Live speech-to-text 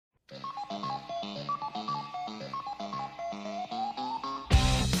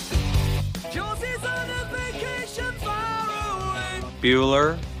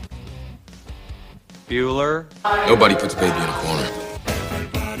Bueller. Bueller. Nobody puts a baby in a corner.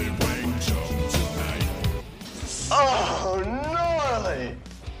 Oh, gnarly!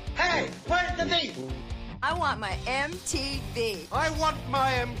 Hey, where's the meat? I want my MTV. I want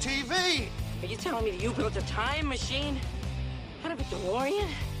my MTV! Are you telling me that you built a time machine out of a DeLorean?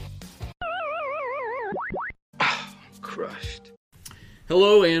 Crushed.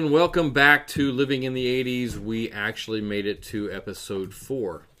 Hello and welcome back to Living in the 80s. We actually made it to episode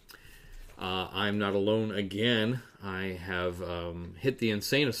 4. I'm not alone again. I have hit the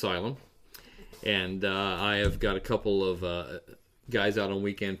insane asylum, and I have got a couple of guys out on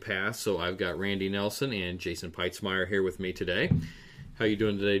weekend pass. So I've got Randy Nelson and Jason Peitzmeyer here with me today. How you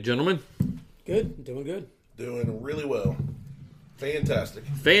doing today, gentlemen? Good, doing good. Doing really well. Fantastic.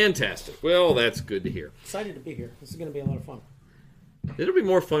 Fantastic. Well, that's good to hear. Excited to be here. This is going to be a lot of fun. It'll be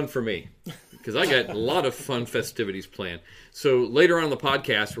more fun for me because I got a lot of fun festivities planned. So later on in the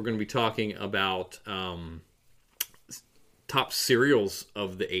podcast, we're going to be talking about top cereals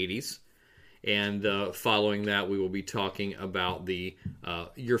of the 80s. And following that, we will be talking about the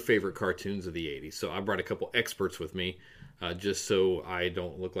your favorite cartoons of the 80s. So I brought a couple experts with me just so I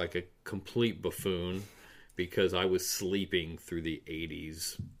don't look like a complete buffoon because I was sleeping through the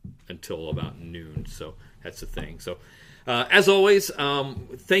 80s until about noon. So that's the thing. So as always,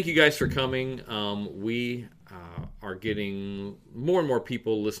 thank you guys for coming. We are getting more and more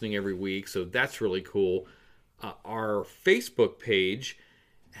people listening every week, so that's really cool. Our Facebook page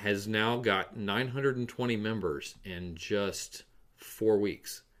has now got 920 members in just 4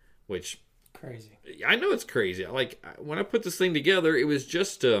 weeks, which Crazy. I know it's crazy. Like when I put this thing together, it was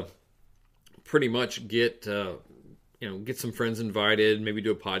just to pretty much get some friends invited, maybe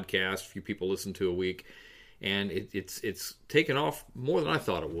do a podcast, a few people listen to a week. And it's taken off more than I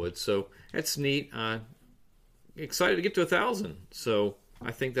thought it would. So that's neat. Excited to get to 1,000. So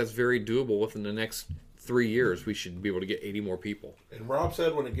I think that's very doable within the next 3 years. We should be able to get 80 more people. And Rob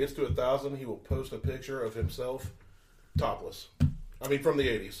said when it gets to 1,000, he will post a picture of himself topless. I mean, from the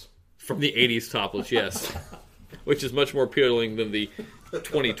 80s. From the 80s topless, yes. Which is much more appealing than the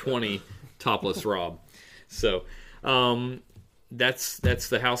 2020 topless Rob. So, That's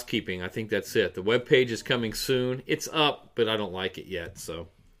the housekeeping. I think that's it. The webpage is coming soon. It's up, but I don't like it yet, so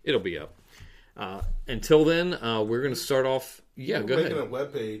it'll be up. Until then, we're going to start off. Yeah, go ahead. Making a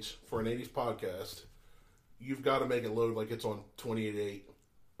webpage for an 80s podcast, you've got to make it load like it's on 28.8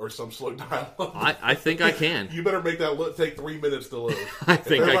 or some slow dial-up. I think I can. You better make that take 3 minutes to load. I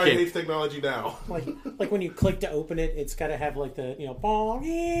think I can. Everybody hates technology now. Like when you click to open it, it's got to have like the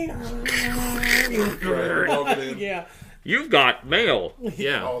Right, yeah. You've got mail.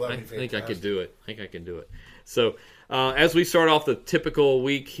 Yeah, Oh, I that'd be think I could fantastic. do it. So, as we start off the typical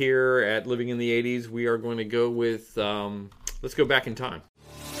week here at Living in the 80s, we are going to go with, let's go back in time.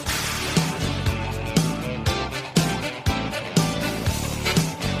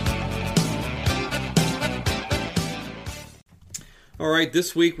 All right,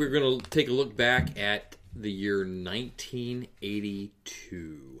 this week we're going to take a look back at the year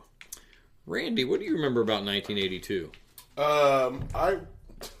 1982. Randy, what do you remember about 1982? I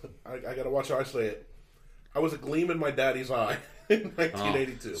got to watch how I say it. I was a gleam in my daddy's eye in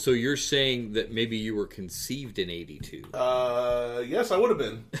 1982. So you're saying that maybe you were conceived in 82? Yes, I would have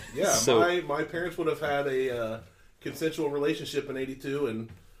been. Yeah, So- my parents would have had a consensual relationship in 82, and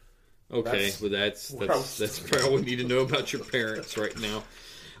Okay, well that's probably all we need to know about your parents right now.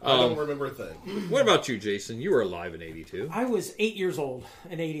 I don't remember a thing. What about you, Jason? You were alive in 82. I was 8 years old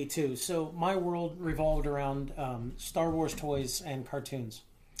in 82, so my world revolved around Star Wars toys and cartoons.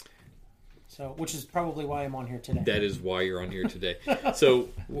 So, which is probably why I'm on here today. That is why you're on here today. So,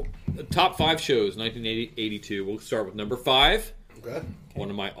 the top 5 shows, 1982. We'll start with number 5. Okay. One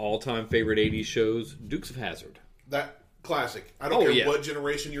of my all-time favorite 80s shows, Dukes of Hazzard. That classic. I don't care yeah. what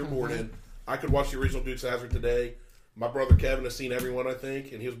generation you're born in. I could watch the original Dukes of Hazzard today. My brother Kevin has seen every one, I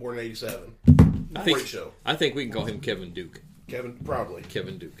think, and he was born in 87. Great show. I think we can call him Kevin Duke. Kevin, probably.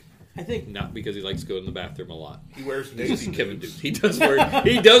 Kevin Duke. I think Not because he likes to go in the bathroom a lot. He wears Just Daisy Kevin Dukes. Duke.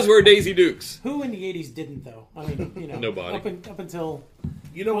 He does wear Daisy Dukes. who in the 80s didn't, though? I mean, Nobody. Up until...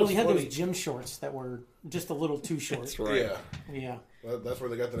 You know Well, what's he had funny? those gym shorts that were just a little too short. That's right. Yeah. Yeah. That's where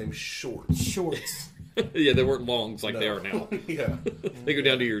they got the name Shorts. Shorts. Yeah, they weren't longs like they No. are now. Yeah. They go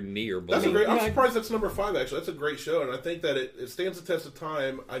down to your knee or That's a below. great. I'm surprised that's number 5. Actually, that's a great show, and I think that it stands the test of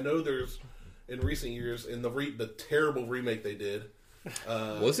time. I know there's in recent years in the terrible remake they did.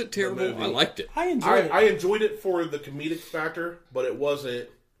 Was it terrible? movie. I liked it. I enjoyed it. I enjoyed it for the comedic factor, but it wasn't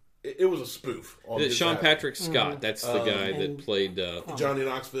it was a spoof. On his Sean act. Patrick Scott. That's the guy and- that played. Johnny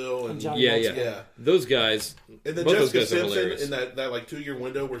Knoxville, and Johnny Yeah, Knoxville. yeah, Those guys. And then both those Jessica guys are Simpson hilarious. in that like 2-year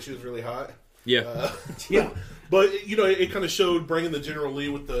window where she was really hot. Yeah. Yeah. But you know, it kind of showed bringing the General Lee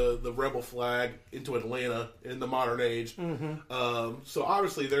with the rebel flag into Atlanta in the modern age. So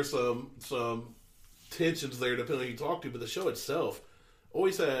obviously there's some tensions there depending on who you talk to. But the show itself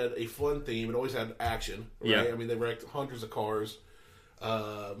always had a fun theme. It always had action. Right? Yeah. I mean, they wrecked hundreds of cars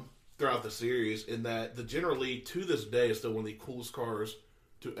throughout the series. In that the General Lee to this day is still one of the coolest cars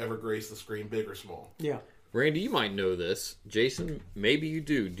to ever grace the screen, big or small. Yeah. Randy, you might know this. Jason, maybe you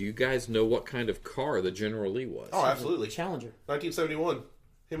do. Do you guys know what kind of car the General Lee was? Oh, absolutely. Challenger. 1971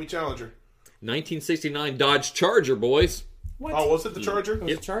 Hemi Challenger. 1969 Dodge Charger, boys. What? Oh, was it the Charger? It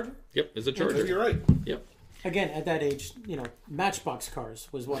was a Charger? Yep, it's a Maybe Charger. you're right. Yep. Again, at that age, Matchbox cars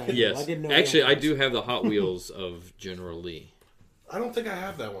was what I knew. Yes. I didn't know. Actually, I anything do have the Hot Wheels of General Lee. I don't think I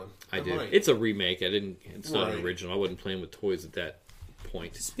have that one. I do. might. It's a remake. It's not an Right. original. I wasn't playing with toys at that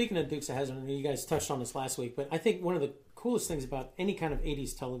point. Speaking of Dukes of Hazzard, you guys touched on this last week, but I think one of the coolest things about any kind of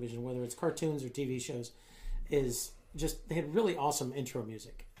 80s television, whether it's cartoons or TV shows, is just they had really awesome intro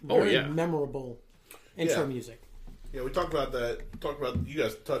music. Very yeah. memorable intro Yeah. music. Yeah, we talked about that.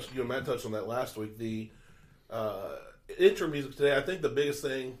 You and Matt touched on that last week. The intro music today. I think the biggest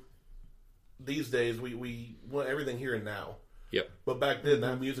thing these days we want everything here and now. Yep. But back then,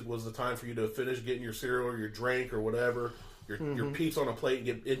 that music was the time for you to finish getting your cereal or your drink or whatever, your pizza on a plate, and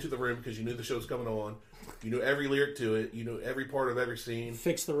get into the room because you knew the show was coming on. You knew every lyric to it. You knew every part of every scene.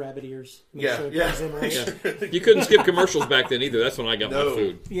 Fix the rabbit ears. Make Yeah, sure it yeah. comes in right. You couldn't skip commercials back then either. That's when I got my No.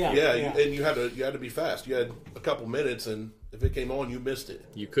 food. Yeah, yeah, yeah. and you had to be fast. You had a couple minutes, and if it came on, you missed it.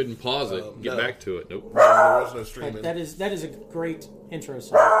 You couldn't pause it and get no. back to it. Nope. There was no streaming. That is a great intro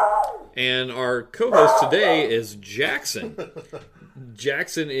song. And our co-host today is Jackson.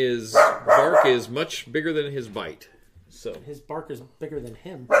 Jackson bark is much bigger than his bite. So His bark is bigger than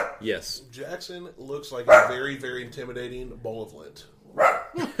him. yes, Jackson looks like a very, very intimidating ball of lint.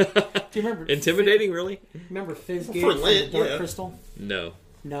 Do you remember? intimidating, really? Remember Fizzgate For from Lint, the Dark yeah. Crystal? No,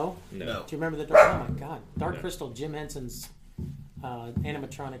 No. no. No. Do you remember the Dark? Oh my God, Dark Crystal, Jim Henson's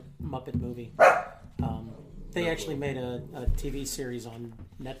animatronic Muppet movie. They actually made a TV series on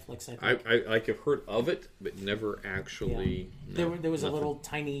Netflix. I think. I like have heard of it, but never actually. Yeah. no, There was nothing. a little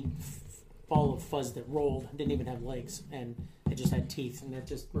tiny ball of fuzz that rolled, didn't even have legs, and it just had teeth, and that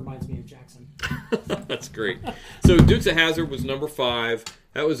just reminds me of Jackson. That's great. So Dukes of Hazzard was number 5.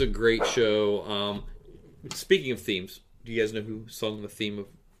 That was a great show. Speaking of themes, do you guys know who sung the theme of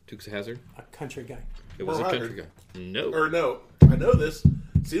Dukes of Hazzard? A country guy. It was a Merle country guy. Haggard. No. Or no, I know this.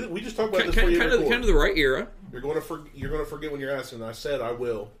 See, we just talked about this before you Kind record. of the right era. You're going to forget when you're asking. I said I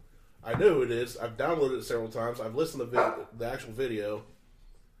will. I know who it is. I've downloaded it several times. I've listened to the actual video,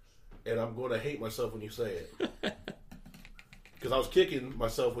 and I'm going to hate myself when you say it. Because I was kicking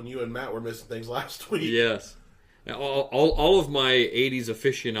myself when you and Matt were missing things last week. Yes. Now, all of my 80s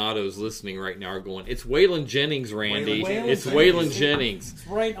aficionados listening right now are going, it's Waylon Jennings, Randy. Waylon It's Jennings. Waylon Jennings. It's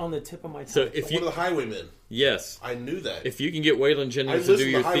right on the tip of my tongue. So if One of the Highwaymen. yes, I knew that. if you can get Waylon I Jennings to listened do to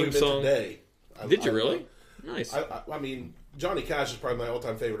your theme Highwaymen song. today. Did you really? Nice. I mean, Johnny Cash is probably my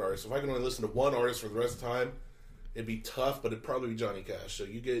all-time favorite artist. If I can only listen to one artist for the rest of the time, it'd be tough, but it'd probably be Johnny Cash. So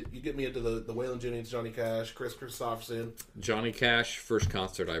you get me into the Waylon Jennings, Johnny Cash, Chris Christopherson. Johnny Cash, first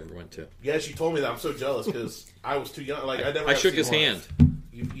concert I ever went to. Yes, you told me that. I'm so jealous because I was too young. Like I never. I got to shook see his him hand.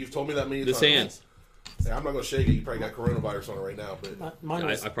 live. You've told me that many This times. hand. Yeah, I'm not going to shake it. You probably got coronavirus on it right now, but Mine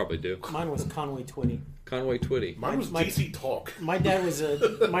was I probably do. Conway Twitty. Conway Twitty. mine was my- DC Talk. My dad was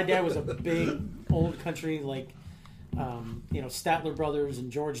a big old country Statler Brothers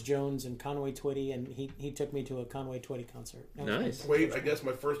and George Jones and Conway Twitty, and he took me to a Conway Twitty concert. That was Nice. Wait, I guess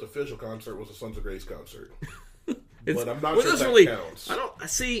my first official concert was a Sons of Grace concert. It's- But I'm not well, sure if that's that really, counts. I don't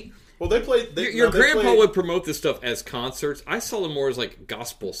see. Well, they played. Your they grandpa played- would promote this stuff as concerts. I saw them more as like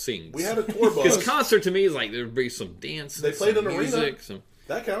gospel sings. We had a tour Because bus. concert to me is like there'd be some dance. They played some an arena. music. Some,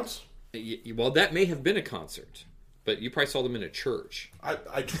 That counts. well, that may have been a concert, but you probably saw them in a church.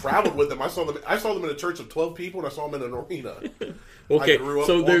 I traveled with them. I saw them in a church of 12 people, and I saw them in an arena. Okay, I grew up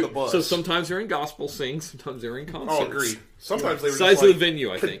so on the bus. so sometimes they're in gospel sings, sometimes they're in concerts. Oh, agreed. Sometimes they were Size just of like the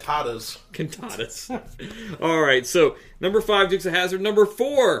venue, I think. cantatas. Cantatas. All right, so number 5, Dukes of Hazzard. Number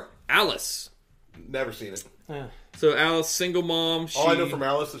 4, Alice. Never seen it. So Alice, single mom. All I know from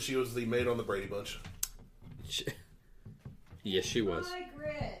Alice is she was the maid on the Brady Bunch. Yes, she was. My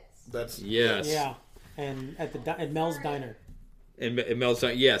grits. That's Yes. Yeah, and at Mel's Diner. And Mel's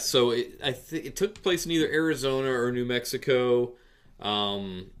not. Yes. So I think it took place in either Arizona or New Mexico.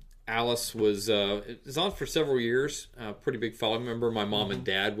 Alice was it was on for several years. Pretty big following. I remember my mom and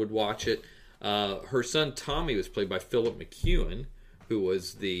dad would watch it. Her son Tommy was played by Philip McEwen, who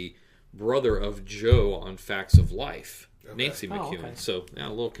was the brother of Joe on Facts of Life. Nancy McEwen. Okay. So, a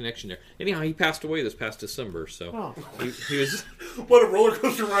little connection there. Anyhow, he passed away this past December. So he was. What a roller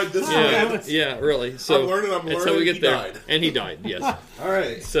coaster ride this is. Yeah, really. So I'm learning. That's how we get He there. died. And he died. Yes. All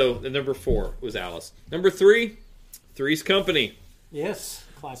right. So the number 4 was Alice. Number 3, Three's Company. Yes,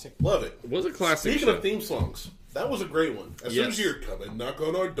 classic. Love it. It was a classic Speaking show. of theme songs, that was a great one. As soon Yes. as you're coming, knock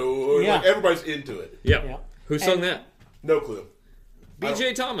on our door, Yeah. like everybody's into it. Yeah. Yeah. Who sung And- that? No clue.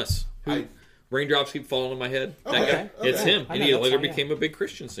 B.J. Thomas. Who Raindrops Keep Falling on My Head. That Okay, guy. okay. It's him. I And know he that later song, yeah. became a big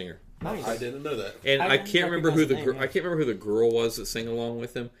Christian singer. Nice. I didn't know that. And I didn't can't remember who recognize the name, I can't remember who the girl was that sang along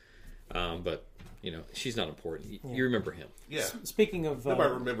with him. But she's not important. You remember him. Yeah. Speaking of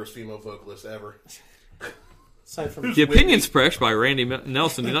Nobody remembers female vocalists ever. aside from The opinions expressed by Randy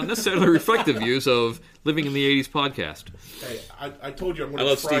Nelson do not necessarily reflect the views of Living in the 80s podcast. Hey, I told you I'm going I to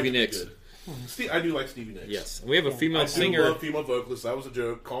love try Stevie to be Nicks. good. I do like Stevie Nicks. Yes. We have a female I do singer. love female vocalists. That was a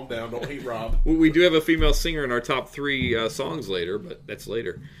joke. Calm down. Don't hate Rob. We do have a female singer in our top 3 songs later, but that's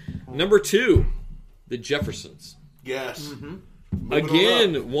later. Number 2, The Jeffersons. Yes. Moving on up.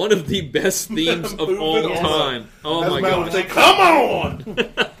 Again, one of the best themes of all Moving on time. Oh As my Matt would god! say, come on!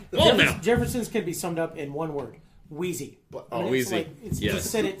 Well, now. Jeffersons can be summed up in one word: wheezy. Oh, wheezy. It's Yes.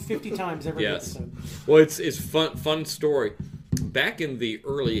 just said it 50 times every Yes. episode. Well, it's fun story. Back in the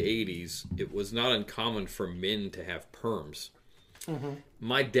early 80s, it was not uncommon for men to have perms.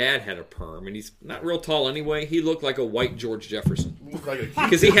 My dad had a perm, and he's not real tall anyway. He looked like a white George Jefferson.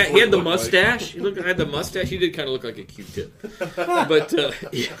 Because he had the mustache. He had the mustache. He did kind of look like a Q-tip. But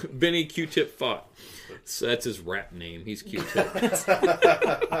Benny Q-tip fought. So that's his rap name. He's Q-tip.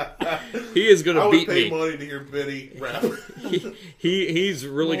 He is going I to would beat pay me. money to hear Benny rap. He's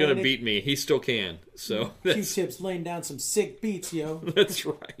really going to Man, beat me. He still can. So that's, Q-Tip's laying down some sick beats, yo. that's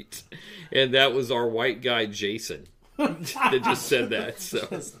right. And that was our white guy, Jason, that just said that. So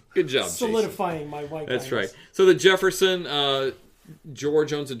good job, Jason. Solidifying my white That's guyness. right. So the Jefferson,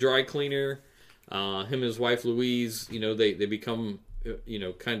 George owns a dry cleaner. Him and his wife Louise, they become,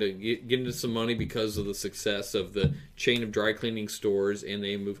 kind of get into some money because of the success of the chain of dry cleaning stores, and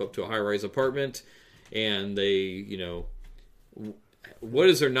they move up to a high-rise apartment. And they, what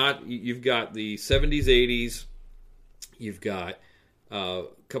is there not? You've got the 70s, 80s. You've got a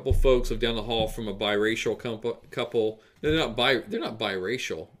couple folks live down the hall from a biracial couple. They're not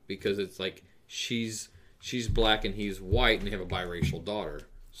biracial because it's like she's black and he's white, and they have a biracial daughter.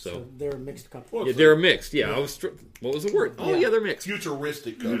 So They're a mixed couple. yeah, they're mixed. Yeah, what was the word? Oh, yeah, they're mixed.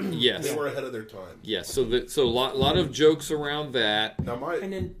 Futuristic couple. Yes. They were ahead of their time. Yes. So a lot of jokes around that. Now,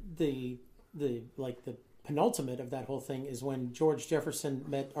 And then the penultimate of that whole thing is when George Jefferson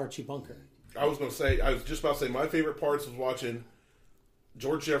met Archie Bunker. I was just about to say, my favorite parts was watching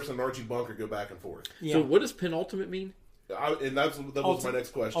George Jefferson and Archie Bunker go back and forth. Yeah. So what does penultimate mean? And that was my next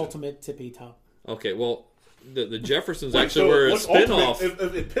question. Ultimate tippy top. Okay, well, the Jeffersons Wait, actually were a what's spin-off.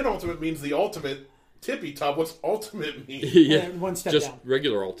 ultimate? If penultimate means the ultimate tippy top, what's ultimate mean? Yeah, And one step just down.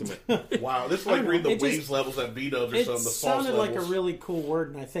 regular ultimate. Wow, this is I like don't reading know, the it wings just- levels at B-dubs or It something, the false sounded like a levels. really cool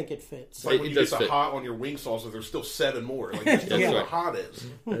word, and I think it fits. It's like when It you does get the fit. hot on your wing saucer, there's still 7 more. Like, that's Yeah. what hot is.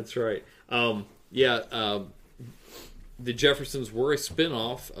 That's right. The Jeffersons were a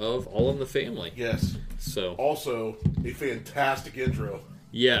spin-off of All in the Family. Yes. So Also, a fantastic intro.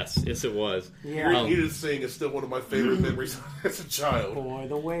 yes, it was. Yeah. Hearing Edith sing is still one of my favorite memories as a child. Boy,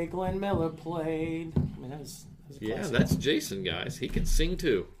 the way Glenn Miller played. I mean, that was a Yeah, classic. that's Jason, guys. He can sing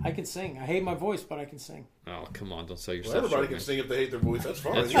too. I can sing. I hate my voice, but I can sing. Oh, come on, don't sell Well, yourself everybody short, can man. sing if they hate their voice. That's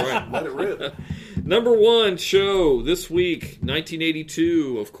fine. That's right. Let it rip. Number 1 show this week,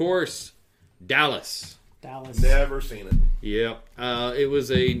 1982, of course, Dallas. Dallas. Never seen it. Yeah, it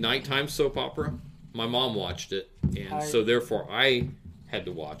was a nighttime soap opera. My mom watched it, and so therefore I had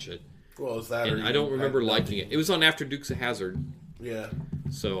to watch it. Well, is that? And I don't remember liking it. It was on after Dukes of Hazzard, Yeah.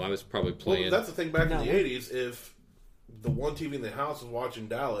 so I was probably Well, playing. that's the thing back No. in the 80s. If the one TV in the house was watching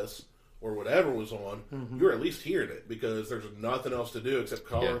Dallas or whatever was on, you were at least hearing it because there's nothing else to do except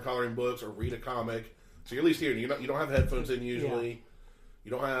coloring books or read a comic. So you're at least hearing it. You don't have headphones in usually. Yeah. You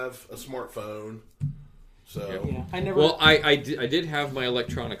don't have a smartphone. So Yeah, I never. Well, I did have my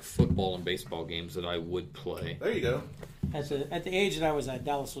electronic football and baseball games that I would play. there you go. at the age that I was at,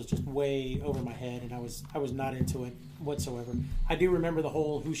 Dallas was just way over my head, and I was not into it whatsoever. I do remember the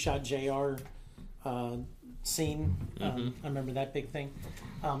whole "Who Shot Jr." Scene. I remember that big thing.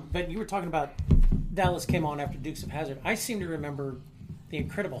 But you were talking about Dallas came on after Dukes of Hazzard. I seem to remember the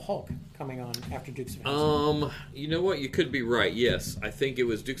Incredible Hulk coming on after Dukes of Hazzard. You know what? You could be right. Yes, I think it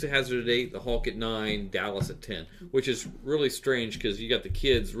was Dukes of Hazzard at 8, the Hulk at 9, Dallas at 10, which is really strange because you got the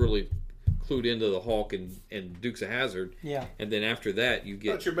kids really clued into the Hulk and Dukes of Hazzard. Yeah. And then after that, you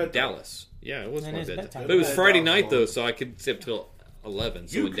get That's your bedtime. Dallas. Yeah, it was It my is bedtime. bedtime. But it was Yeah, Friday Dallas night, though, so I could sit till 11,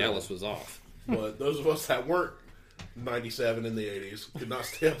 so You when could. Dallas was off. But those of us that weren't 97 in the 80s could not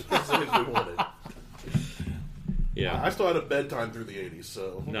stay up as late as we wanted. Yeah. I still had a bedtime through the 80s,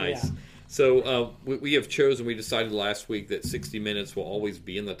 so Nice. Yeah. So we have chosen, we decided last week that 60 Minutes will always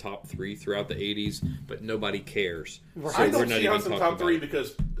be in the top 3 throughout the 80s, but nobody cares. Right. So I we're don't not see even us in talking top 3 about it.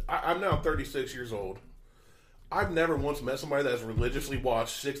 because I'm now 36 years old. I've never once met somebody that's religiously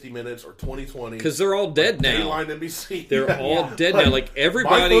watched 60 Minutes or 2020. Because they're all dead now. Dayline NBC. They're all Yeah. dead now. Like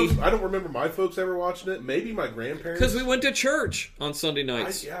everybody. I don't remember my folks ever watching it. Maybe my grandparents. Because we went to church on Sunday I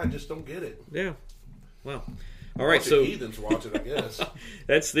nights. just don't get it. Yeah. Well. All right, Bunch of so heathens watch it, I guess.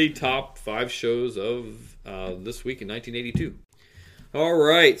 that's the top 5 shows of this week in 1982. All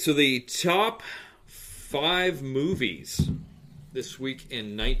right, so the top 5 movies this week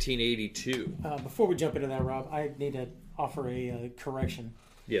in 1982. Before we jump into that, Rob, I need to offer a correction.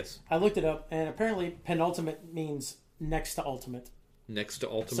 Yes. I looked it up, and apparently penultimate means next to ultimate. Next to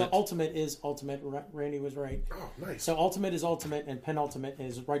Ultimate. So ultimate is ultimate. Randy was right. Oh, nice. So ultimate is ultimate, and penultimate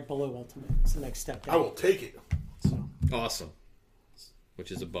is right below ultimate. It's the next step I down. will take it. So Awesome.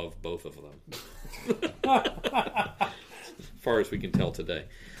 Which is above both of them. As far as we can tell today.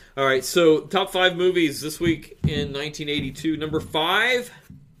 All right, so top 5 movies this week in 1982. Number 5,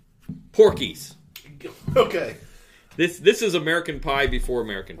 Porky's. Okay. This is American Pie before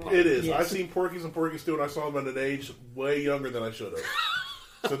American Pie. It is. Yes. I've seen Porky's and Porky's 2, and I saw them at an age way younger than I should have.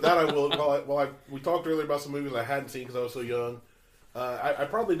 So that I will. We talked earlier about some movies I hadn't seen because I was so young. I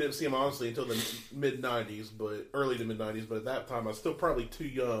probably didn't see them honestly until the mid '90s, but early to mid '90s. But at that time, I was still probably too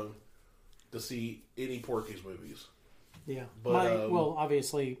young to see any Porky's movies. yeah, But, well,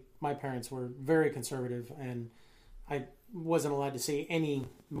 obviously my parents were very conservative, and I wasn't allowed to see any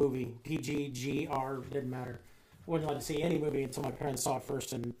movie, PG, G, R, didn't matter. Wasn't allowed to see any movie until my parents saw it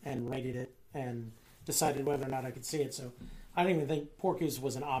first and rated it and decided whether or not I could see it. So I didn't even think Porky's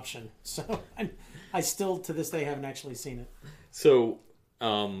was an option. So I still, to this day, haven't actually seen it. So,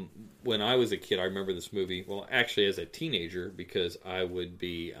 when I was a kid, I remember this movie. Well, actually, as a teenager, because I would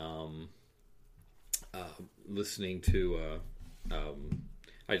be listening to.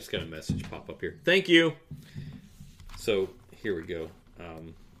 I just got a message pop up here. Thank you. So here we go.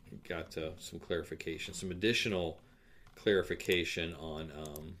 Got some clarification, some additional clarification on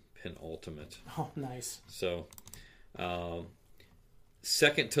penultimate. Oh, nice. So,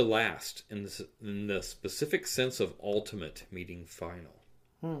 second to last in the specific sense of ultimate meeting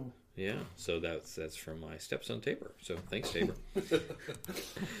final. Yeah, so that's from my stepson Tabor. So thanks, Tabor.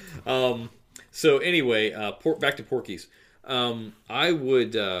 So anyway, back to Porky's. I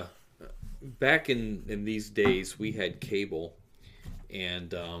would back in these days we had cable, and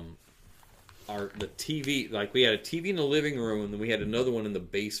the TV, like we had a TV in the living room, and then we had another one in the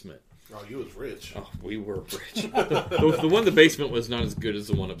basement. Oh, you was rich. Oh, we were rich. The one in the basement was not as good as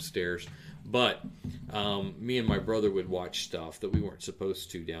the one upstairs. But me and my brother would watch stuff that we weren't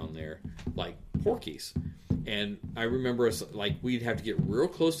supposed to down there, like Porky's. And I remember us, like, we'd have to get real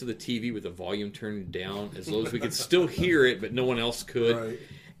close to the TV with the volume turned down as low as we could still hear it, but no one else could. Right.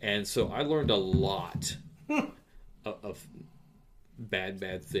 And so I learned a lot of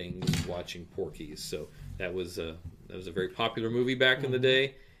bad things watching Porky's. So that was a very popular movie back in the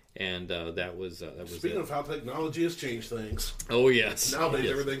day. And that was Speaking it. of how technology has changed things, Oh yes. nowadays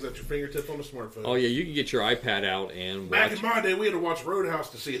Yes. everything's at your fingertips on a smartphone. Oh yeah, you can get your iPad out and Back watch in my day, we had to watch Roadhouse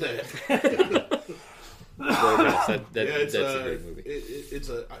to see that. Roadhouse. It's That's a great movie.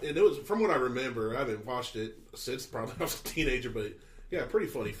 It was, from what I remember, I haven't watched it since probably I was a teenager, but yeah, pretty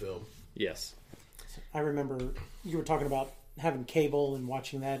funny film. Yes. I remember you were talking about having cable and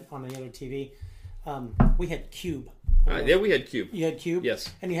watching that on the other TV. We had Cube. Yeah, we had Cube. You had Cube? Yes.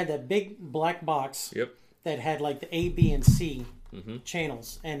 And you had that big black box Yep. that had like the A, B, and C Mm-hmm.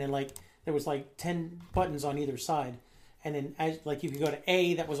 channels. And then like there was like 10 buttons on either side. And then as like you could go to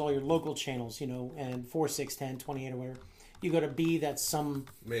A, that was all your local channels, you know, and 4, 6, 10, 28 or whatever. You go to B, that's some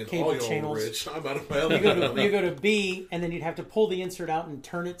Man, cable all y'all channels. rich. I'm out of my You element. go to B, and then you'd have to pull the insert out and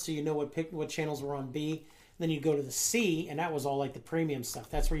turn it so you know what channels were on B. Then you'd go to the C, and that was all like the premium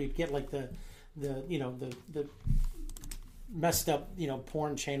stuff. That's where you'd get like the messed up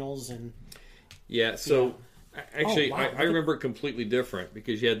porn channels and Yeah. So actually, Oh, wow. I remember it completely different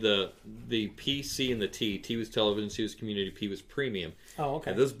because you had the P, C, and the T. T was television, C was community, P was premium. oh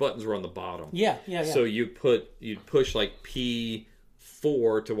okay And those buttons were on the bottom. yeah. So you'd push like P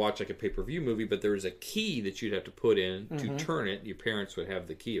 4 to watch like a pay-per-view movie, but there was a key that you'd have to put in to turn it. Your parents would have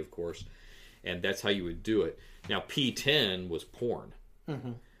the key, of course, and that's how you would do it. Now, P10 was porn.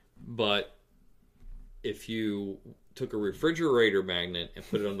 But if you took a refrigerator magnet and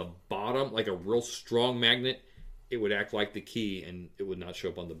put it on the bottom, like a real strong magnet, it would act like the key and it would not show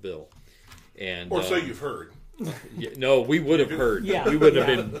up on the bill. And Or so you've heard. no, we would have heard. Yeah. We would have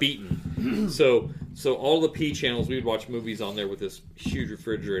been beaten. So all the P channels, we would watch movies on there with this huge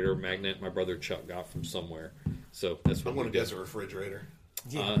refrigerator magnet my brother Chuck got from somewhere. So that's what I'm going we to did. guess a refrigerator.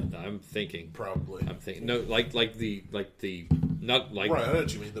 I'm thinking. Probably. I'm thinking. No, like the not like Right, I know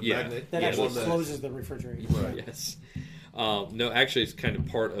what you mean. The Yeah. magnet. That Yeah, actually one that- closes the refrigerator. Right. yes. No, actually, it's kind of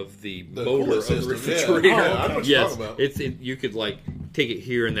part of the The motor cooling of the system, refrigerator. yeah. Oh, I know what you're Yes, talking about. you could like take it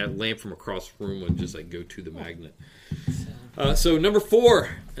here, and that lamp from across the room would just like go to the magnet. So number 4,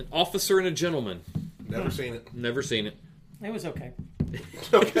 An Officer and a Gentleman. Never seen it. Never seen it. It was okay.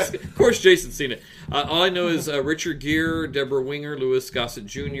 Of course, Jason's seen it. All I know is Richard Gere, Deborah Winger, Louis Gossett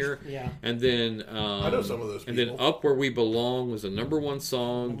Jr. Yeah. And then I know some of those And then people. Up Where We Belong was a number 1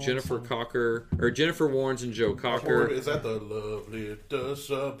 song. Jennifer Warnes and Joe Or Cocker. is that the Love Lift Us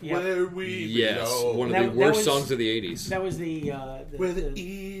Up Yeah. Where We Yes, Belong? one of That- the worst was- songs of the 80s. That was the Where the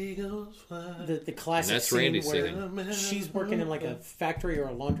Eagles Fly. the classic And that's scene Randy where singing. she's working in like a factory or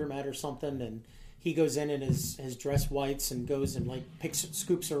a laundromat or something, and he goes in his dress whites and goes and like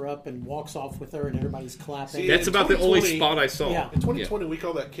scoops her up and walks off with her, and everybody's clapping. See, That's in about the only 2020 spot I saw. Yeah. In 2020, we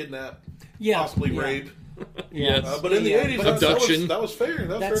call that kidnap, Yeah, possibly yeah. rape. Yes. But in the Yeah. 80s, Abduction. that was fair. That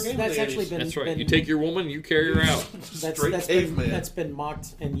was That's fair game. that's in the actually 80s. been That's right. been- You take your woman, you carry her out. that's Straight caveman. that's been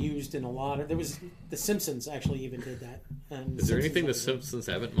mocked and used in a lot of. There was The Simpsons actually even did that. And Is there anything the Simpsons Simpsons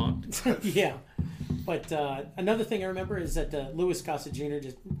haven't mocked? yeah. But another thing I remember is that Louis Gossett Jr.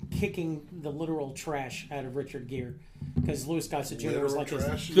 just kicking the literal trash out of Richard Gere, because Louis Gossett Jr. was Literal like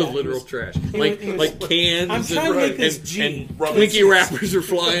trash? his The yeah, he literal was- trash. he was- Like cans I'm trying to and, make this and, G. and Rubbish. Twinkie wrappers are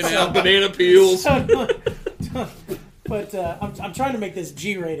flying out, banana peels. But I'm trying to make this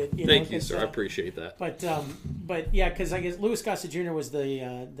G-rated. Thank you, 'cause, sir. I appreciate that. But yeah, because I guess Louis Gossett Jr. was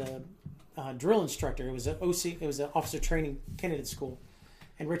the drill instructor. It was an OC. It was an officer training candidate school,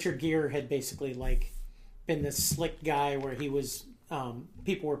 and Richard Gere had basically like been this slick guy where he was.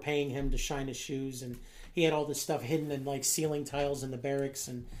 People were paying him to shine his shoes, and he had all this stuff hidden in like ceiling tiles in the barracks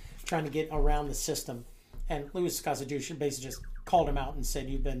and trying to get around the system. And Louis Gossett Jr. basically just called him out and said,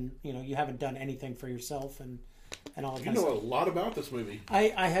 "You've been, you haven't done anything for yourself," and all that You kind of know stuff. a lot about this movie.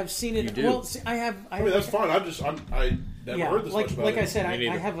 I have seen it. You do. Well, see, I have. I mean, that's fine. I never heard this like much about like it. I said, I Me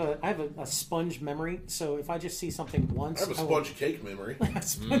neither. have a sponge memory. So if I just see something once, I have a will- sponge cake memory. a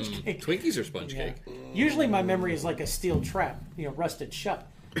sponge cake. Twinkies are sponge Yeah. cake. Usually my memory is like a steel trap, rusted shut.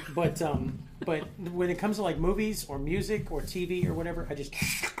 But when it comes to like movies or music or TV or whatever, I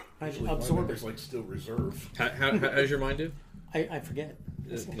My absorb it. memory's like still reserved. How's your mind do? I forget.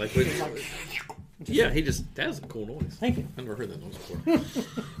 Like, Like, yeah, that was a cool noise. thank you. I've never heard that noise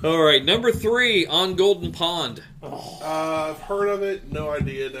before. All right, number 3, On Golden Pond. I've heard of it. No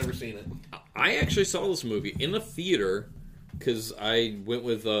idea. Never seen it. I actually saw this movie in the theater because I went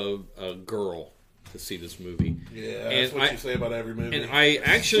with a girl to see this movie. Yeah, that's what you say about every movie. And I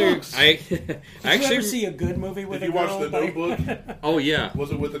actually, Sucks. I Did you actually, ever see a good movie with Did a you watch girl? The Notebook? oh yeah,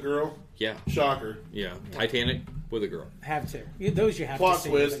 Was it with a girl? yeah, Shocker. yeah, Titanic with a girl. Have to. Those you have Plot to see.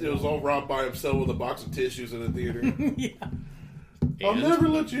 twist. with a It was girl. all Rob by himself with a box of tissues in a theater. Yeah. I'll And never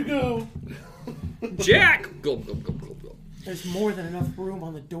let you go. Jack. Gulp, gulp, gulp, gulp, gulp. There's more than enough room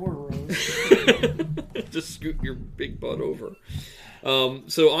on the door, Rose. Just scoot your big butt over.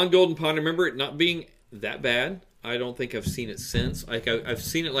 So on Golden Pond, I remember it not being that bad. I don't think I've seen it since. Like I've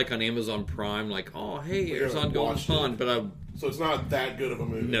seen it like on Amazon Prime. Like, oh hey, it's haven't on Golden watched it. Pond, but So it's not that good of a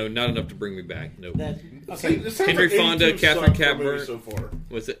movie. no, not enough to bring me back. No. That See, okay. it sounds Henry like Fonda, 82 Catherine sucked for Hepburn. movies so far.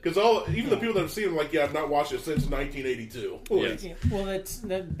 Was it? Because even the people that have seen it, like, yeah, I've not watched it since 1982. Yes. Yeah, well, that's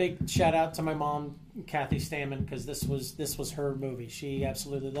that big shout out to my mom, Kathy Stammen, because this was her movie. She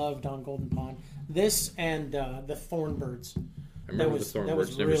absolutely loved On Golden Pond. This and the Thornbirds. I remember the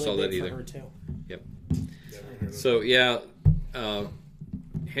Thornbirds. Never saw that big for either. her too. Yep. So yeah,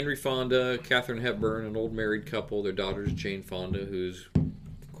 Henry Fonda, Catherine Hepburn, an old married couple. Their daughter's Jane Fonda, who's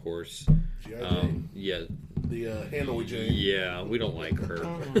of course, G.I. Jane. yeah, The Handley Jane. yeah, we don't like her.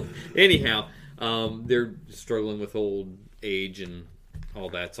 Anyhow, they're struggling with old age and all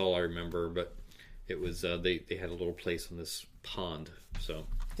that. That's all I remember. But it was they had a little place on this pond. So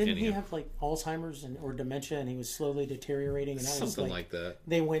Didn't he anyhow, have like Alzheimer's or dementia, and he was slowly deteriorating? And that something was like that?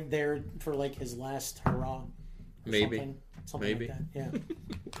 They went there for like his last hurrah. Or Maybe. something Maybe. like that. Yeah.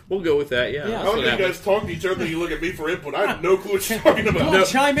 We'll go with that. Yeah. Yeah. That's I don't what know you happens. guys talk to each other and you look at me for input. I have no clue what you're talking about. Come on,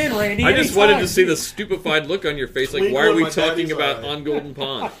 chime in, Randy. I just anytime. wanted to see the stupefied look on your face. Like, Twinkle why are in we my talking daddy's about eye. On Golden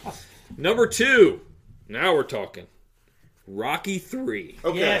Pond? Number 2. Now we're talking. Rocky 3.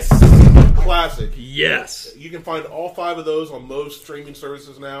 Okay. Yes. Classic. Yes. You can find all 5 of those on most streaming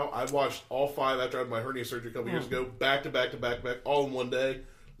services now. I watched all 5 after I had my hernia surgery a couple years ago, back to back to back to back, all in one day.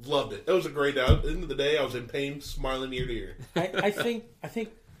 Loved it. It was a great day. At the end of the day, I was in pain, smiling ear to ear. I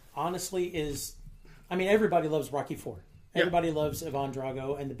think honestly everybody loves Rocky IV. Everybody loves Ivan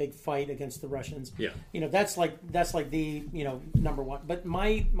Drago and the big fight against the Russians. Yeah. That's like the number one. But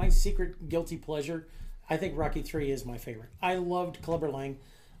my secret guilty pleasure, I think Rocky III is my favorite. I loved Clubber Lang.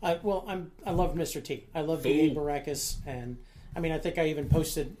 I loved Mr. T. I loved V.A. Baracus, and I think I even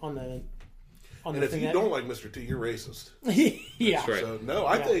posted on the And if you don't like Mr. T, you're racist. yeah. That's right. So no,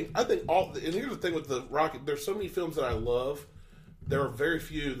 I think all. And here's the thing with the Rocky. There's so many films that I love. There are very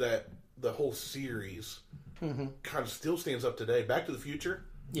few that the whole series kind of still stands up today. Back to the Future.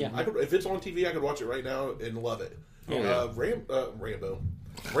 Yeah. If it's on TV, I could watch it right now and love it. Yeah. Rambo.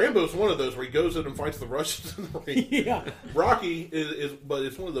 Rambo's one of those where he goes in and fights the Russians in the ring. Yeah. Rocky is, but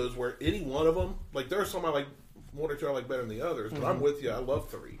it's one of those where any one of them, like there are some I like, one or two I like better than the others. But I'm with you. I love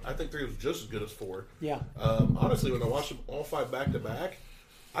 3. I think 3 was just as good as 4. Yeah. Honestly, when I watched them all 5 back to back,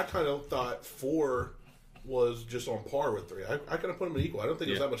 I kind of thought 4 was just on par with 3. I kind of put them equal. I don't think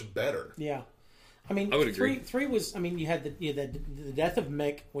it was that much better. Yeah. I would agree. Three was. You had the death of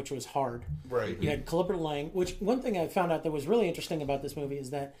Mick, which was hard. Right. You had Clubber Lang, which one thing I found out that was really interesting about this movie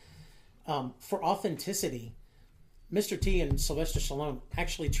is that for authenticity, Mr. T and Sylvester Stallone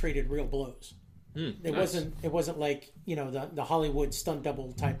actually traded real blows. It wasn't like the Hollywood stunt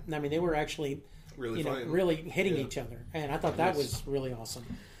double type. They were actually really hitting each other, and I thought that was really awesome.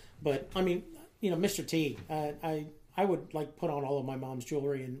 But Mr. T, I would like put on all of my mom's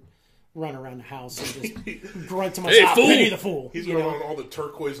jewelry and run around the house and just grunt to myself, fool! Penny the Fool. He's going on all the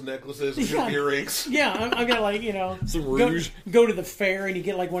turquoise necklaces and earrings. Yeah, I'm gonna Some rouge. Go to the fair and you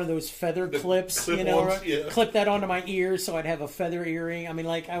get like one of those feather clips, clip-ons, clip that onto my ear so I'd have a feather earring.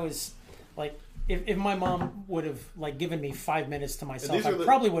 I was like, if my mom would have like given me 5 minutes to myself, I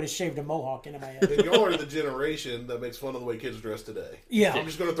probably would have shaved a mohawk into my head. And y'all are the generation that makes fun of the way kids dress today. Yeah. I'm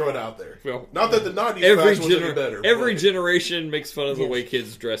just going to throw it out there. Well, not that the 90s fashion was any better. Every but generation makes fun of the way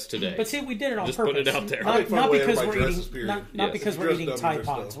kids dress today. But see, we did it on Just purpose. put it out there. I make fun Not of the way because we're everybody dresses, eating, period. not because we're Dress eating dumb, Tide dress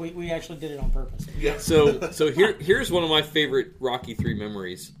Pods. dumb. We actually did it on purpose. Yeah. So here's one of my favorite Rocky 3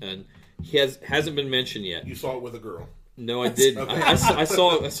 memories, and he hasn't been mentioned yet. You saw it with a girl. No, I didn't. Okay. I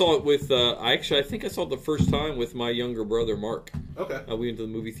saw it with. I think I saw it the first time with my younger brother Mark. Okay. We went to the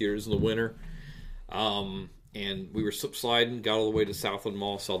movie theaters in the winter, and we were slip sliding. Got all the way to Southland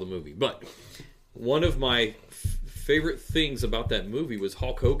Mall, saw the movie. But one of my favorite things about that movie was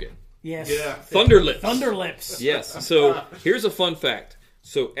Hulk Hogan. Yes. Yeah. Thunderlips. Yes. So here's a fun fact.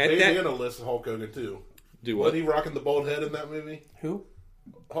 So at Bandana that, lists Hulk Hogan too. do what? Wasn't he rocking the bald head in that movie? Who?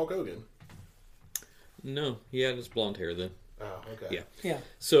 Hulk Hogan. No, he had his blonde hair then. Oh, okay. Yeah. Yeah.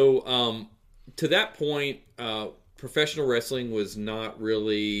 So to that point, professional wrestling was not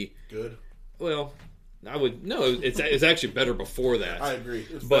really Good. well. It's actually better before that. I agree.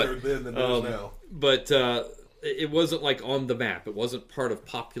 It's But, better then than it is now. But it wasn't like on the map. It wasn't part of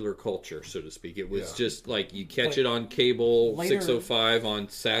popular culture, so to speak. It was just like you catch it on cable, Later- 6:05 on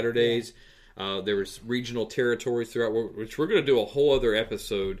Saturdays. There was regional territories throughout, which we're going to do a whole other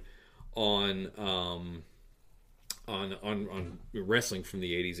episode on wrestling from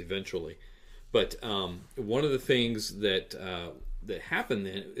the 80s eventually. But one of the things that happened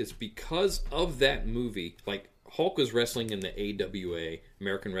then is because of that movie, like Hulk was wrestling in the AWA,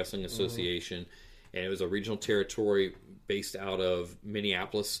 American Wrestling Association, and it was a regional territory based out of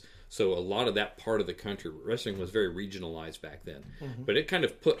Minneapolis. So a lot of that part of the country, wrestling was very regionalized back then. But it kind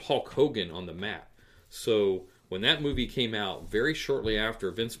of put Hulk Hogan on the map. So when that movie came out, very shortly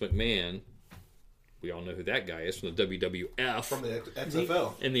after, Vince McMahon, we all know who that guy is from the WWF. From the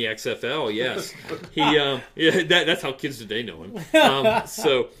XFL. In the XFL, yes. That's how kids today know him.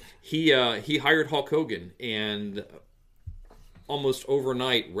 So he hired Hulk Hogan, and almost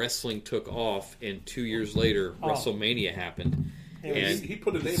overnight, wrestling took off, and 2 years later, WrestleMania happened. And he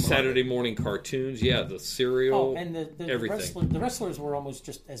put a name Saturday on it. morning cartoons, the cereal, And everything. the wrestlers were almost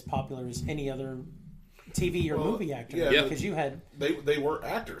just as popular as any other TV or movie actor. yeah. Because you had... They were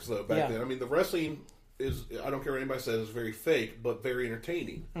actors though back Yeah. then. I mean, the wrestling is, I don't care what anybody says, is very fake but very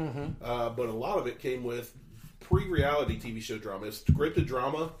entertaining. But a lot of it came with pre-reality TV show drama. It's scripted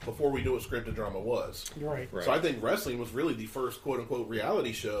drama before we knew what scripted drama was. Right. So I think wrestling was really the first quote unquote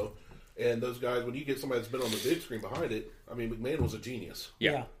reality show. And those guys, when you get somebody that's been on the big screen behind it, I mean, McMahon was a genius.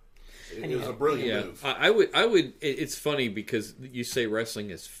 Yeah. It was a brilliant move. I would. It's funny because you say wrestling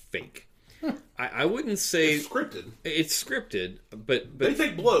is fake. I wouldn't say It's scripted. It's scripted, but They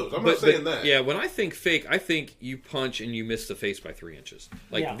take blows. I'm not saying that. Yeah, when I think fake, I think you punch and you miss the face by 3 inches.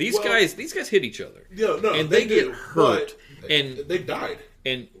 Like Yeah. these guys hit each other. Yeah, no, and they get do, hurt, but and they've died.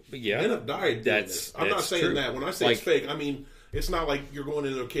 and yeah, Men have died. doing this. I'm not that's saying true. that. When I say Like, it's fake, I mean it's not like you're going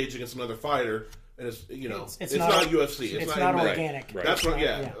into a cage against another fighter, and it's It's not not- UFC. it's not not MMA. organic. Right. That's what. It's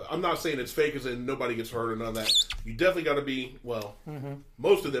Yeah. not- yeah. I'm not saying it's fake as in nobody gets hurt or none of that. You definitely got to be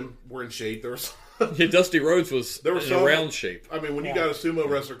Most of them were in shape. There was. yeah, Dusty Rhodes was There was in some a round shape. I mean, when you Yeah. got a sumo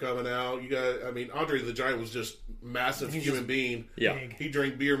wrestler coming out, you got. I mean, Andre the Giant was just massive He's human just being. Yeah. big. He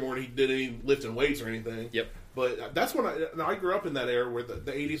drank beer more than he did any lifting weights or anything. Yep. But that's when I grew up in that era where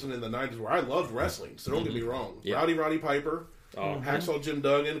the 80s and in the 90s where I loved wrestling. So don't get me wrong. Yeah. Roddy Piper, Hacksaw Jim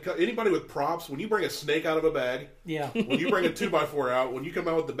Duggan, anybody with props. When you bring a snake out of a bag, Yeah. when you bring a 2x4 out, when you come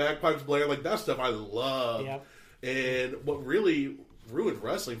out with the bagpipes blaring, like that stuff I love. Yep. And what really ruined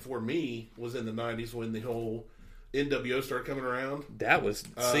wrestling for me was in the 90s when the whole NWO started coming around. That was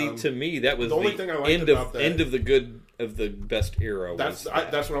to me that was the only thing I liked end about of that- end of the best era. That's was that.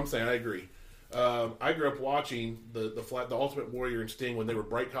 that's what I'm saying. I agree. I grew up watching the Ultimate Warrior and Sting when they were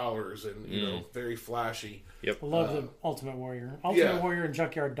bright collars and very flashy. Yep. I love the Ultimate Warrior. Ultimate yeah. Warrior and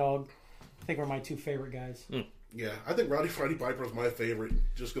Junkyard Dog, I think, were my 2 favorite guys. Yeah, I think Roddy Piper was my favorite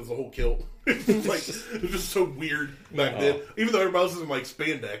just because the whole kilt. It was just so weird back then. Even though everybody else was in like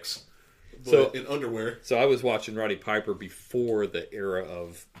spandex, but in underwear. So I was watching Roddy Piper before the era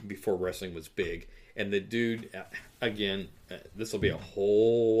before wrestling was big, and the dude, again, this will be a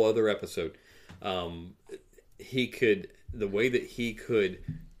whole other episode. The way that he could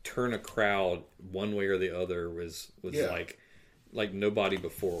turn a crowd one way or the other was like nobody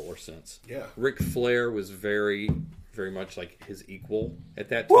before or since. Yeah. Ric Flair was very, very much like his equal at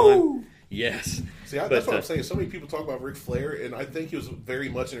that time. Yes. See, that's what I'm saying. So many people talk about Ric Flair, and I think he was very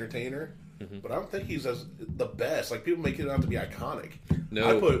much an entertainer. But I don't think he's the best. Like people make it out to be iconic.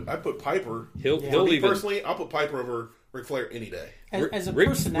 No. I put Piper. He'll me even personally, I'll put Piper over Ric Flair any day. As a Ric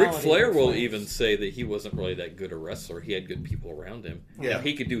personality, Flair Ric will Flair's- even say that he wasn't really that good a wrestler. He had good people around him. Yeah.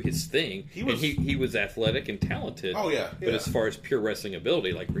 He could do his thing. He was- and he was athletic and talented. Oh, yeah, But yeah. as far as pure wrestling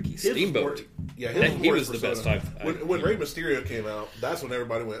ability, like Ricky His Steamboat, his he was worst the best persona. I've When Rey Mysterio came out, that's when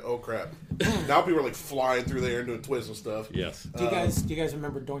everybody went, "Oh crap!" Now people are like flying through there and doing twists and stuff. Yes. Do you guys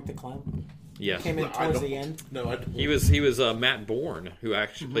remember Doink the Clown? Yes. Came in I towards don't- the end. No, I don't. He was Matt Bourne, who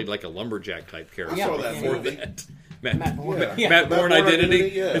actually played like a lumberjack type character. I saw that Yeah. before movie. that. Matt Bourne. Yeah. Yeah. Matt Bourne Bourne Identity.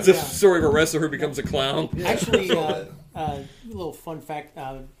 Identity, yeah. It's a Yeah. story of a wrestler who becomes a clown. Actually, I saw little fun fact: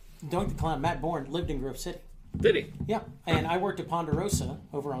 Doink the Clown, Matt Bourne lived in Grove City. Did he? Yeah, and I worked at Ponderosa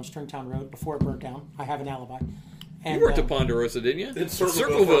over on Stringtown Road before it burnt down. I have an alibi. And, You worked at Ponderosa, didn't you? In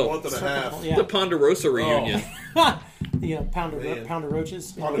Circleville for a month and a half. Yeah. The Ponderosa reunion. Pound of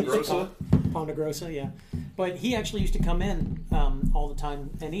Roaches. Ponderosa? Ponderosa, yeah. But he actually used to come in all the time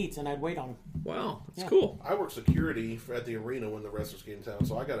and eat, and I'd wait on him. Wow, that's Yeah. cool. I worked security at the arena when the wrestlers came to town,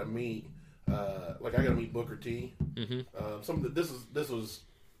 so I got to meet, Booker T. Mm-hmm. This was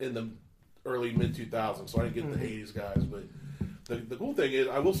in the early mid 2000s, so I didn't get the '80s guys. But the cool thing is,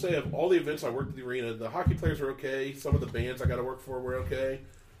 I will say, of all the events I worked at the arena, the hockey players were okay. Some of the bands I got to work for were okay,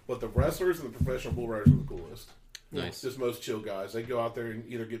 but the wrestlers and the professional bull riders were the coolest. Nice. Just most chill guys. They go out there and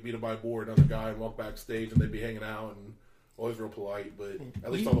either get beat up by a board, another guy, and walk backstage, and they'd be hanging out and always real polite. But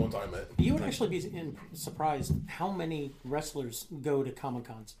at least all the ones I met. You would actually be surprised how many wrestlers go to Comic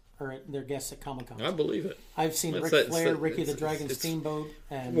Cons or their guests at Comic Cons. I believe it. I've seen That's Ric that- Flair, it's- Ricky the it's- Dragon it's- Steamboat,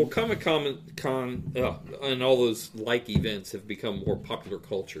 and Well, Comic Con and all those like events have become more popular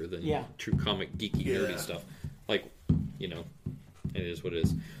culture than Yeah. true comic geeky Yeah. nerdy stuff. Like, it is what it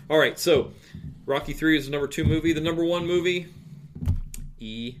is. All right, so Rocky 3 is the number 2 movie. The number 1 movie,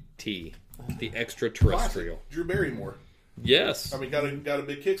 E.T., the extraterrestrial. Classic. Drew Barrymore. Yes. I mean, got a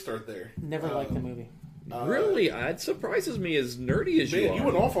big kickstart there. never liked the movie. Really, it surprises me as nerdy as you Man, are. you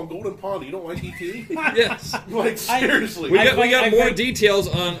went off on Golden Pond. You don't like E.T.? Yes. Like, seriously. We got I- more I- details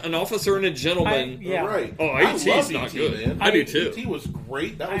on an officer and a gentleman. Yeah. Right. Oh, I E.T. love is not E.T., good. man. I do too. E.T. was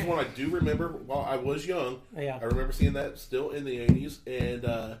great. That was one I do remember while I was young. Yeah. I remember seeing that still in the 80s. And,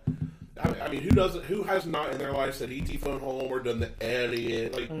 I mean, who has not in their life said E.T. phone home or done the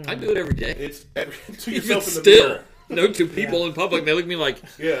idiot? Like, I do it every day. it's to Even yourself in the still, mirror. no, to people in public, they look at me like,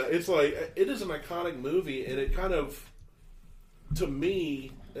 Yeah, it's like, it is an iconic movie, and it kind of, to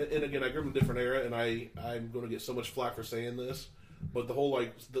me, and again, I grew up in a different era, and I'm going to get so much flack for saying this, but the whole,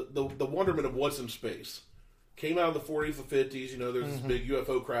 like, the wonderment of what's in space came out in the 40s, the 50s, there's this big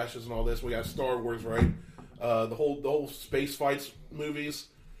UFO crashes and all this. We got Star Wars, right? The whole space fights movies,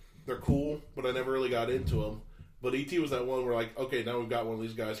 They're cool, but I never really got into them. But E.T. was that one where, like, okay, now we've got one of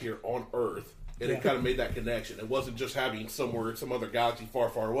these guys here on Earth. And it kind of made that connection. It wasn't just having some other galaxy far,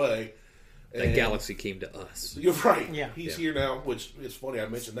 far away. That galaxy came to us. You're right. Yeah. He's here now, which is funny. I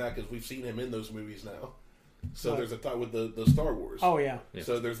mentioned that because we've seen him in those movies now. So there's a tie with the Star Wars. Oh, yeah.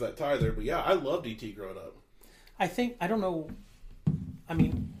 So there's that tie there. But yeah, I loved E.T. growing up. I don't know. I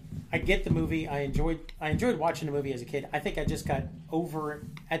mean, I get the movie. I enjoyed watching the movie as a kid. I think I just got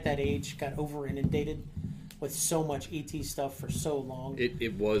at that age, got inundated with so much ET stuff for so long.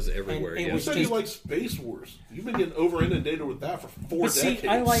 It was everywhere. And it yeah. was You said you like Space Wars. You've been getting over inundated with that for 4 decades. See,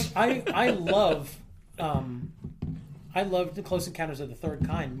 I love the Close Encounters of the Third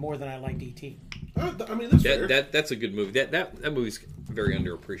Kind more than I liked ET. I mean, that's fair. That's a good movie. That movie's very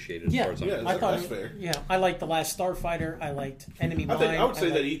underappreciated as far as I'm concerned. I thought that's fair. Yeah, I liked The Last Starfighter. I liked Enemy Mine. I would say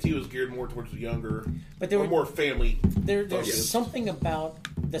that E.T. was geared more towards the younger, but there or were more family. There's focused. something about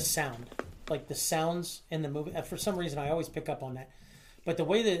the sound, like the sounds in the movie. For some reason, I always pick up on that. But the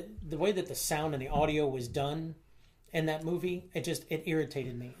way that the sound and the audio was done in that movie, it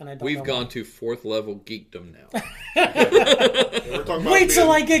irritated me, and I don't. We've gone to 4th level geekdom now. We're talking about Wait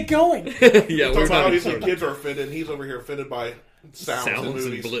till I get going. Yeah, We're we're talking about how not these kids are offended, and he's over here offended by sounds in sounds and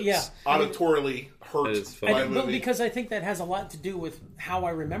movies. blips. Yeah. Auditorily hurt That is funny. by a But movie. because I think that has a lot to do with how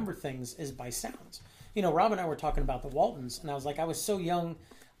I remember things is by sounds. You know, Rob and I were talking about the Waltons, and I was like, I was so young,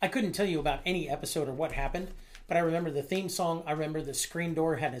 I couldn't tell you about any episode or what happened, but I remember the theme song. I remember the screen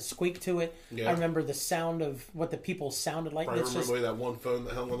door had a squeak to it. Yeah. I remember the sound of what the people sounded like. I remember the way that one phone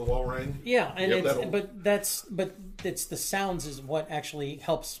that hung on the wall rang. Yeah, and Yep, but it's the sounds is what actually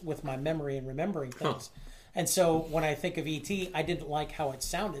helps with my memory and remembering things. And so when I think of E.T., I didn't like how it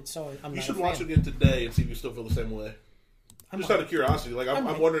sounded, so I'm You not should a watch fan. it again today and see if you still feel the same way. Just out of curiosity, like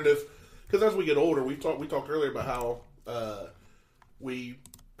I'm wondering if, because as we get older, we talked earlier about how we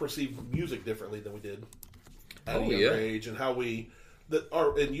perceive music differently than we did at a younger age, and how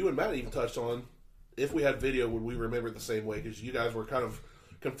and you and Matt even touched on, if we had video, would we remember it the same way? Because you guys were kind of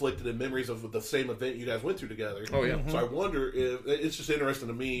conflicted in memories of the same event you guys went through together. Oh, yeah. So I wonder if it's just interesting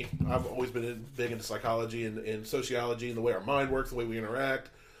to me. I've always been big into psychology and sociology and the way our mind works, the way we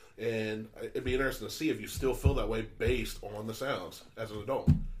interact. And it'd be interesting to see if you still feel that way based on the sounds as an adult.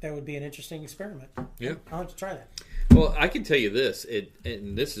 That would be an interesting experiment. Yeah. I'll have to try that. Well, I can tell you this,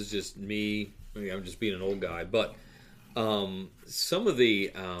 and this is just me. I mean, I'm just being an old guy, but some of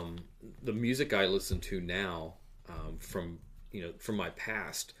the music I listen to now from my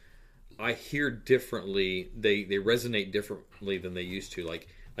past, I hear differently. They resonate differently than they used to. Like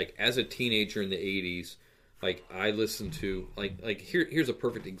as a teenager in the '80s, like I listened to here's a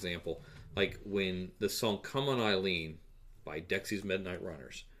perfect example. Like when the song "Come On Eileen" by Dexy's Midnight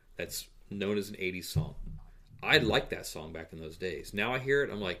Runners, that's known as an '80s song. I liked that song back in those days. Now I hear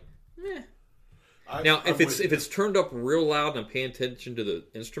it, I'm like, meh. Now, if it's turned up real loud and I'm paying attention to the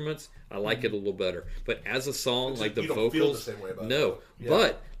instruments, I like it a little better. But as a song, like the you don't vocals, feel the same way about no. it. Yeah.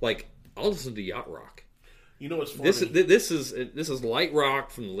 But like I'll listen to yacht rock. You know what's funny? This is light rock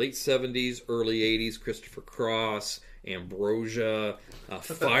from the late '70s, early '80s. Christopher Cross, Ambrosia,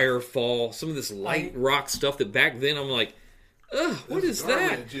 Firefall. Some of this light rock stuff that back then I'm like, ugh, what is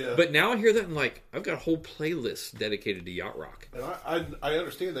garbage, that? yeah. But now I hear that and I'm like, I've got a whole playlist dedicated to yacht rock. And I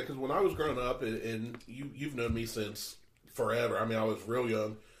understand that because when I was growing up, and you've known me since forever. I mean, I was real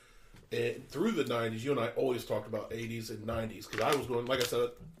young. And through the 90s, you and I always talked about 80s and 90s. Because I was going, like I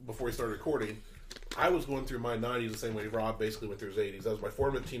said before we started recording, I was going through my 90s the same way Rob basically went through his 80s. That was my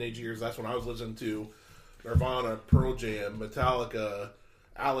formative teenage years. That's when I was listening to Nirvana, Pearl Jam, Metallica,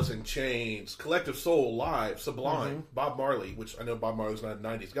 Alice in Chains, Collective Soul, Live, Sublime, Bob Marley, which I know Bob Marley's not a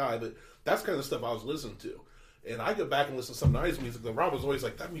 90s guy, but that's kind of the stuff I was listening to. And I go back and listen to some 90s music, and Rob was always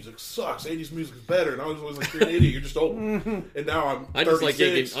like, that music sucks, 80s music is better. And I was always like, you're an idiot, you're just old. And now I'm 36.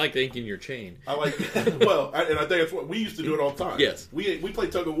 I just like yanking your chain. I like, and I think that's what we used to do it all the time. Yes. We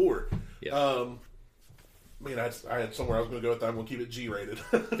played tug of war. Yeah. I mean, I had somewhere I was going to go with that. I'm going to keep it G-rated.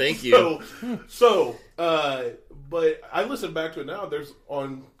 Thank you. But I listen back to it now.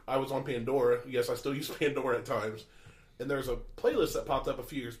 I was on Pandora. Yes, I still use Pandora at times. And there's a playlist that popped up a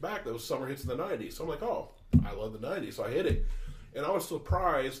few years back that was summer hits of the 90s. So I'm like, oh, I love the 90s. So I hit it. And I was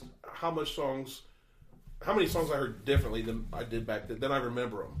surprised how many songs I heard differently than I did back then. Then I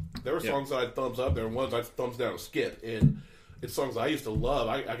remember them. There were songs that I'd thumbs up. There were ones I'd thumbs down and skip. And it's songs I used to love.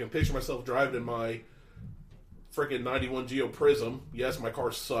 I can picture myself driving in my freaking 91 Geo Prism. Yes, my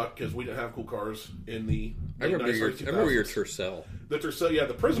cars suck because we didn't have cool cars in the I remember your Tercel. The Tercel, yeah,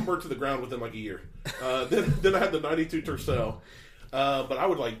 the Prism burnt to the ground within like a year. Then I had the 92 Tercel. But I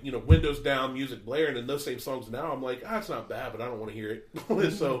would like, windows down, music blaring, and those same songs now, I'm like, it's not bad, but I don't want to hear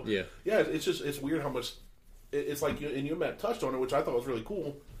it. So, yeah, it's weird how much, it's like, and you and Matt touched on it, which I thought was really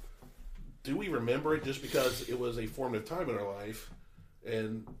cool. Do we remember it just because it was a formative time in our life,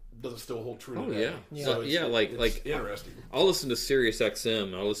 and does it still hold true today? Yeah. So like interesting. I'll listen to Sirius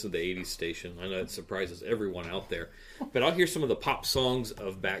XM, I'll listen to the 80s station. I know it surprises everyone out there. But I'll hear some of the pop songs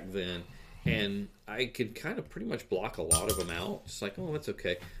of back then, and I could kind of pretty much block a lot of them out. It's like, oh, that's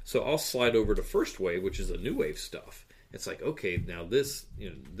okay. So I'll slide over to First Wave, which is the new wave stuff. It's like, okay, now this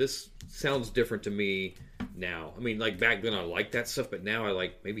sounds different to me now. I mean, like back then I liked that stuff, but now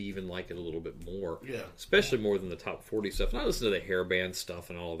I maybe even like it a little bit more. Yeah. Especially more than the top 40 stuff. And I listen to the hair band stuff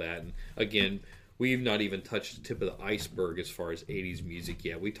and all that. And again, we've not even touched the tip of the iceberg as far as 80s music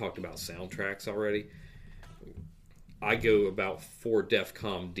yet. We talked about soundtracks already. I go about 4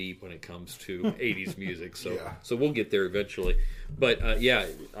 DEFCON deep when it comes to 80s music, so so we'll get there eventually. But I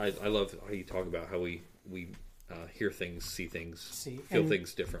love how you talk about how we hear things, see things, feel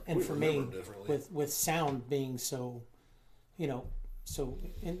things different. And for me, with sound being so, so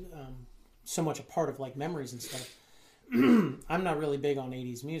much a part of like memories and stuff, I'm not really big on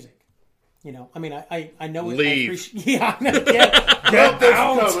 80s music. I mean, I know it. Leave. Get out.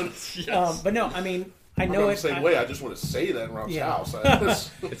 But no, I mean. I know it. The same way. I just want to say that in Rob's house.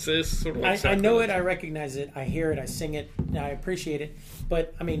 It's sort of like I know it. I recognize it. I hear it. I sing it. I appreciate it.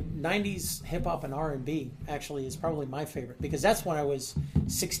 But I mean, '90s hip hop and R&B actually is probably my favorite because that's when I was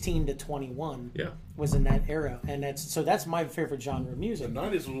 16 to 21. Yeah, was in that era, and that's my favorite genre of music. The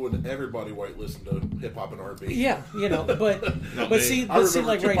 '90s was when everybody white listened to hip hop and R&B. Yeah, but see,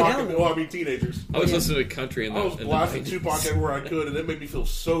 like right now, teenagers. I was listening to country, and I was blasting Tupac everywhere I could, and it made me feel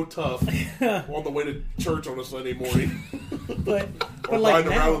so tough on the way to church on a Sunday morning. but or like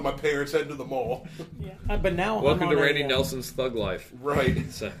riding now, around with my parents heading to the mall. Yeah, but now welcome to Randy Nelson's Thug Life.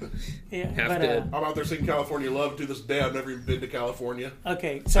 Right. So, yeah, I'm out there singing California Love. To this day, I've never even been to California.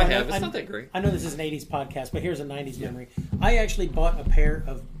 Okay, so it's not that great. I know this is an 80s podcast, but here's a 90s memory. I actually bought a pair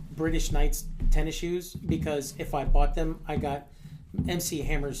of British Knights tennis shoes because if I bought them, I got MC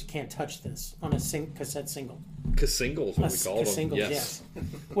Hammer's Can't Touch This on a cassette single. Singles, what we call them. Yes.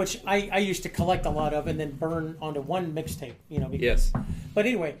 Which I used to collect a lot of and then burn onto one mixtape, because, yes. But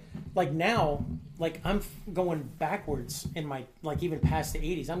anyway, like now, like I'm going backwards in my, like even past the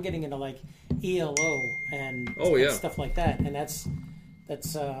 80s. I'm getting into like ELO and stuff like that. And that's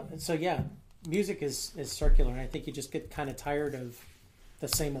so yeah, music is circular. And I think you just get kind of tired of the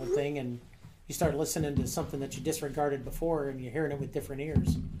same old thing and you start listening to something that you disregarded before and you're hearing it with different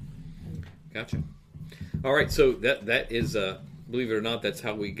ears. Gotcha. All right, so that is, believe it or not, that's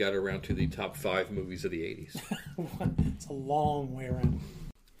how we got around to the top 5 movies of the 80s. It's a long way around.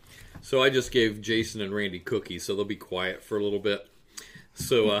 So I just gave Jason and Randy cookies, so they'll be quiet for a little bit.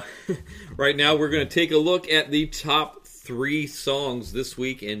 So right now we're going to take a look at the top 3 songs this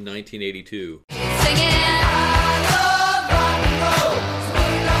week in 1982.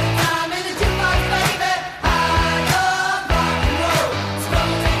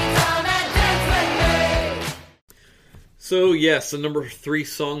 So yes, the number 3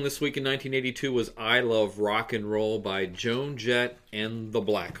 song this week in 1982 was "I Love Rock and Roll" by Joan Jett and the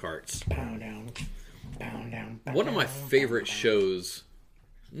Blackhearts. Pow down, pow down. One of my favorite shows,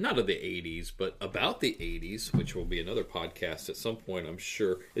 not of the 80s, but about the 80s, which will be another podcast at some point, I'm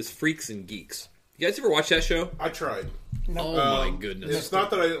sure, is Freaks and Geeks. You guys ever watch that show? I tried. Oh my goodness! It's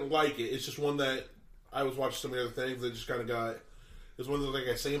not that I didn't like it. It's just one that I was watching some of the other things that just kind of got. It's one that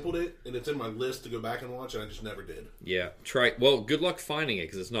I sampled it, and it's in my list to go back and watch, and I just never did. Yeah, try. Well, good luck finding it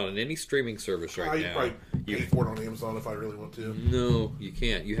because it's not on any streaming service right now. I probably pay for it on Amazon if I really want to. No, you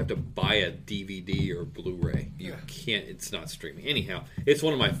can't. You have to buy a DVD or Blu-ray. You can't. It's not streaming. Anyhow, it's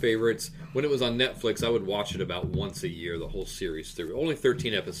one of my favorites. When it was on Netflix, I would watch it about once a year, the whole series through. Only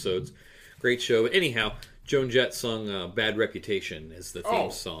 13 episodes. Great show. Anyhow, Joan Jett sung "Bad Reputation" as the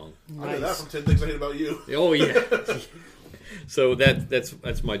theme song. Nice. I know that from 10 Things I Hate About You. Oh yeah. So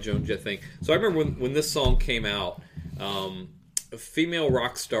that's my Joan Jett thing. So I remember when this song came out, female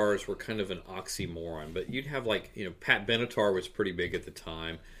rock stars were kind of an oxymoron. But you'd have Pat Benatar was pretty big at the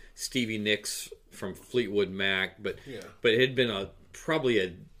time, Stevie Nicks from Fleetwood Mac, but it had been probably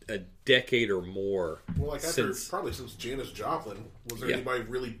a decade or more. Well, since Janis Joplin, was there anybody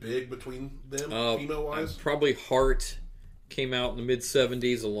really big between them, female wise? Probably Heart came out in the mid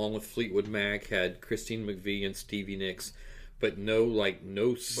 '70s along with Fleetwood Mac, had Christine McVie and Stevie Nicks. But no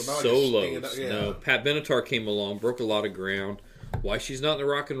solos. No, Pat Benatar came along, broke a lot of ground. Why she's not in the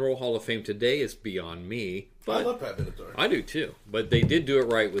Rock and Roll Hall of Fame today is beyond me. But I love Pat Benatar. I do too. But they did do it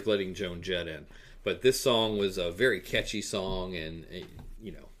right with letting Joan Jett in. But this song was a very catchy song and,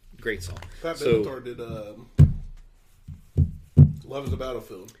 great song. Pat So Benatar did Love is a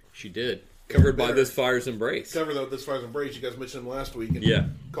Battlefield. she did. Covered by Better. This Fire's Embrace. Covered though This Fire's Embrace. You guys mentioned him last week and Yeah.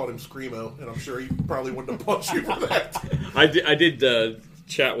 called him Screamo, and I'm sure he probably wouldn't have punched you for that. I did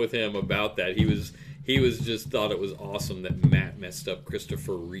chat with him about that. He was just thought it was awesome that Matt messed up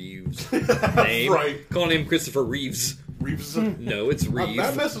Christopher Reeves' name. Right. Calling him Christopher Reeves. Reeves. No, it's Reeves.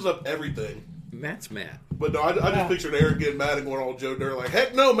 That messes up everything. Matt's Matt. But no, I just pictured Aaron getting mad and going all Joe Dirt like,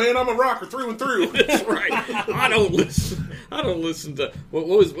 heck no, man, I'm a rocker through and through. That's right. I don't listen to what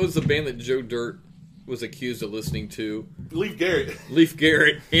was the band that Joe Dirt was accused of listening to? Leaf Garrett. Leaf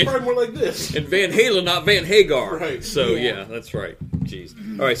Garrett Probably more like this. and Van Halen, not Van Hagar. Right. So yeah, that's right. Jeez.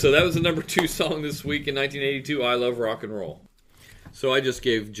 All right. So that was the number 2 song this week in 1982. I Love Rock and Roll. So I just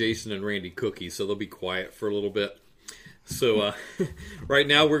gave Jason and Randy cookies, so they'll be quiet for a little bit. So right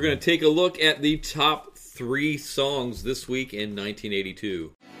now we're going to take a look at the top 3 songs this week in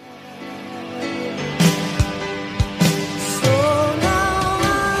 1982.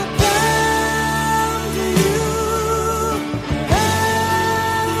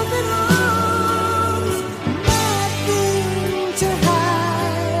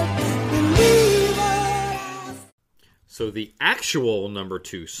 So the actual number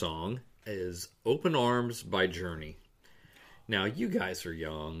 2 song is Open Arms by Journey. Now, you guys are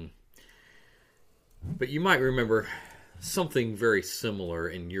young, but you might remember something very similar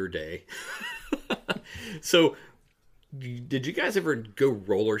in your day. So, did you guys ever go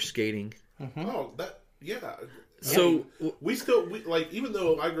roller skating? Oh, yeah. So, Even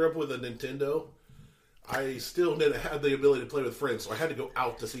though I grew up with a Nintendo, I still didn't have the ability to play with friends, so I had to go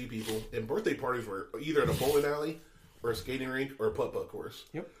out to see people. And birthday parties were either at a bowling alley, or a skating rink, or a putt-putt course.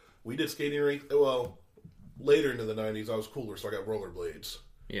 Yep. We did skating rink. Well, later into the 90s, I was cooler, so I got rollerblades.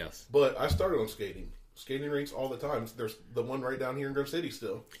 yes. But I started on skating. Skating rinks all the time. There's the one right down here in Grove City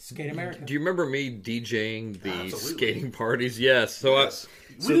still. Skate America. Do you remember me DJing the Absolutely. skating parties? Yes. So Yes.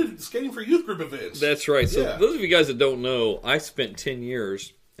 We did skating for youth group events. that's right. So Yeah. those of you guys that don't know, I spent 10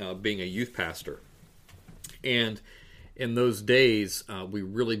 years being a youth pastor. And in those days, we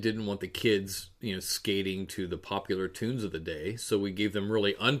really didn't want the kids, skating to the popular tunes of the day. So we gave them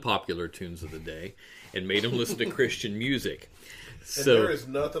really unpopular tunes of the day and made them listen to Christian music. And So there is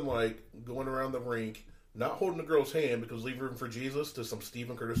nothing like going around the rink, not holding a girl's hand because leave room for Jesus, to some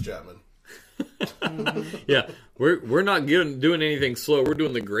Stephen Curtis Chapman. yeah, we're not doing anything slow. We're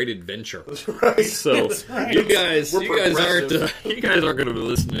doing the Great Adventure. Right. So you guys We're aren't progressive. you guys aren't going to be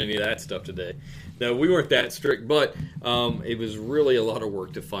listening to any of that stuff today. No, we weren't that strict, but it was really a lot of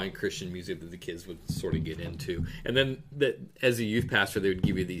work to find Christian music that the kids would sort of get into. And then as a youth pastor, they would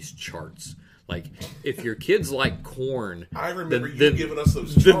give you these charts. Like, if your kids like Korn, I remember then- you giving us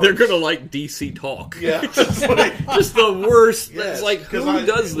those then charts. they're going to like DC Talk. Yeah. It's like, Just the worst. yes, It's like, 'cause who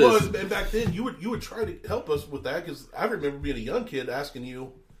does this? Well, and back then, you would try to help us with that, because I remember being a young kid asking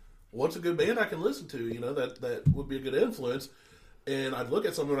you, what's a good band I can listen to, that would be a good influence. And I'd look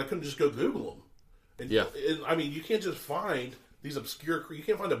at something and I couldn't just go Google them. And, Yeah. and, I mean, you can't just find these obscure. You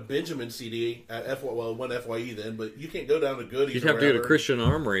can't find a Benjamin CD at one FYE then, but you can't go down to Goodies. You'd or have to go to wherever. Christian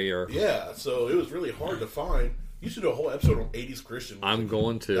Armory or... Yeah, so it was really hard to find. You should do a whole episode on 80s Christian music. I'm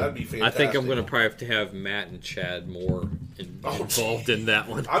going to. That'd be I think I'm fantastic. going to probably have to have Matt and Chad more involved in that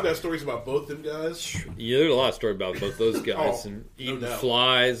one. I've got stories about both them guys. Yeah, there's a lot of story about both those guys Oh, and no eating doubt.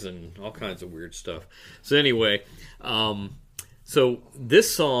 flies and all kinds of weird stuff. So anyway, so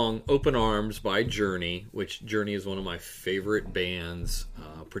this song, Open Arms by Journey, which Journey is one of my favorite bands,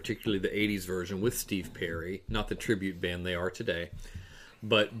 particularly the 80s version with Steve Perry, not the tribute band they are today.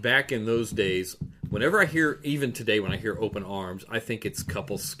 But back in those days, whenever I hear, even today when I hear Open Arms, I think it's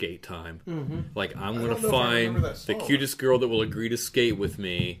couples skate time. Like, I'm going don't to know if I find remember that the song. cutest girl that will agree to skate with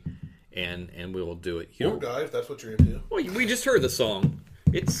me, and we will do it. Poor guy, if that's what you're into. Well, we just heard the song.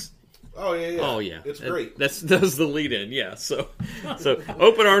 It's Oh yeah. oh yeah, It's great. That was the lead in. Yeah. So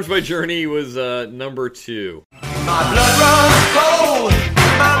Open Arms by Journey was number 2. My blood runs cold.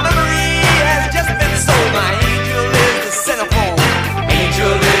 My memory has just been sold. My angel is the centerfold.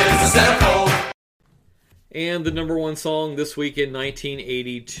 Angel is the centerfold. And the number 1 song this week in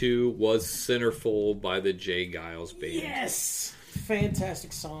 1982 was Centerfold by the Jay Giles Band. Yes,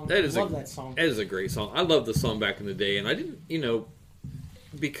 fantastic song. That is Love that song. That is a great song. I loved the song back in the day, and I didn't,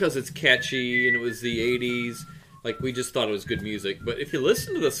 because it's catchy and it was the 80s, like, we just thought it was good music. But if you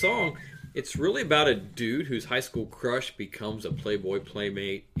listen to the song, it's really about a dude whose high school crush becomes a Playboy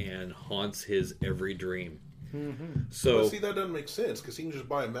playmate and haunts his every dream. So Well, see, that doesn't make sense because he can just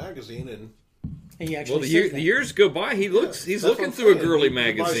buy a magazine and He actually Well, says that. the years go by. He's That's looking what I'm through a saying. girly You buy-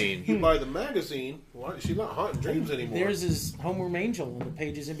 magazine. You buy the magazine. Why, she's not haunting dreams anymore. There's his homeroom angel in the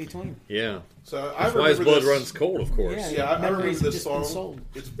pages in between. Yeah. So I That's why his remember blood this- runs cold, of course. Yeah. Yeah, I remember Memories have this just been song. sold.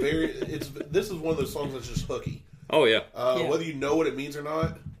 This is one of those songs that's just hooky. Oh, yeah. Yeah. Whether you know what it means or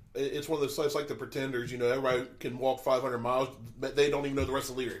not, it's one of those. It's like the Pretenders. You know, everybody can walk 500 miles, but they don't even know the rest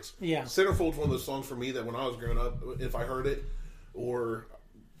of the lyrics. Yeah. Centerfold's one of those songs for me that when I was growing up, if I heard it, or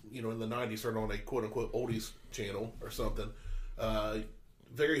in the '90s, turned on a quote unquote oldies channel or something.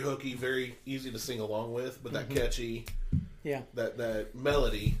 Very hooky, very easy to sing along with, but that catchy, Yeah. that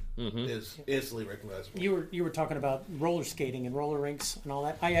melody is instantly recognizable. You were talking about roller skating and roller rinks and all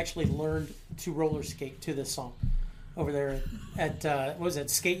that. I actually learned to roller skate to this song over there at what was it,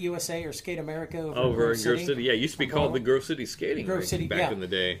 Skate USA or Skate America over Over Grove in Grove City. Yeah, it used to be called the Grove City Skating Grove Rink City back yeah. in the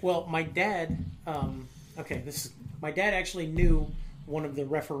day. Well, my dad, my dad actually knew one of the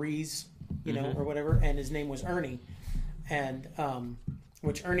referees, or whatever, and his name was Ernie, and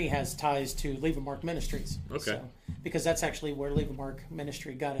which Ernie has ties to Leave a Mark Ministries. Okay. Because that's actually where Leave a Mark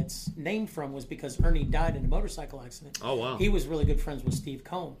Ministry got its name from, was because Ernie died in a motorcycle accident. Oh, wow. He was really good friends with Steve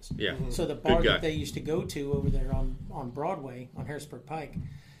Combs. Yeah. So the Good bar guy. that they used to go to over there on Broadway, on Harrisburg Pike,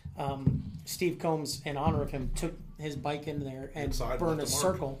 Steve Combs, in honor of him, took his bike in there and Inside burned a left a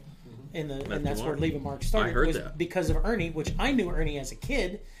mark. circle. And the that's where mark. Leave a Mark started. I heard was that. because of Ernie, which I knew Ernie as a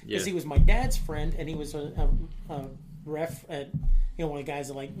kid because Yeah. he was my dad's friend, and he was a ref at one of the guys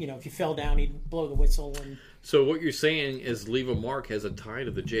that, like, if you fell down, he'd blow the whistle. And So what you're saying is Leave a Mark has a tie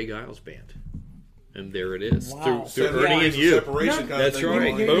to the Jay Giles Band. And there it is. Wow. Through Seven Ernie degrees and of you. separation kind of That's thing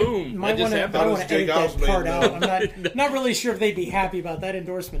right. going on. Boom. might That just want to. happened. I How want does to Jay edit Giles that part Band out. I'm not really sure if they'd be happy about that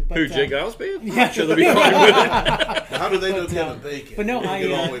endorsement. But Who, Jay Giles Band? Yeah. I'm sure they'll be fine with it. How do they know But, Kevin Bacon? But no, We can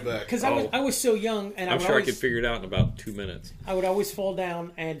get all the way I back. because Oh. I was so young, and I'm I would sure I always, could figure it out in about 2 minutes. I would always fall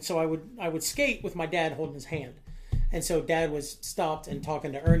down, and so I would skate with my dad holding his hand. And so Dad was stopped and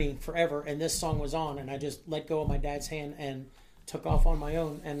talking to Ernie forever, and this song was on, and I just let go of my dad's hand and took off on my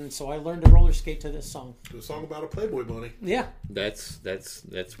own. And so I learned to roller skate to this song. A song about a Playboy bunny. Yeah. That's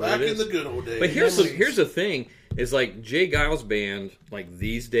what Back it in is. the good old days. But here's the thing: is like Jay Giles Band, like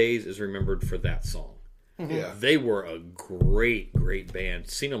these days, is remembered for that song. Yeah. They were a great band.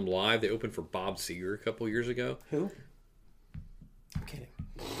 Seen them live. They opened for Bob Seger a couple years ago. Who? I'm kidding.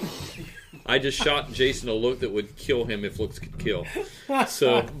 I just shot Jason a look that would kill him if looks could kill.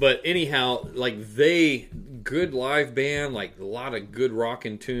 So, but anyhow, like good live band, like a lot of good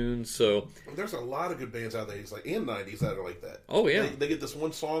rockin' tunes. So, There's a lot of good bands out there, like in '90s that are like that. Oh, yeah. they get this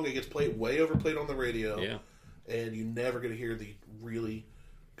one song, it gets way overplayed on the radio. yeah. And you never get to hear the really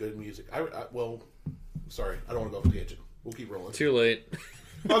good music. Well, sorry, I don't want to go off a tangent. We'll keep rolling. Too late.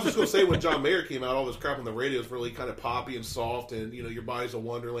 I was just going to say, when John Mayer came out, all this crap on the radio was really kind of poppy and soft, and your body's a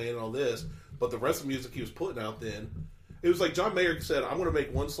wonderland and all this. But the rest of the music he was putting out then, it was like John Mayer said, "I'm going to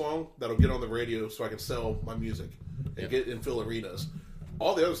make one song that'll get on the radio so I can sell my music and get and fill arenas."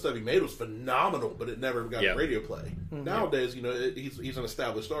 All the other stuff he made was phenomenal, but it never got radio play. Nowadays, he's an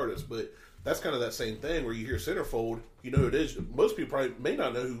established artist, but that's kind of that same thing where you hear Centerfold, you know who it is. Most people probably may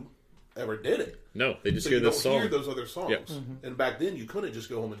not know who ever did it. No, they just So hear you don't this song. hear those other songs. Yep. And back then, you couldn't just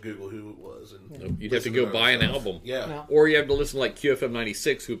go home and Google who it was. And You'd have to listen go their buy an stuff. album. Yeah. No. Or you have to listen to like QFM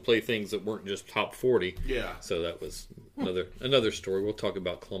 96, who would play things that weren't just top 40. Yeah. So that was another story. We'll talk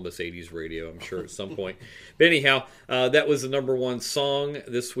about Columbus 80s radio, I'm sure, at some point. But anyhow, that was the number one song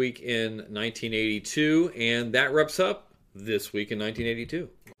this week in 1982. And that wraps up this week in 1982.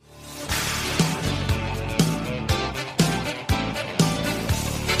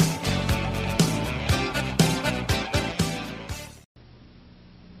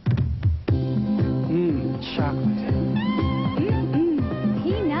 Chocolate.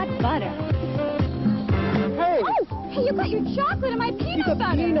 Peanut butter. Hey! Oh, hey, you got your chocolate and my peanut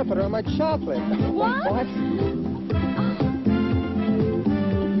butter. Peanut butter on my chocolate. What?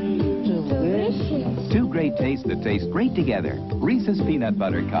 Delicious. Two great tastes that taste great together. Reese's Peanut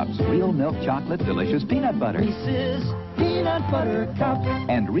Butter Cups. Real milk chocolate, delicious peanut butter. Reese's Peanut Butter Cup.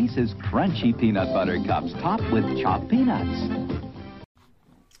 And Reese's Crunchy Peanut Butter Cups topped with chopped peanuts.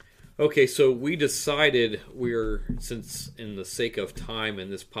 Okay, so we decided since in the sake of time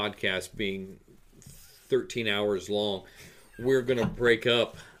and this podcast being 13 hours long, we're going to break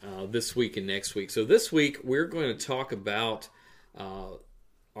up this week and next week. So this week, we're going to talk about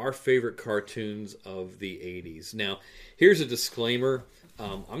our favorite cartoons of the 80s. Now, here's a disclaimer.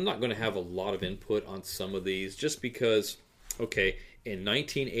 I'm not going to have a lot of input on some of these just because, okay, in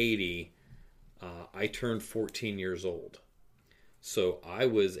 1980, I turned 14 years old. So I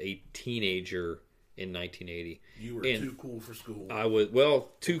was a teenager in 1980. You were And too cool for school. I was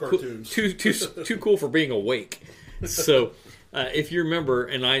too cool, Cartoons. too cool for being awake. So if you remember,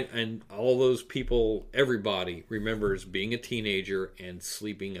 and all those people, everybody remembers being a teenager and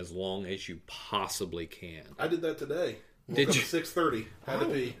sleeping as long as you possibly can. I did that today. Did Woke you? up at 6:30. Had to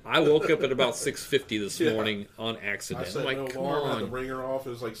be. I woke up at about 6:50 this Yeah. morning on I accident. set I'm like, no come alarm. Had the on. ringer off. It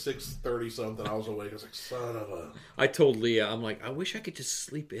was like 6:30 something. I was awake. I was like, son of a. I told Leah, I'm like, I wish I could just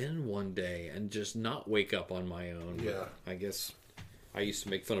sleep in one day and just not wake up on my own. Yeah. I guess I used to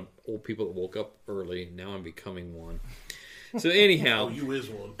make fun of old people that woke up early. Now I'm becoming one. So anyhow, Oh, you is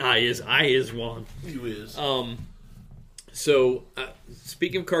one. I is one. You is. So,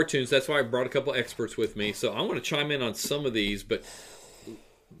 speaking of cartoons, that's why I brought a couple experts with me. So, I want to chime in on some of these, but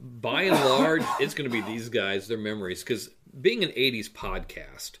by and large, it's going to be these guys, their memories. Because being an 80s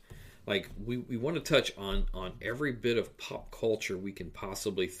podcast, like, we want to touch on every bit of pop culture we can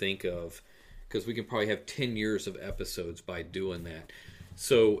possibly think of, because we can probably have 10 years of episodes by doing that.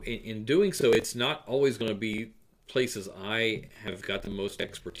 So, in doing so, it's not always going to be places I have got the most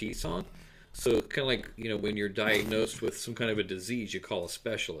expertise on. So kind of like, when you're diagnosed with some kind of a disease, you call a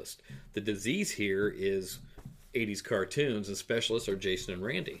specialist. The disease here is 80s cartoons, and specialists are Jason and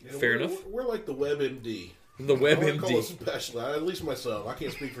Randy. Yeah, Fair we're, enough? We're like the WebMD. The I want to call it WebMD. special. At least myself. I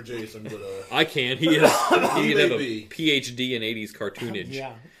can't speak for Jason, but I can. He can have a be. PhD in 80s cartoonage.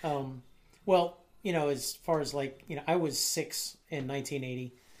 Yeah. Well, as far as I was 6 in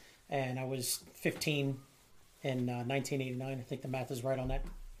 1980, and I was 15 in 1989. I think the math is right on that.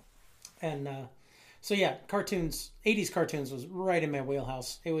 And so yeah, cartoons, 80s cartoons was right in my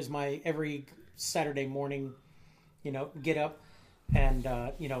wheelhouse. It was my every Saturday morning, get up. And,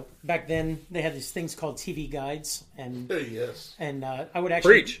 back then they had these things called TV guides. And hey, yes. And I would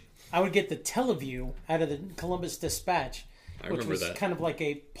actually... Preach. I would get the Teleview out of the Columbus Dispatch, which remember was that. kind of like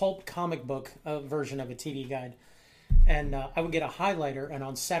a pulp comic book version of a TV guide. And I would get a highlighter, and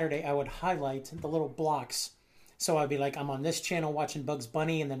on Saturday I would highlight the little blocks. So I'd be like, I'm on this channel watching Bugs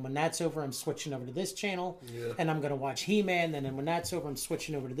Bunny, and then when that's over, I'm switching over to this channel, and I'm going to watch He-Man, and then when that's over, I'm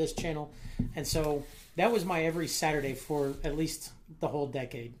switching over to this channel. And so that was my every Saturday for at least the whole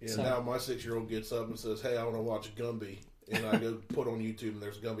decade. Yeah, so, now my 6-year-old gets up and says, hey, I want to watch Gumby. And I go put on YouTube, and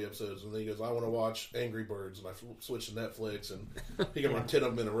there's Gumby episodes. And then he goes, I want to watch Angry Birds. And I switch to Netflix, and he can run 10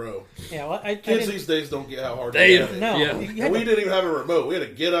 of them in a row. yeah, well, I Kids didn't- these days don't get how hard They- they have it. no, Yeah. you And had we to, didn't even have a remote. We had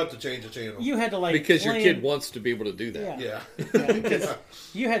to get up to change the channel. you had to like Because your plan- kid wants to be able to do that. Yeah. Yeah. Because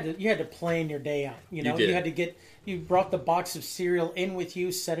you had to plan your day out. You did. had to you brought the box of cereal in with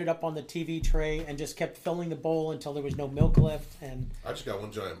you, set it up on the TV tray, and just kept filling the bowl until there was no milk left. And I just got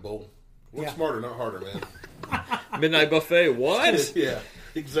one giant bowl. Work Yeah. smarter, not harder, man. Midnight buffet, what? Yeah,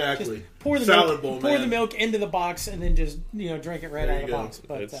 exactly. pour the Salad milk, bowl, pour man. the milk into the box, and then just drink it right There out you of the go. box.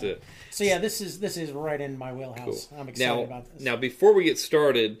 But That's it. So yeah, this is right in my wheelhouse. I'm excited about this. Now, before we get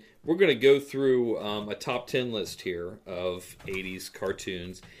started, we're going to go through a top 10 list here of 80s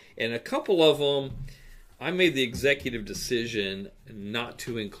cartoons. And a couple of them, I made the executive decision not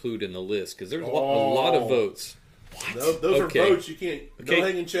to include in the list because there's a lot of votes. Those Okay. are votes you can't. Okay. No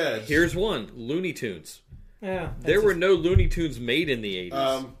hanging chads. Here's one, Looney Tunes. Yeah, There were no Looney Tunes made in the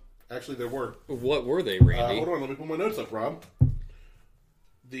 80s. Actually, there were. What were they, Randy? Hold on, let me pull my notes up, Rob.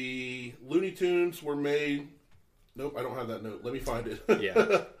 The Looney Tunes were made. Nope, I don't have that note. Let me find it.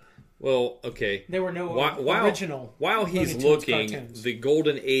 Yeah. Well, okay. There were no original While Looney he's Tunes looking, cartoons. the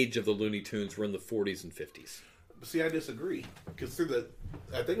golden age of the Looney Tunes were in the 40s and 50s. See, I disagree. Because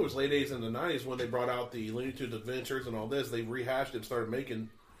I think it was late 80s and the 90s when they brought out the Looney Tunes Adventures and all this, they rehashed it and started making.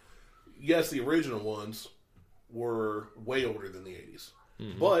 Yes, the original ones were way older than the 80s.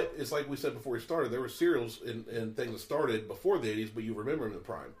 Mm-hmm. But it's like we said before we started, there were serials and things that started before the 80s, but you remember them in the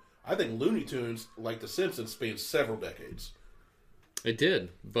prime. I think Looney Tunes, like The Simpsons, spanned several decades. It did,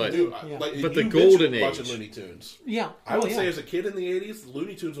 but Dude, Yeah. But the you golden mentioned watching age. Looney Tunes. Yeah, I would yeah. say as a kid in the 80s,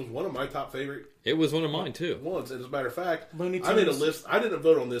 Looney Tunes was one of my top favorite it was one of mine too. ones. And as a matter of fact, Looney I made a Tunes. list. I didn't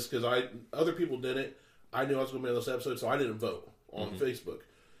vote on this because other people did it. I knew I was going to be on this episode, so I didn't vote on Mm-hmm. Facebook.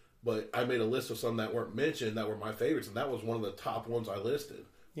 But I made a list of some that weren't mentioned that were my favorites, and that was one of the top ones I listed.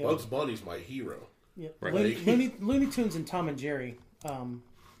 Yeah. Bugs Bunny's my hero. Yeah. Right. Looney Tunes and Tom and Jerry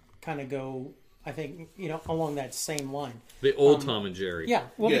kind of go, I think, along that same line. The old Tom and Jerry. Yeah,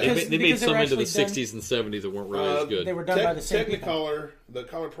 well, Yeah. because They made because some were into the actually done- 60s and 70s that weren't really as good. They were done by the same people. Technicolor, the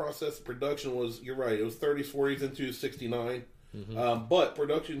color process production was, you're right, it was 30s, 40s into 69. Mm-hmm. But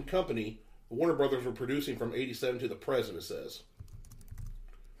production company, Warner Brothers were producing from 87 to the present, it says.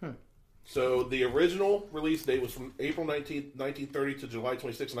 So the original release date was from April 19th, 1930 to July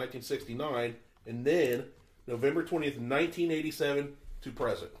 26, 1969. And then November 20th, 1987 to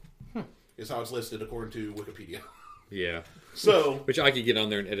present. is how it's listed according to Wikipedia. Yeah. So, which I could get on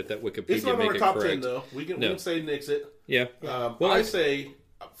there and edit that Wikipedia. it's not and on make our it top correct. 10 though. We can say nix it. Yeah. Well, I say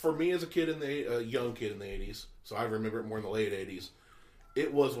for me as a kid in the young kid in the 80s, so I remember it more in the late 80s.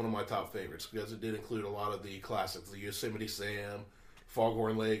 It was one of my top favorites because it did include a lot of the classics, the Yosemite Sam,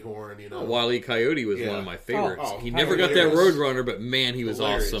 Foghorn Leghorn. You know, Wile E. Coyote was Yeah. one of my favorites. Oh, he never got that hilarious. Roadrunner, but man, he was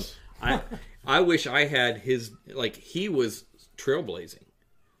Hilarious. awesome. I wish I had his. Like, he was trailblazing.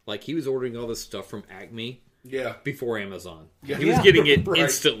 Like, he was ordering all this stuff from Acme. Yeah. Before Amazon, Yeah. he was getting it Right.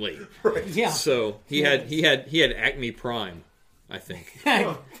 instantly. Right. Yeah. So he had Acme Prime, I think.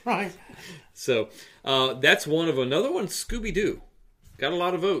 Right. So that's one of another one. Scooby Doo got a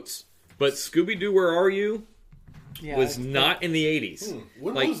lot of votes, but Scooby Doo, Where Are You? Yeah, Was not in the 80s.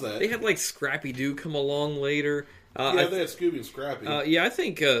 When like, was that? They had like Scrappy Doo come along later. Yeah, they had Scooby and Scrappy. Yeah, I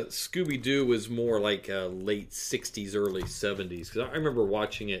think Scooby Doo was more like late 60s, early 70s. Because I remember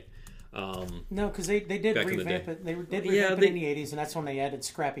watching it. No, because they did back in the revamp day. it. They did Yeah, revamp they- it in the 80s, and that's when they added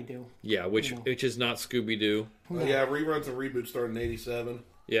Scrappy Doo. Yeah, which is not Scooby Doo. Yeah, reruns and reboots started in '87.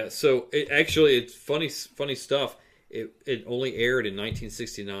 Yeah, so it's funny stuff. It only aired in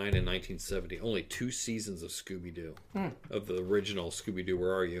 1969 and 1970. Only 2 seasons of Scooby Doo, of the original Scooby Doo.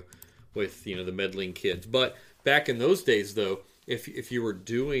 Where Are You? With the meddling kids. But back in those days, though, if you were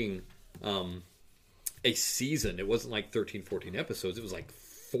doing a season, it wasn't like 13, 14 episodes. It was like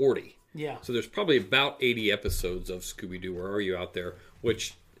 40. Yeah. So there's probably about 80 episodes of Scooby Doo. Where Are You? Out there,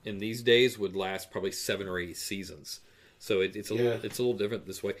 which in these days would last probably 7 or 8 seasons. So it's a little different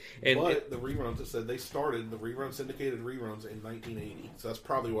this way. But the reruns, it said they started the rerun syndicated reruns in 1980. So that's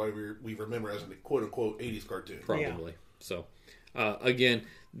probably why we remember as a quote unquote 80s cartoon. Probably. So again,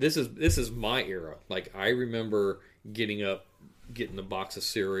 this is my era. Like, I remember getting up, getting a box of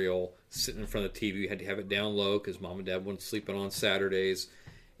cereal, sitting in front of the TV. You had to have it down low because mom and dad weren't sleeping on Saturdays.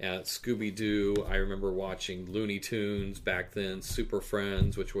 Scooby Doo. I remember watching Looney Tunes back then. Super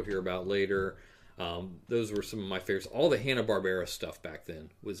Friends, which we'll hear about later. Those were some of my favorites. All the Hanna-Barbera stuff back then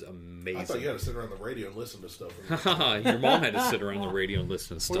was amazing. I thought you had to sit around the radio and listen to stuff. Your mom had to sit around the radio and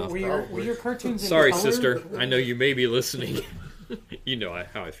listen to stuff. Were your cartoons in Sorry, color? sister. I know you may be listening. You know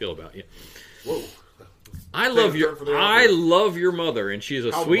how I feel about you. Whoa. I love your mother, and she's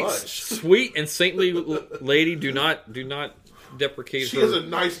a How sweet, much? sweet and saintly lady. Do not deprecate She her. is a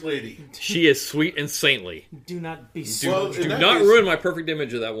nice lady. She is sweet and saintly. Do not be Do, Well, do in that not case- ruin my perfect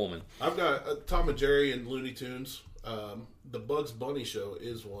image of that woman. I've got Tom and Jerry and Looney Tunes. The Bugs Bunny show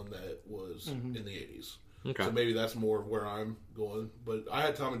is one that was in the 80s. Okay. So maybe that's more of where I'm going. But I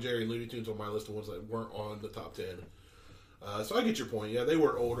had Tom and Jerry and Looney Tunes on my list of ones that weren't on the top 10. So I get your point. Yeah, they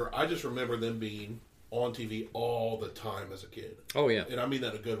were older. I just remember them being on TV all the time as a kid. Oh yeah, And I mean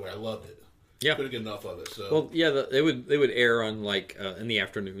that in a good way. I loved it. yeah. Couldn't get enough of it. So Well, yeah, they would air on like in the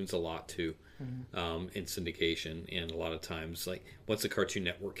afternoons a lot too, in syndication, and a lot of times like once the Cartoon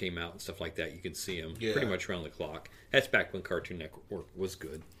Network came out and stuff like that, you could see them Yeah. pretty much around the clock. That's back when Cartoon Network was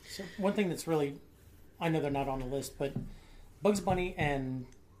good. So one thing that's really, I know they're not on the list, but Bugs Bunny and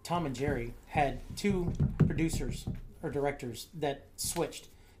Tom and Jerry had 2 producers or directors that switched,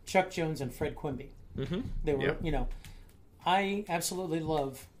 Chuck Jones and Fred Quimby. Mm-hmm. They were, Yep. I absolutely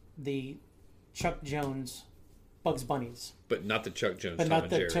love the Chuck Jones Bugs Bunnies. But not the Chuck Jones, But Tom not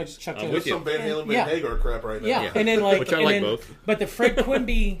and the Jerry's. Chuck I'm Jones. with there's some you. Van Halen, Van Yeah. Hagar crap right now. Yeah, and then like, Which I and like then- both. But the Fred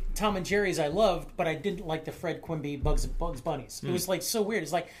Quimby Tom and Jerry's I loved, but I didn't like the Fred Quimby Bugs Bunnies. It was like so weird.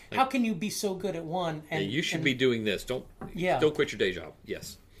 It's like, how can you be so good at one? And Yeah, you should and- be doing this. Don't quit your day job.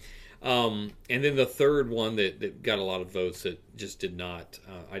 Yes. And then the third one that got a lot of votes that just did not,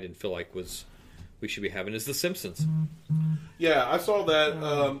 I didn't feel like we should be having is The Simpsons. Yeah, I saw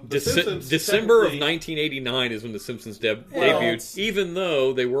that. The Simpsons December of technically- 1989 is when The Simpsons debuted, it's- even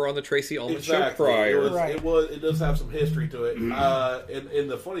though they were on the Tracy Ullman Exactly. show prior. Right. It does have some history to it. And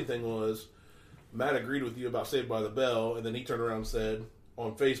the funny thing was, Matt agreed with you about Saved by the Bell, and then he turned around and said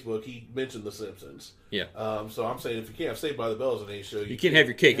on Facebook he mentioned The Simpsons. Yeah. So I'm saying if you can't have Saved by the Bell as an A show, You can't have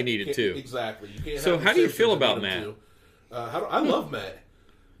your cake and eat it can't- too. Exactly. You can't. So have how The do you Simpsons feel and about eat 'em Matt? too. I love Matt.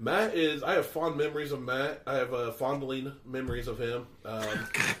 Matt is. I have fond memories of Matt. I have fondling memories of him.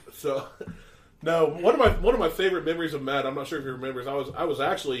 So, no, one of my favorite memories of Matt. I'm not sure if you remember. I was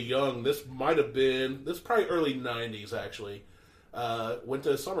actually young. This might have been. This is probably early '90s. Actually, went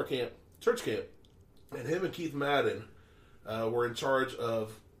to summer camp, church camp, and him and Keith Madden were in charge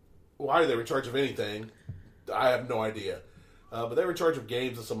of. Why they were in charge of anything, I have no idea. But they were in charge of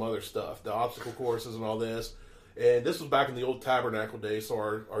games and some other stuff, the obstacle courses and all this. And this was back in the old tabernacle days, so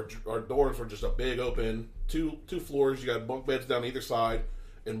our doors were just a big open, two floors. You got bunk beds down either side,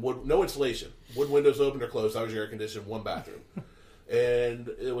 and wood, no insulation. Wood windows open or closed. That was your air conditioning, one bathroom. and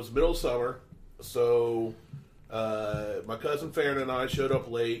it was middle of summer, so my cousin Farron and I showed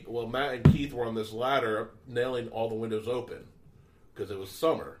up late. Well, Matt and Keith were on this ladder nailing all the windows open because it was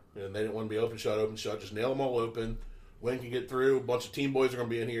summer, and they didn't want to be open, shut, just nail them all open. Wind can get through, a bunch of teen boys are going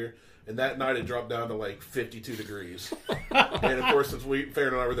to be in here. And that night it dropped down to like 52 degrees. And of course, since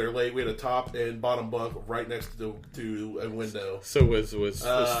Farron and I were there late, we had a top and bottom bunk right next to a window. So was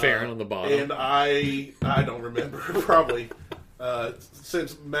Farron on the bottom? And I don't remember. Probably.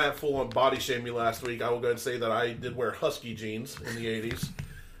 Since Matt full on body shamed me last week, I will go ahead and say that I did wear Husky jeans in the 80s.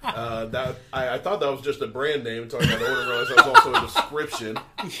 I thought that was just a brand name. Talking about order, realized that was also a description.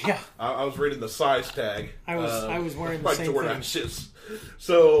 Yeah, I was reading the size tag. I was wearing the same thing. Shits.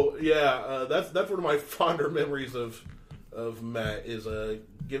 So yeah, that's one of my fonder memories of Matt is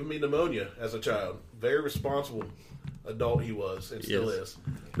giving me pneumonia as a child. Very responsible adult he was and still is.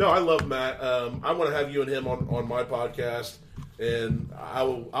 No, I love Matt. I want to have you and him on my podcast, and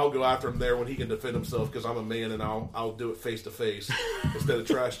I'll go after him there when he can defend himself because I'm a man and I'll do it face to face instead of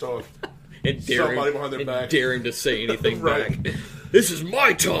trash talk. And somebody behind their back, dare him to say anything right. back. This is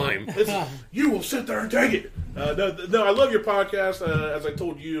my time. You will sit there and take it. No, I love your podcast. As I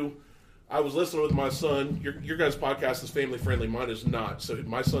told you, I was listening with my son. Your guys' podcast is family friendly. Mine is not. So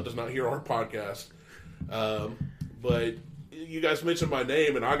my son does not hear our podcast. But you guys mentioned my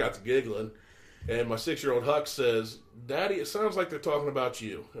name, and I got to giggling. And my 6-year-old Huck says, "Daddy, it sounds like they're talking about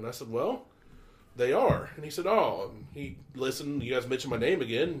you." And I said, "Well, they are." And he said, "Oh." And he listened. You guys mentioned my name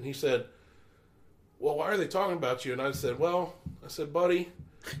again. And he said, "Well, why are they talking about you?" And I said, "Buddy,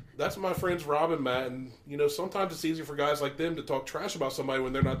 that's my friends Rob and Matt, and sometimes it's easier for guys like them to talk trash about somebody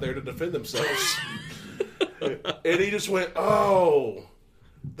when they're not there to defend themselves." And he just went, "Oh,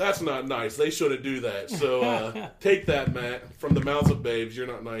 that's not nice. They shouldn't do that." So take that, Matt, from the mouths of babes. You're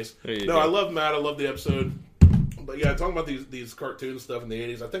not nice. No, I love Matt. I love the episode. But yeah, talking about these cartoon stuff in the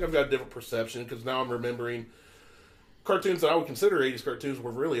 80s, I think I've got a different perception because now I'm remembering cartoons that I would consider 80s cartoons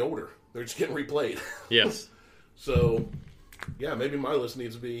were really older. They're just getting replayed. Yes. So, yeah, maybe my list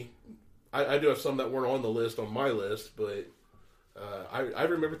needs to be... I do have some that weren't on the list, on my list, but I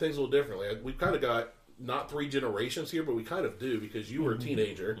remember things a little differently. We've kind of got not 3 generations here, but we kind of do, because you were a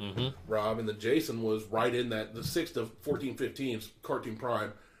teenager, Rob, and then Jason was right in that, the 6 to 14, 15's cartoon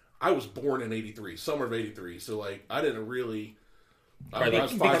prime. I was born in 83, summer of 83, so, I didn't really... I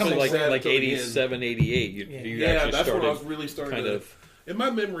was 5, 6, 7, like 87, 88. You actually that's started when I was really starting kind to... of... And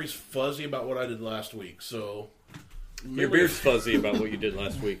my memory's fuzzy about what I did last week, so... Your beard's fuzzy about what you did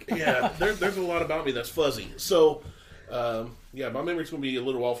last week. Yeah, there's a lot about me that's fuzzy. So, my memory's going to be a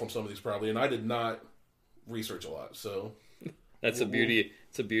little off on some of these probably, and I did not research a lot, so... That's the beauty.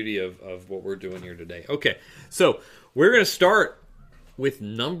 It's the beauty of what we're doing here today. Okay, so we're going to start with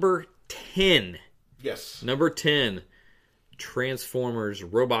number 10. Yes. Number 10, Transformers: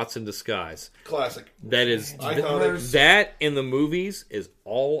 Robots in Disguise. Classic. That is iconic. That in the movies is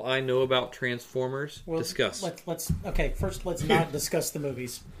all I know about Transformers. Well, discuss. First let's not discuss the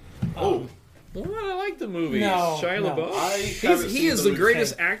movies. Well, I like the movies. No, Shia no. LaBeouf. He is the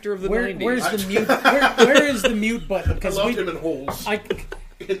greatest actor of the 90s. Where's the mute? Where is the mute button? I loved him in Holes in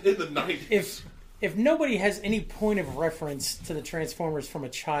the 90s. If nobody has any point of reference to the Transformers from a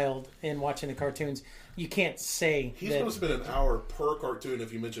child in watching the cartoons, you can't say he's going to spend an hour per cartoon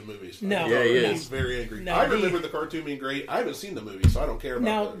if you mention movies. No, yeah, he is. He's very angry. No, I remember the cartoon being great. I haven't seen the movie, so I don't care about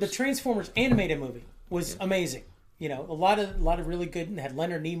now those. the Transformers animated movie was amazing. A lot of really good. And had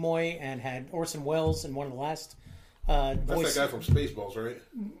Leonard Nimoy and had Orson Welles in one of the last. That's that guy from Spaceballs, right?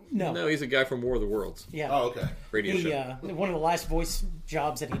 No, he's a guy from War of the Worlds. Yeah. Oh, okay. Radio show. One of the last voice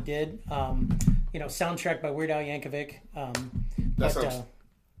jobs that he did. Soundtrack by Weird Al Yankovic. That sounds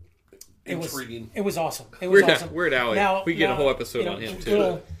intriguing. It was awesome. It was awesome. Weird Al. Now, we get a whole episode on him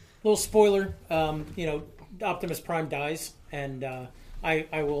too. Little spoiler. Optimus Prime dies, and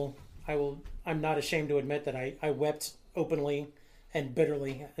I'm not ashamed to admit that I wept openly and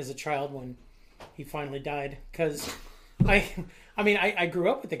bitterly as a child when he finally died, because I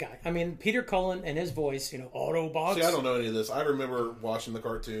grew up with the guy. Peter Cullen and his voice, Autobots. See, I don't know any of this. I remember watching the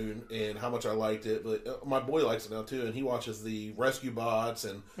cartoon and how much I liked it, but my boy likes it now too, and he watches the Rescue Bots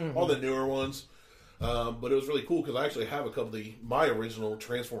and all the newer ones. But it was really cool because I actually have a couple of my original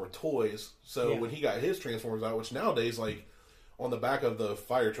Transformer toys. So when he got his Transformers out, which nowadays, on the back of the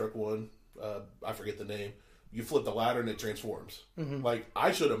fire truck one, I forget the name, you flip the ladder and it transforms.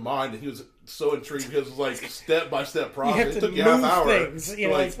 I should have minded. He was so intrigued because it was step-by-step process. It took you half an hour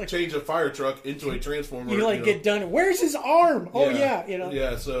to change a fire truck into a Transformer. You get done. Where's his arm? Oh yeah,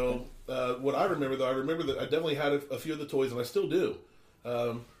 Yeah. So what I remember though, that I definitely had a few of the toys, and I still do.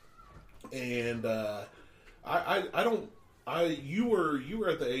 I don't You were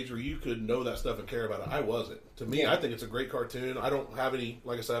at the age where you could know that stuff and care about it. I wasn't. To me, Yeah. I think it's a great cartoon. I don't have any,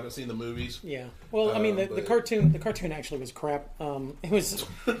 like I said, I haven't seen the movies. Yeah. Well, I mean, the but- cartoon actually was crap. It was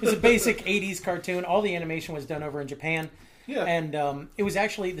a basic '80s cartoon. All the animation was done over in Japan. Yeah. And it was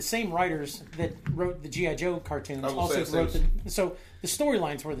actually the same writers that wrote the G.I. Joe cartoons I will also say wrote so the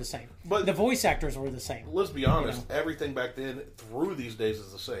storylines were the same. But- the voice actors were the same. Let's be honest, everything back then through these days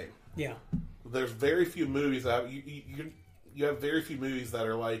is the same. Yeah. There's very few movies that you have very few movies that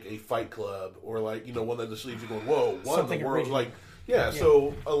are like a Fight Club or like one that just leaves you going, whoa, what Something in the world? original. Like, yeah.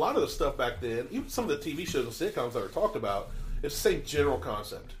 So a lot of the stuff back then, even some of the TV shows and sitcoms that are talked about, it's the same general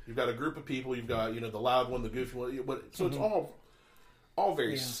concept. You've got a group of people, you've got the loud one, the goofy one, but so it's all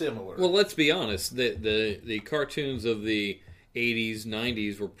very similar. Well, let's be honest. The cartoons of the 80s,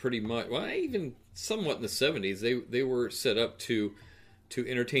 90s were pretty much, well, even somewhat in the 70s. They were set up to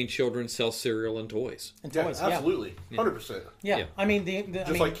entertain children, sell cereal and toys. And yeah, toys, absolutely, 100%. Yeah. I mean,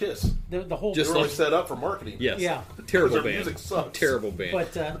 Just like Kiss. The whole They're really set up for marketing. Yes. Yeah. Terrible Their band. music sucks. Terrible band.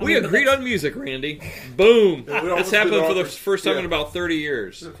 But we agreed on music, Randy. Boom. Yeah, we That's almost happened did for the our- first time yeah. in about 30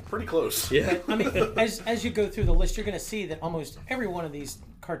 years. Pretty close. Yeah. I mean, as you go through the list, you're going to see that almost every one of these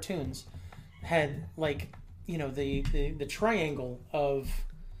cartoons had like the triangle of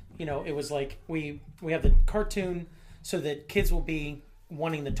it was like we have the cartoon so that kids will be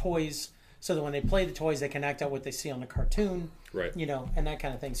wanting the toys so that when they play the toys they can act out what they see on the cartoon, Right. And that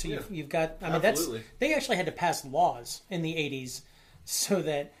kind of thing. So Yeah. you've got Absolutely. they actually had to pass laws in the 80s so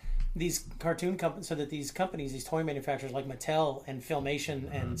that these these companies, these toy manufacturers like Mattel and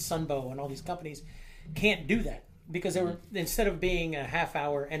Filmation and Sunbow and all these companies can't do that because they were instead of being a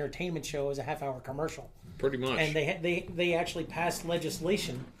half-hour entertainment show, it was a half-hour commercial. Pretty much. And they actually passed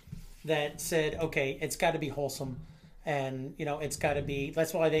legislation that said, okay, it's got to be wholesome, and it's got to be.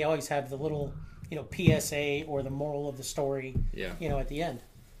 That's why they always have the little PSA or the moral of the story. Yeah. At the end.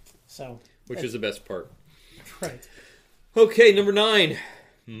 So. Which is the best part. Right. Okay, number 9,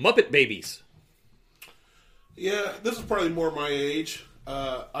 Muppet Babies. Yeah, this is probably more my age.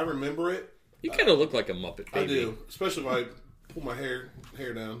 I remember it. You kind of look like a Muppet Baby. I do, especially if I pull my hair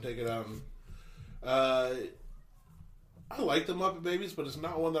down, take it out, and I like the Muppet Babies, but it's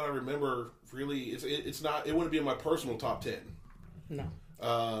not one that I remember really. It's not. It wouldn't be in my personal top 10.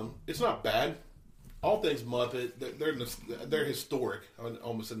 No. It's not bad. All things Muppet, they're historic. I'm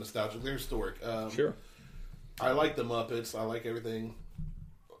almost nostalgic. They're historic. Sure. I like the Muppets. I like everything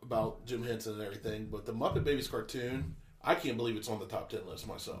about Jim Henson and everything. But the Muppet Babies cartoon, I can't believe it's on the top 10 list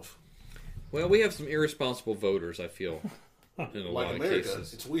myself. Well, we have some irresponsible voters, I feel, in a Like lot America, of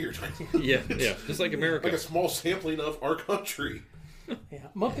cases. it's weird. Yeah, just like America. Like a small sampling of our country. Yeah,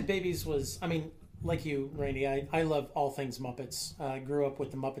 Muppet Babies was. I mean, like you, Randy, I love all things Muppets. I grew up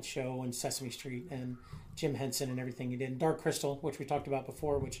with the Muppet Show and Sesame Street and Jim Henson and everything he did. And Dark Crystal, which we talked about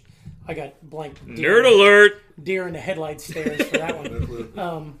before, which I got blank Nerd alert! Deer in the headlight stares for that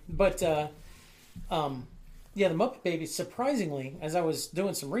one. Yeah, the Muppet Babies, surprisingly, as I was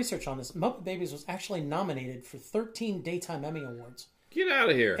doing some research on this, Muppet Babies was actually nominated for 13 Daytime Emmy Awards. Get out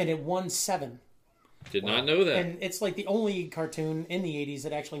of here. And it won 7. Did not know that. And it's like the only cartoon in the 80s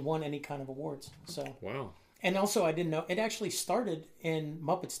that actually won any kind of awards. So Wow. And also, I didn't know, it actually started in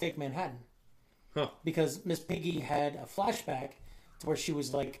Muppets Take Manhattan. Huh. Because Miss Piggy had a flashback to where she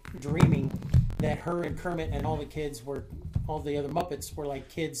was like dreaming that her and Kermit and all the other Muppets were like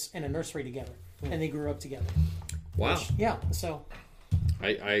kids in a nursery together. And they grew up together. Wow. Yeah, so.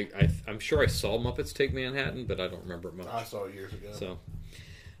 I'm sure I saw Muppets Take Manhattan, but I don't remember it much. I saw it years ago. So,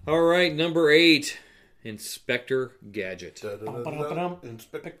 all right, number 8, Inspector Gadget.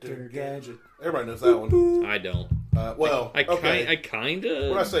 Inspector Gadget. Everybody knows that one. I don't. I kind of.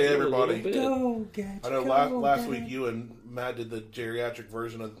 When I say everybody, Go, Gadget, I know go, last Gadget. week you and Matt did the geriatric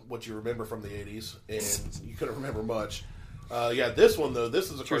version of what you remember from the 80s, and you couldn't remember much. This one, though, this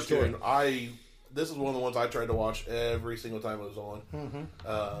is a cartoon. This is one of the ones I tried to watch every single time it was on.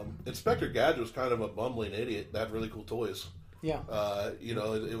 Mm-hmm. Inspector Gadget was kind of a bumbling idiot that had really cool toys. Yeah.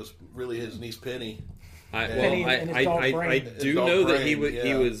 It was really his niece Penny. I His do dog know that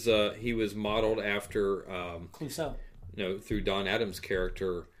Brain, he was modeled after Clouseau. Through Don Adams'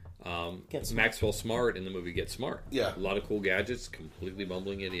 character Maxwell Smart in the movie Get Smart. Yeah, a lot of cool gadgets, completely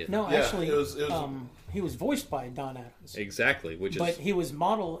bumbling idiot. No, actually, he was voiced by Don Adams. Exactly, but he was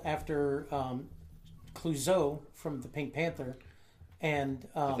modeled after Clouseau from the Pink Panther, and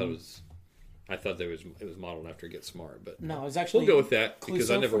I thought it was modeled after Get Smart, but no, it was actually we'll go with that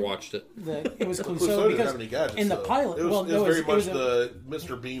because I Clouseau never watched it. It was Clouseau Clouseau didn't because have any gadgets, in the though. pilot, it was very much the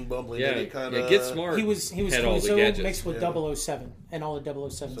Mr. Bean bumbling idiot kind of. Get Smart. He was had all the Clouseau gadgets. mixed with 007, and all the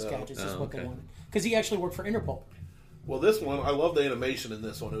 007's gadgets is what they wanted because he actually worked for Interpol. Well, this one, I love the animation in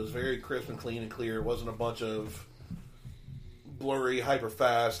this one. It was very crisp and clean and clear. It wasn't a bunch of blurry, hyper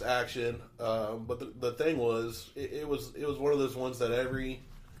fast action. But the thing was, it was one of those ones that every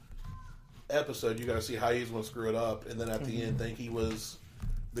episode you got to see how he's going to screw it up, and then at the end think he was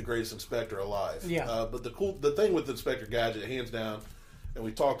the greatest Inspector alive. Yeah. But the thing with Inspector Gadget, hands down, and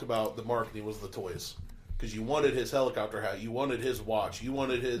we talked about the marketing, was the toys. Because you wanted his helicopter hat, you wanted his watch, you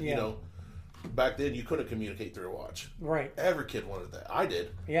wanted his, you know. Back then, you couldn't communicate through a watch. Right. Every kid wanted that. I did.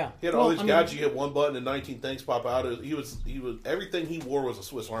 Yeah. He had all these gadgets. You hit one button and 19 things pop out. He was everything he wore was a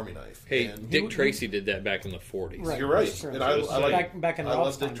Swiss Army knife. Hey, and Dick Tracy did that back in the 40s. Right. You're right. And I like back in the I love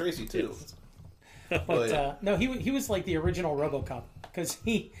Oz Dick time. Tracy too. But no, he was like the original RoboCop because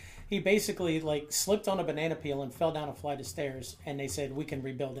he basically like slipped on a banana peel and fell down a flight of stairs, and they said we can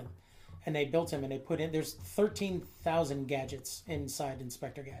rebuild him, and they built him, and they put in there's 13,000 gadgets inside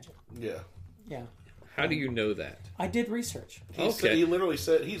Inspector Gadget. Yeah. Yeah. How do you know that? I did research. He literally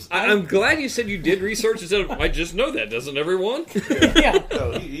said he's. I'm glad you said you did research instead of I just know that. Doesn't everyone? Yeah.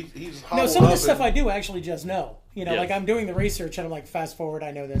 No, he's No, some of the stuff I do actually just know. You know, Yeah. like I'm doing the research and I'm like, fast forward,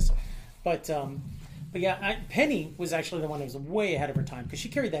 I know this. But yeah, Penny was actually the one that was way ahead of her time because she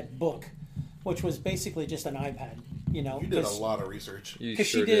carried that book, which was basically just an iPad. You know, You did a lot of research. You 'Cause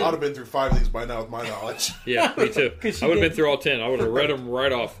she sure did- did. I'd have been through 5 of these by now with my knowledge. Yeah, me too. 'Cause she I would have did- been through all 10. I would have read them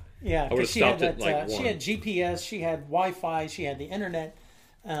right off. Yeah, I would have because she had stopped at that. like She one. had GPS. She had Wi-Fi. She had the internet.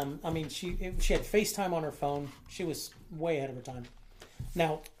 I mean, she had FaceTime on her phone. She was way ahead of her time.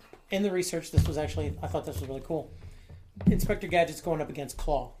 Now, in the research, this was actually I thought this was really cool. Inspector Gadget's going up against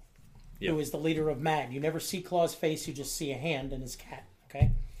Claw, Yep. who is the leader of MAD. You never see Claw's face; you just see a hand and his cat.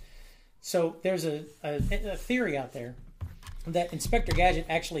 Okay, so there's a theory out there that Inspector Gadget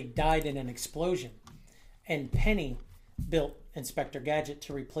actually died in an explosion, and Penny built Inspector Gadget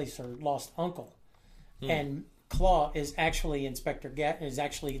to replace her lost uncle, and Claw is actually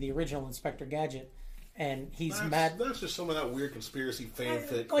the original Inspector Gadget, and he's mad. That's just some of that weird conspiracy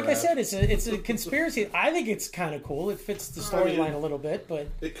fanfic. Like I said, it's a conspiracy. I think it's kind of cool. It fits the storyline a little bit, but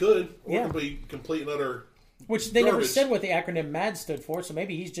it could or Yeah. it could be complete and utter. which they never garbage. said what the acronym MAD stood for. So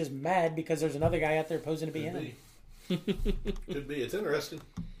maybe he's just mad because there's another guy out there posing to be Could him. be. Could be. It's interesting.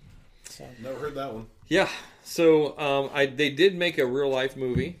 So Never heard that one. Yeah. So they did make a real life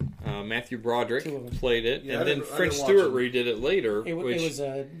movie. Matthew Broderick Two of them. played it, Yeah, I and then didn't French watch Stewart it. redid it later. it which was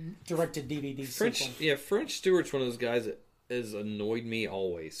a directed DVD French, sequel. yeah, French Stewart's one of those guys that has annoyed me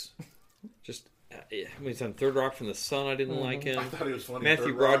always. Just when he's on Third Rock from the Sun, I didn't like him. I thought he was funny. Matthew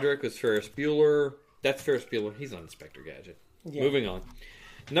Third Rock. Broderick was Ferris Bueller. That's Ferris Bueller. He's not Inspector Gadget. Yeah. Moving on.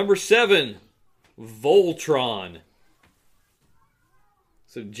 Number 7, Voltron.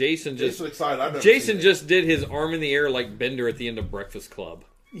 So Jason excited. I've never Jason seen it. just did his arm in the air like Bender at the end of Breakfast Club.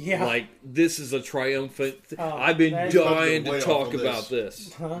 Yeah. Like, this is a triumphant. Oh, I've been that is- dying Way to off talk on about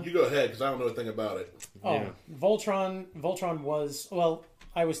this. You go ahead because I don't know anything about it. Oh, Yeah. Voltron was, well,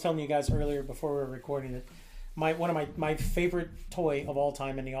 I was telling you guys earlier before we were recording it, one of my favorite toy of all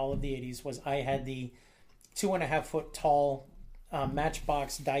time in all of the 80s was I had the 2.5 foot tall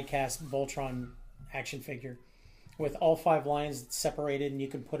Matchbox die-cast Voltron action figure with all 5 lines separated, and you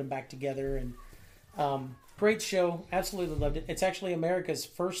can put them back together. And great show, absolutely loved it. It's actually America's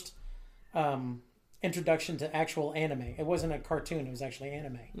first introduction to actual anime. It wasn't a cartoon; it was actually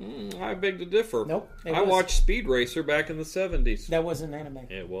anime. I beg to differ. Nope, it I was- watched Speed Racer back in the 70s. That wasn't anime.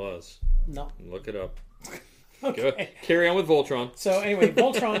 It was. No. Look it up. Okay. Go, carry on with Voltron. So anyway,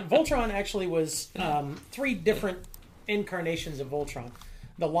 Voltron actually was 3 different incarnations of Voltron.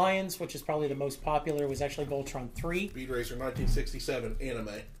 The Lions, which is probably the most popular, was actually Voltron 3. Speed Racer 1967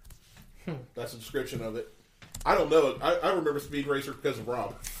 anime. That's the description of it. I don't know. I remember Speed Racer because of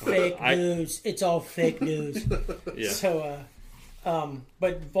Rob. Fake news. It's all fake news. Yeah. So,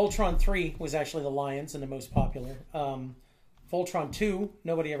 but Voltron 3 was actually the Lions and the most popular. Voltron 2,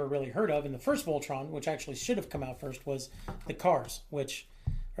 nobody ever really heard of. And the first Voltron, which actually should have come out first, was the Cars, or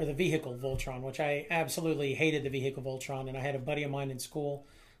the vehicle Voltron, which I absolutely hated the vehicle Voltron. And I had a buddy of mine in school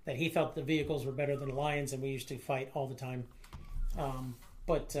that he thought the vehicles were better than the Lions, and we used to fight all the time.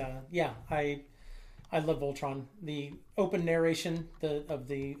 Yeah, I love Voltron. The open narration of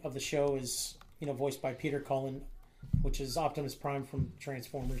the show is voiced by Peter Cullen, which is Optimus Prime from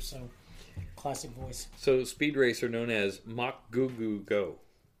Transformers. So classic voice. So Speed Racer, known as Mach Goo Goo Go.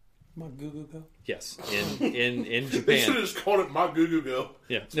 Mach Goo Goo Go. Yes, in They should Japan. have just called it My Goo Goo Go.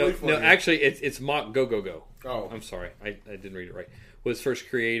 Yeah, It's no, way no. funnier. Actually, it's Mach Go Go Go. Oh. I'm sorry, I didn't read it right. Was first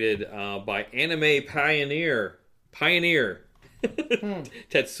created by anime pioneer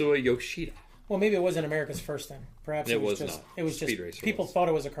Tetsuya Yoshida. Well, maybe it wasn't America's first then. Perhaps It it was was just not. it was Speed just Racer people was. thought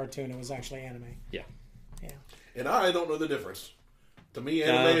it was a cartoon. It was actually anime. Yeah. Yeah. and I don't know the difference. To me,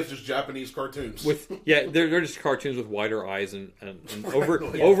 anime is just Japanese cartoons. They're just cartoons with wider eyes and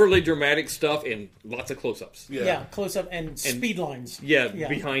overly dramatic stuff and lots of close-ups. Yeah, close-up and speed lines. Yeah,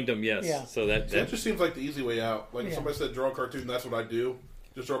 behind them, yes. Yeah. So that just seems like the easy way out. Like if somebody said draw a cartoon, that's what I do.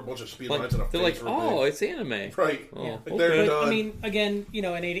 Just draw a bunch of speed lines and a they're face. Like, oh, it's anime. Right. Oh, yeah. okay. They're done. I mean, again, in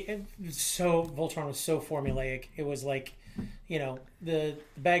 80, Voltron was so formulaic. It was like, the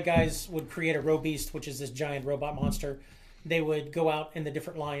bad guys would create a Robeast, which is this giant robot monster. They would go out in the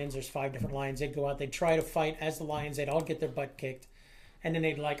different lions. There's 5 different lions. They'd go out. They'd try to fight as the lions. They'd all get their butt kicked. And then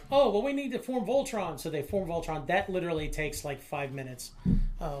they'd we need to form Voltron. So they form Voltron. That literally takes like 5 minutes.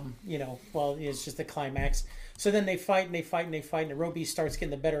 It's just the climax. So then they fight and they fight and they fight. And the Robeast starts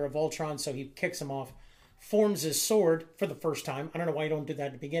getting the better of Voltron. So he kicks him off. Forms his sword for the first time. I don't know why you don't do that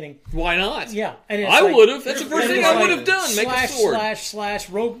at the beginning. Why not? Yeah. And I would have. That's the first thing I would have done. Make a sword.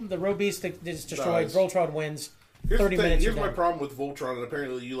 The Robeast that is destroyed. Nice. Voltron wins. Here's 30 the thing. minutes. Here's my problem with Voltron, and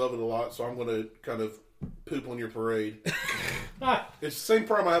apparently you love it a lot, so I'm going to kind of poop on your parade. It's the same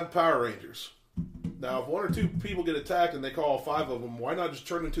problem I have with Power Rangers. Now, if 1 or 2 people get attacked and they call 5 of them, why not just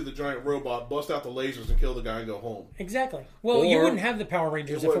turn into the giant robot, bust out the lasers, and kill the guy and go home? Exactly. Well, you wouldn't have the Power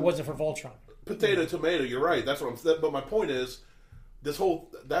Rangers if it wasn't for Voltron. Potato, tomato. You're right. That's what I'm saying. But my point is, that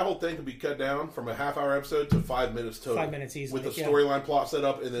whole thing could be cut down from a half-hour episode to 5 minutes total. 5 minutes easily. With the storyline plot set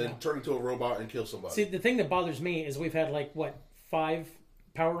up, and then turn into a robot and kill somebody. See, the thing that bothers me is we've had 5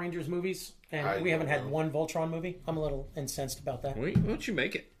 Power Rangers movies, and we haven't had 1 Voltron movie. I'm a little incensed about that. Why don't you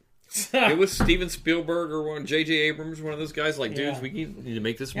make it? It was Steven Spielberg or J.J. Abrams, one of those guys. Dudes, we need to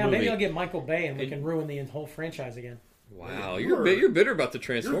make this movie. Yeah, maybe I'll get Michael Bay, and we can ruin the whole franchise again. Wow, you're bitter about the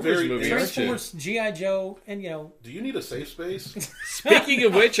Transformers movie, Transformers, G.I. Joe, and Do you need a safe space? Speaking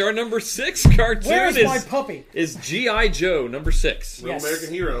of which, our number 6 cartoon Where's my puppy? Is G.I. Joe number 6. Real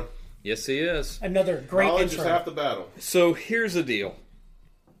American hero. Yes, he is. Another great Knowledge intro. is half the battle. So here's the deal.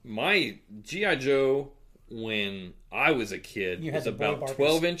 My G.I. Joe, when I was a kid, was about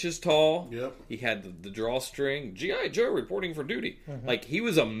 12 inches tall. Yep. He had the drawstring. G.I. Joe reporting for duty. He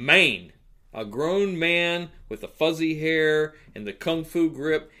was a man. A grown man with the fuzzy hair and the kung fu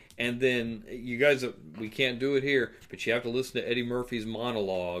grip. And then, you guys, we can't do it here, but you have to listen to Eddie Murphy's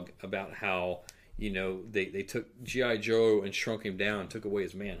monologue about how, they took G.I. Joe and shrunk him down and took away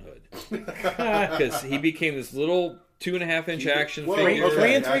his manhood. Because he became this little 2.5-inch action figure.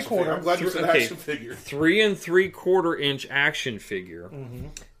 3 3/4. I'm glad you said action figure. 3 3/4-inch action figure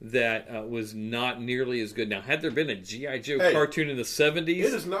that was not nearly as good. Now, had there been a G.I. Joe cartoon in the 70s...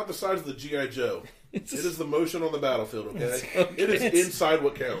 It is not the size of the G.I. Joe. It is the motion on the battlefield, okay? It is inside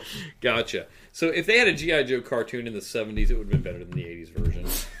what counts. Gotcha. So if they had a G.I. Joe cartoon in the 70s, it would have been better than the 80s version.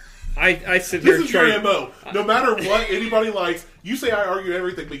 I sit here and try... This is your MO. No matter what anybody likes, you say I argue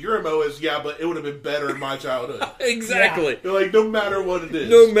everything, but your MO is, but it would have been better in my childhood. Exactly. You're no matter what it is.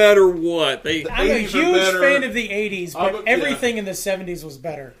 No matter what. I'm a huge fan of the 80s, but everything in the 70s was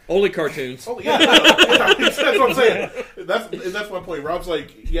better. Only cartoons. That's what I'm saying. That's my point. Rob's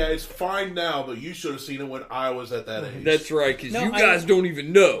like, it's fine now, but you should have seen it when I was at that age. That's right, because you guys don't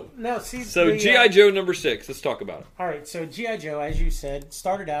even know. No, see... So G.I. Joe number 6. Let's talk about it. All right, so G.I. Joe, as you said,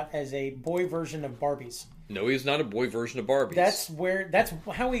 started out as a boy version of Barbies. No, he's not a boy version of Barbies. That's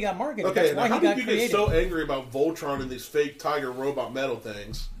how he got marketed. Okay, that's why how he got did you created. get so angry about Voltron and these fake tiger robot metal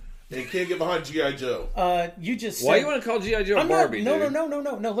things and can't get behind G.I. Joe? You just Why you want to call G.I. Joe Barbie, No,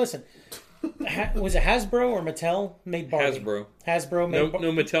 dude? No, listen. Was it Hasbro or Mattel made Barbie? Hasbro made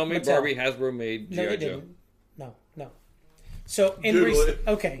No, Mattel made Barbie. Hasbro made G.I. Joe. Didn't. No. So,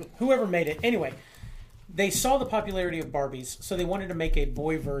 whoever made it. Anyway, they saw the popularity of Barbies, so they wanted to make a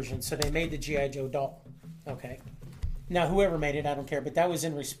boy version, so they made the G.I. Joe doll. Okay. Now, whoever made it, I don't care, but that was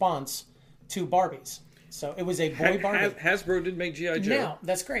in response to Barbies. So it was a boy Barbie. Hasbro did make G.I. Joe. Now,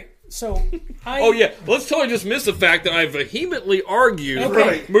 that's great. So let's totally dismiss the fact that I vehemently argued.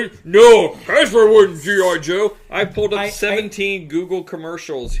 Okay. No, Hasbro wasn't G.I. Joe. I pulled up 17 Google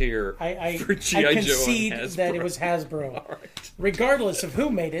commercials here for G.I. Joe. I concede Hasbro. that it was Hasbro. All right. Regardless of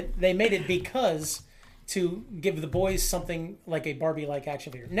who made it, they made it because to give the boys something like a Barbie-like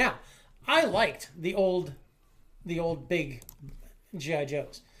action figure. Now, I liked the old big G.I.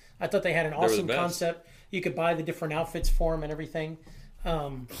 Joes. I thought they had an awesome concept. You could buy the different outfits for them and everything.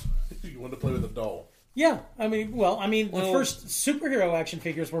 You wanted to play with a doll. Yeah, the first superhero action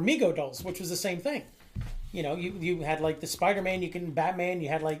figures were Mego dolls, which was the same thing. You had like the Spider-Man, Batman, you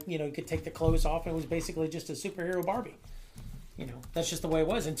had you could take the clothes off, and it was basically just a superhero Barbie. That's just the way it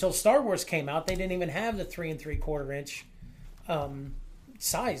was. Until Star Wars came out, they didn't even have the 3 3/4 inch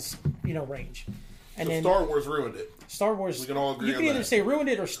size, range. And So then Star Wars ruined it. Star Wars. We can all agree You on can either that. say ruined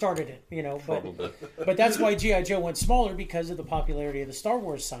it or started it, you know. But, Probably. but that's why G.I. Joe went smaller, because of the popularity of the Star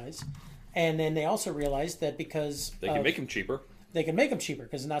Wars size. And then they also realized that because They can make them cheaper. they can make them cheaper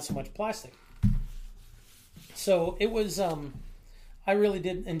because not so much plastic. So it was. I really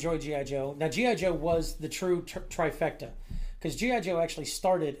did enjoy G.I. Joe. Now G.I. Joe was the true trifecta, because G.I. Joe actually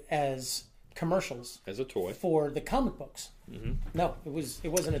started as commercials As a toy. for the comic books. No, it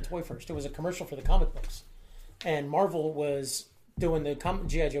wasn't a toy first. It was a commercial for the comic books, and Marvel was doing the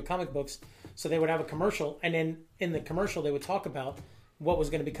G.I. Joe comic books. So they would have a commercial, and then in the commercial they would talk about what was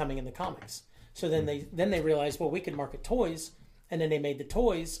going to be coming in the comics. So then they realized, well, we could market toys, and then they made the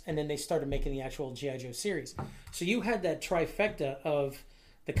toys, and then they started making the actual G.I. Joe series. So you had that trifecta of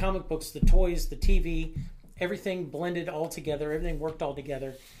the comic books, the toys, the TV, everything blended all together, everything worked all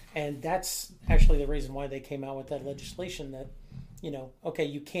together. And that's actually the reason why they came out with that legislation that, you know, okay,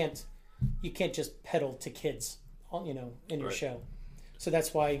 you can't just peddle to kids, you know, in your show. So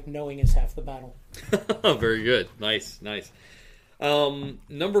that's why knowing is half the battle. Very good. Nice.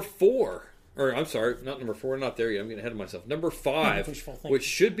 Number 4. Or, I'm sorry, not number 4. Not there yet. I'm getting ahead of myself. Number 5, Wishful thinking. which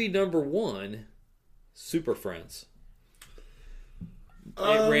should be number 1, Super Friends.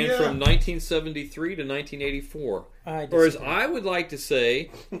 It ran from 1973 to 1984. Or as I would like to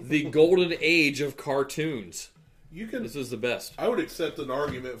say, the golden age of cartoons. This is the best. I would accept an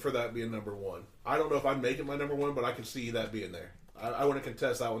argument for that being number 1. I don't know if I'd make it my number 1, but I can see that being there. I wouldn't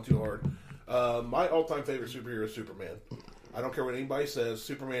contest that one too hard. My all-time favorite superhero is Superman. I don't care what anybody says.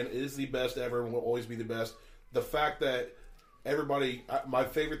 Superman is the best ever and will always be the best. The fact that everybody... my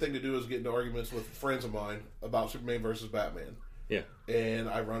favorite thing to do is get into arguments with friends of mine about Superman versus Batman. Yeah. And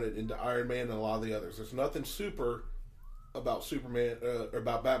I run it into Iron Man and a lot of the others. There's nothing super about Superman, or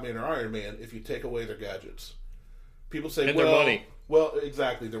about Batman or Iron Man if you take away their gadgets. People say, And their money. Well,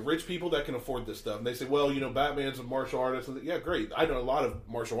 exactly. The rich people that can afford this stuff. And they say, well, you know, Batman's a martial artist. Yeah, great. I know a lot of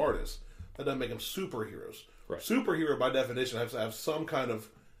martial artists. That doesn't make them superheroes. Right. Superhero, by definition, has to have some kind of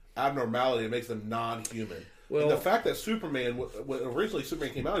abnormality that makes them non-human. Well, and the fact that Superman, when originally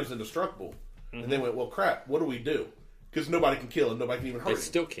Superman came out, he was indestructible. And they went, well, crap, what do we do? Because nobody can kill him. Nobody can even hurt They him.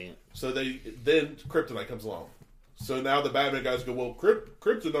 still can't. So then Kryptonite comes along. So now the Batman guys go, well,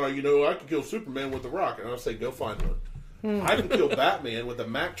 Kryptonite, you know, I can kill Superman with a rock. And I'll say, go find one. I can kill Batman with a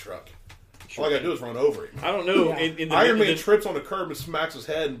Mack truck. All I got to do is run over him. I don't know. Yeah. In the, Iron Man in the- trips on a curb and smacks his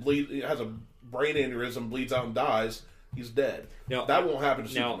head and has a brain aneurysm, bleeds out and dies. He's dead. Now, that won't happen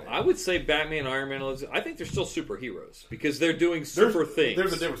to Now, Superman. I would say Batman and Iron Man, I think they're still superheroes because they're doing super things.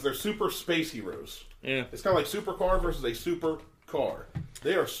 There's a difference. They're super space heroes. Yeah. It's kind of like supercar versus a super car.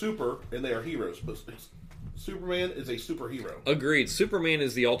 They are super and they are heroes, but Superman is a superhero. Agreed. Superman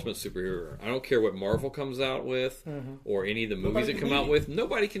is the ultimate superhero. I don't care what Marvel comes out with or any of the movies Nobody that can come beat out him. with.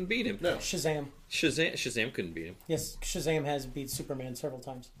 Nobody can beat him. No. Shazam. Shazam couldn't beat him. Yes, Shazam has beat Superman several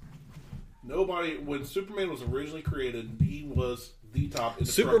times. Nobody. When Superman was originally created, he was the top. indestructible.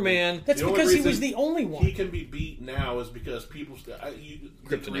 Superman. That's The only because he reason was the only one. He can be beat now is because people. The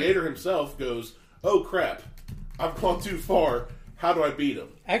Kryptonite. creator himself goes, "Oh crap, I've gone too far. How do I beat him?"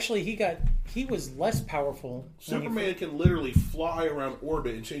 Actually, he was less powerful. when he- Superman can literally fly around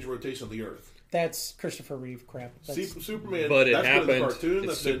orbit and change the rotation of the Earth. That's Christopher Reeve crap. That's, Superman, But it that's been in the happened. cartoon. It's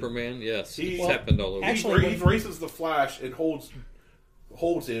That's been- Superman, yes. He- It's Well, happened all over. actually- he races the Flash and holds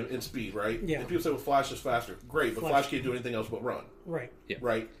him in speed, right? Yeah. And people say, well, Flash is faster. Great, but Flash. Flash can't do anything else but run. right. Yeah.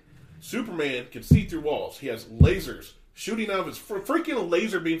 Right? Superman can see through walls. He has lasers shooting out of his freaking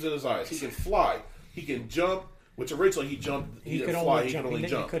laser beams in his eyes. He can fly. He can jump, which originally he jumped. He, didn't could fly. only He jump. can only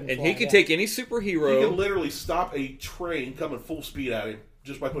jump. couldn't And fly, he could yeah. take any He superhero. can literally stop a train coming full speed at him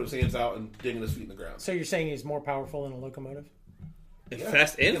just by putting his hands out and digging his feet in the ground. So you're saying he's more powerful than a locomotive? Yeah.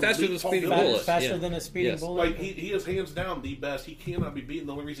 Fast He and can faster leap than tall speeding buildings. bullets. Faster Yeah. than a speeding Yes. bullet? Like he is hands down the best. He cannot be beaten.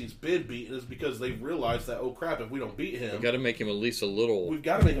 The only reason he's been beaten is because they've realized that, oh crap, if we don't beat him, You got to make him at least a little. we've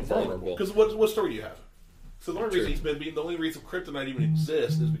got to make him vulnerable. vulnerable. Because what story do you have? So the only reason he's been beaten, the only reason Kryptonite even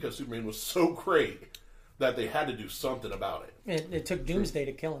exists is because Superman was so great that they had to do something about it. It took Doomsday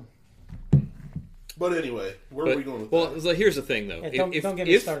to kill him. But anyway, where are we going with well, that? so here's the thing, though. Yeah, don't get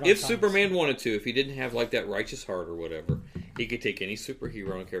me if started on if comics. Superman wanted to, if he didn't have like that righteous heart or whatever, he could take any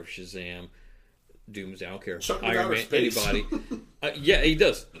superhero. I don't care if Shazam, Doomsday, I don't care. Chuck him in Iron outer Man, space. anybody. Yeah, he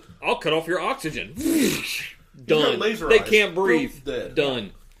does. I'll cut off your oxygen. Done. laser They eyes. can't breathe. Boom, dead.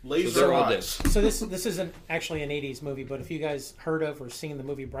 Done. Laser so they're all dead. eyes. So this isn't actually an 80s movie, but if you guys heard of or seen the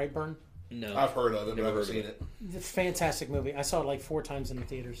movie Brightburn, No, I've heard of it, but Never I haven't heard of seen it. it. it's a fantastic movie. I saw it like 4 times in the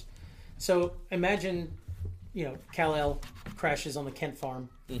theaters. So imagine, Kal-El crashes on the Kent farm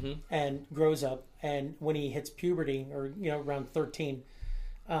and grows up, and when he hits puberty, or around 13,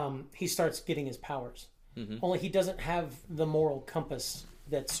 he starts getting his powers. Mm-hmm. Only he doesn't have the moral compass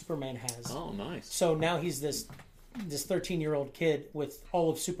that Superman has. Oh, nice. So now he's this 13-year-old kid with all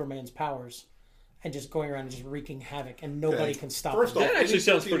of Superman's powers and just going around and just wreaking havoc, and nobody can stop First him. off, That actually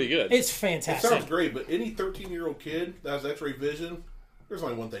sounds pretty good. It's It fantastic. sounds great, but any 13-year-old kid that has X-ray vision, there's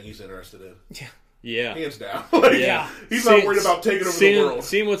only one thing he's interested in. Yeah. Yeah. Hands down. Like, Yeah. He's not worried about taking over the world.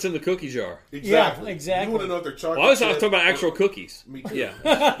 Seeing what's in the cookie jar. Exactly. Yeah, exactly. You want to know if they're chocolate Well, I was chip talking about or- actual cookies. Me too.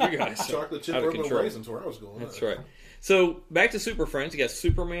 Yeah. You guys. Chocolate chip out of or control. raisins, where I was going. That's right. So, back to Super Friends. You got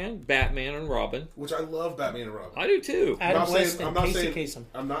Superman, Batman, and Robin. Which I love Batman and Robin. I do too. Adam I'm West not and saying, Casey Kasem.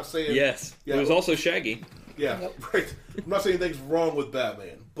 I'm not saying. Yes. Yeah, It was also Shaggy. Yeah, right. I'm not saying anything's wrong with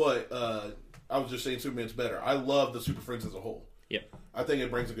Batman, but I was just saying Superman's better. I love the Super Friends as a whole. Yep. I think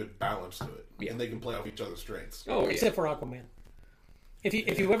it brings a good balance to it, Yeah. and they can play off each other's strengths. Oh, yeah. Except for Aquaman.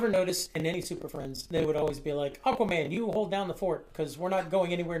 If you ever notice in any Super Friends, they would always be like, Aquaman, you hold down the fort because we're not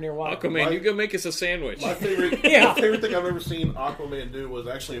going anywhere near water. Aquaman, you go make us a sandwich. My favorite, Yeah. my favorite thing I've ever seen Aquaman do was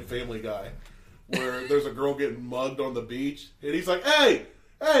actually in Family Guy, where there's a girl getting mugged on the beach, and he's like, "Hey,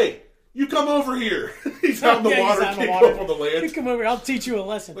 you come over here." He's out in the Yeah, he's water, out in the kicking water. up on the You land. come over, I'll teach you a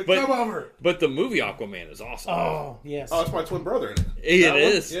lesson. Like, But- come over. But the movie Aquaman is awesome. Oh, yes. Oh, it's my twin brother in it. It That one?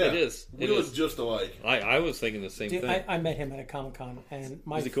 is. Yeah. It is. We It look is. just alike. I was thinking the same Dude, thing. I met him at a Comic-Con, and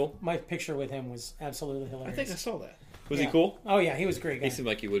Was he cool? my picture with him was absolutely hilarious. I think I saw that. Was Yeah. he cool? Oh, yeah, he was a great guy. He seemed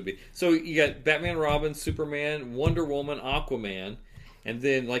like he would be. So you got Batman, Robin, Superman, Wonder Woman, Aquaman, and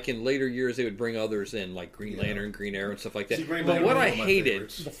then like in later years they would bring others in like Green Lantern, Green Arrow, and stuff like that. See, Green But Lantern what was I one of my hated,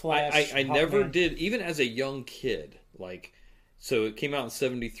 favorites. The Flash, I never Hawkman. did, even as a young kid. Like, so it came out in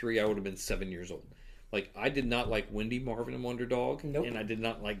 '73. I would have been 7 years old. Like, I did not like Wendy, Marvin, and Wonder Dog, Nope. and I did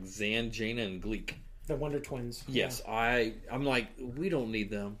not like Zan, Jaina, and Gleek. The Wonder Twins. Yes, I'm like, we don't need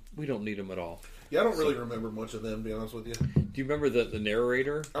them. We don't need them at all. Yeah, I don't really remember much of them, to be honest with you. Do you remember the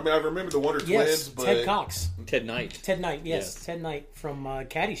narrator, I mean, I remember the Wonder Yes, Twins, but Ted Cox. Ted Knight? Ted Knight, yes. Yes. Ted Knight from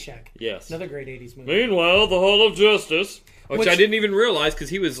Caddyshack. Yes. Another great 80s movie. Meanwhile, the Hall of Justice, which I Which- didn't even realize because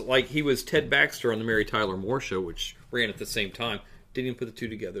he was Ted Baxter on the Mary Tyler Moore Show, which ran at the same time. Didn't even put the two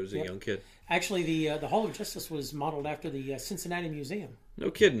together as a young kid. Actually, the Hall of Justice was modeled after the Cincinnati Museum. No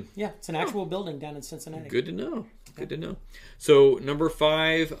kidding. Yeah, it's an actual building down in Cincinnati. Good to know. Good to know. So number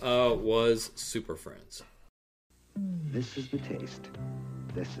 5 was Super Friends. This is the taste.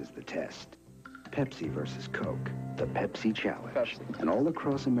 This is the test. Pepsi versus Coke. The Pepsi Challenge. Pepsi. And all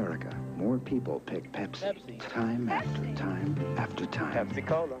across America, more people pick Pepsi. Pepsi. Time after time after time. Pepsi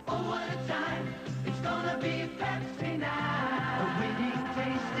Cola.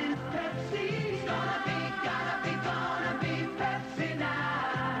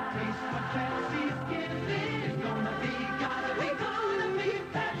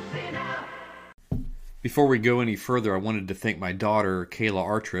 Before we go any further, I wanted to thank my daughter, Kayla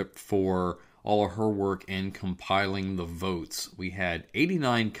Artrip, for all of her work in compiling the votes. We had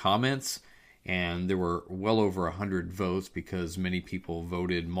 89 comments, and there were well over 100 votes because many people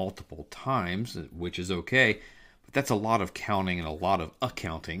voted multiple times, which is okay. But that's a lot of counting and a lot of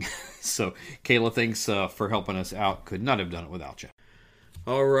accounting. So, Kayla, thanks for helping us out. Could not have done it without you.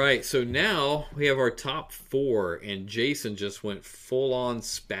 All right, so now we have our top 4, and Jason just went full-on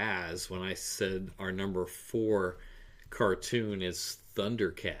spaz when I said our number 4 cartoon is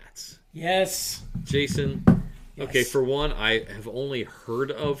Thundercats. Yes. Jason, okay, Yes. for one, I have only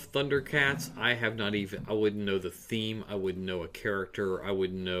heard of Thundercats. I wouldn't know the theme, I wouldn't know a character, I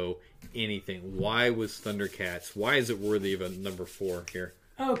wouldn't know anything. Why was Thundercats, why is it worthy of a number 4 here?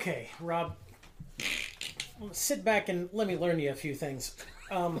 Okay, Rob. Sit back and let me learn you a few things.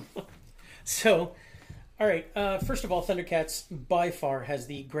 All right. First of all, Thundercats by far has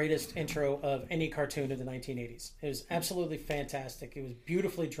the greatest intro of any cartoon of the 1980s. It was absolutely fantastic. It was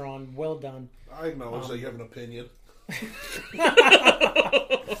beautifully drawn, well done. I acknowledge that you have an opinion.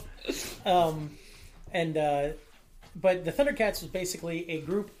 But the Thundercats was basically a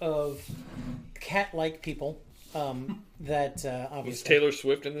group of cat-like people that obviously Was Taylor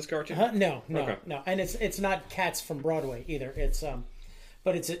Swift in this cartoon? No, Okay. no, and it's not cats from Broadway either. It's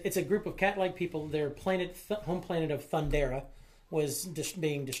but it's a group of cat-like people. Their planet, home planet of Thundera, was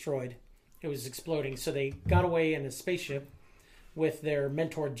being destroyed. It was exploding, so they got away in a spaceship with their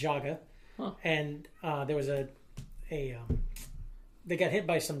mentor Jaga, and there was they got hit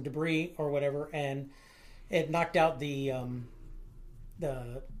by some debris or whatever, and it knocked out the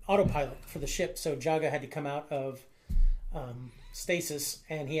autopilot for the ship. So Jaga had to come out of stasis,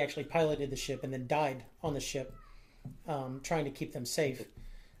 and he actually piloted the ship and then died on the ship, trying to keep them safe.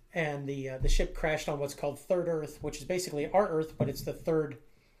 And the ship crashed on what's called Third Earth, which is basically our Earth, but it's the third.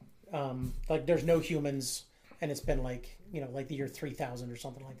 Like there's no humans, and it's been like like the year 3000 or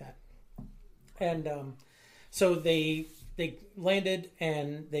something like that. And so they landed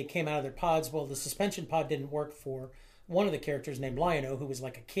and they came out of their pods. Well, the suspension pod didn't work for one of the characters named Lion-O, who was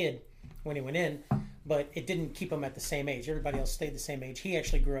like a kid when he went in, but it didn't keep him at the same age. Everybody else stayed the same age. He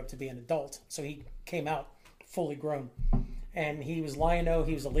actually grew up to be an adult, so he came out fully grown. And he was Lion-O.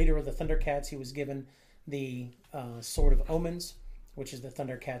 He was the leader of the Thundercats. He was given the Sword of Omens, which is the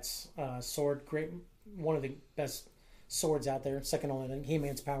Thundercats' sword. Great, one of the best swords out there, second only to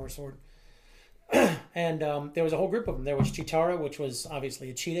He-Man's power sword. And there was a whole group of them. There was Cheetara, which was obviously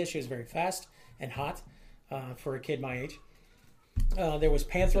a cheetah. She was very fast and hot for a kid my age. There was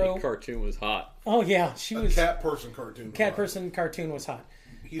Panthro. The cartoon was hot. Oh yeah, she was cat person cartoon. Cat person cartoon was hot.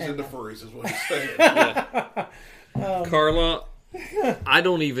 He's into furries, is what he's saying. Carla, I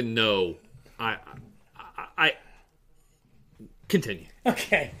don't even know. I continue.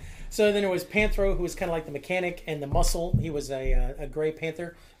 Okay. So then it was Panthro, who was kind of like the mechanic, and the Muscle. He was a Gray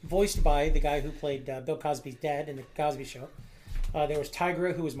Panther, voiced by the guy who played Bill Cosby's dad in the Cosby Show. There was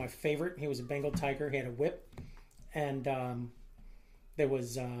Tigra, who was my favorite. He was a Bengal tiger. He had a whip. And there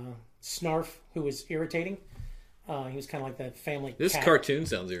was Snarf, who was irritating. He was kind of like the family This cat. cartoon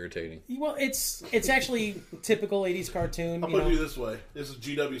sounds irritating. Well, it's actually typical 80s cartoon. I'll put it to you this way. This is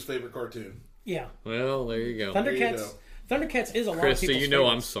GW's favorite cartoon. Yeah. Well, there you go. Thundercats is a lot of Chris, so people's you know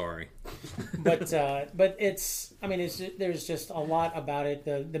favorites. I'm sorry. But it's, I mean, there's just a lot about it.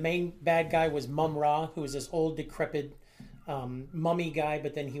 The main bad guy was Mum-Ra, who was this old, decrepit mummy guy,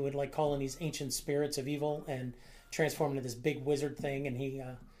 but then he would like call in these ancient spirits of evil and transform into this big wizard thing, and he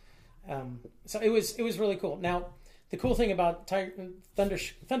so it was really cool. Now, the cool thing about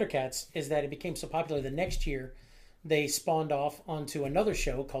Thundercats is that it became so popular the next year they spawned off onto another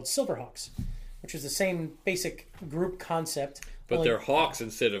show called Silverhawks, which was the same basic group concept. But they're hawks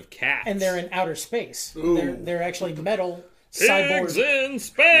instead of cats. And they're in outer space. Ooh. They're actually metal Pigs cyborg in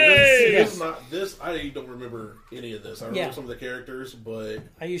space! I don't remember any of this. I remember some of the characters, but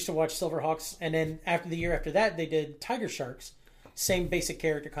I used to watch Silverhawks, and then after the year after that, they did Tiger Sharks. Same basic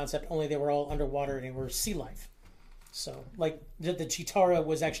character concept, only they were all underwater and they were sea life. So, like, the Cheetara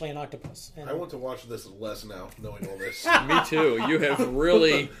was actually an octopus. And I want to watch this less now, knowing all this. Me too. You have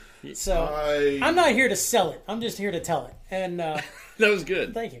really... So, I'm not here to sell it. I'm just here to tell it. And that was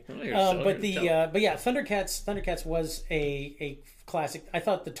good. Thank you. I'm not here to sell it, But I'm here to tell it. but yeah, Thundercats was a classic. I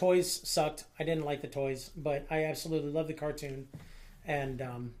thought the toys sucked. I didn't like the toys, but I absolutely love the cartoon,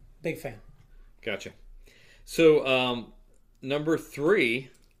 and big fan. Gotcha. So, number 3,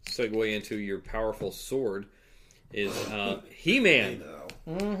 segue into your powerful sword, is He-Man.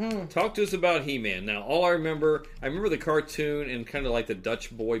 Mm-hmm. Talk to us about He-Man. Now, all I remember the cartoon and kind of like the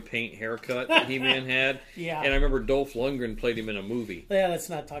Dutch boy paint haircut that He-Man had. Yeah. And I remember Dolph Lundgren played him in a movie. Yeah, let's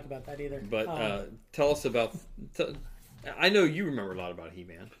not talk about that either. But tell us about... I know you remember a lot about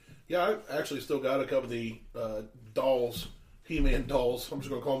He-Man. Yeah, I actually still got a couple of the dolls, He-Man dolls. I'm just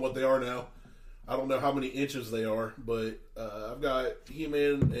going to call them what they are now. I don't know how many inches they are, but I've got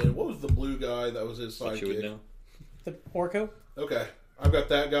He-Man and what was the blue guy that was his sidekick? You would know. The Orko? Okay. I've got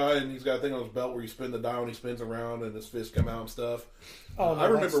that guy, and he's got a thing on his belt where you spin the dial and he spins around and his fists come out and stuff. Oh, no, I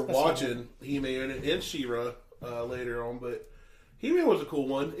remember that's watching He-Man and She-Ra later on, but He-Man was a cool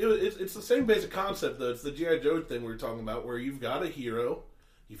one. It's the same basic concept, though. It's the G.I. Joe thing we were talking about, where you've got a hero,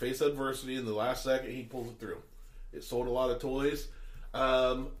 you face adversity, in the last second he pulls it through. It sold a lot of toys.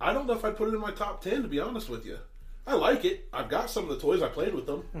 I don't know if I'd put it in my top 10, to be honest with you. I like it. I've got some of the toys. I played with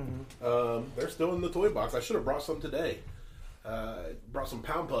them. Mm-hmm. They're still in the toy box. I should have brought some today. Brought some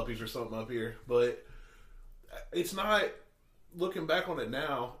pound puppies or something up here. But it's not... Looking back on it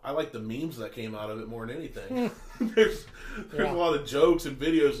now, I like the memes that came out of it more than anything. There's a lot of jokes and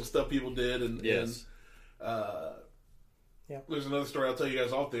videos and stuff people did. And, Yes. There's another story I'll tell you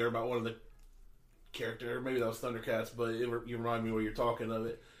guys off there about one of the character, maybe that was Thundercats, but you remind me while you're talking of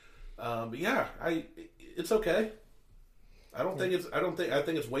it. But yeah, it's okay. I think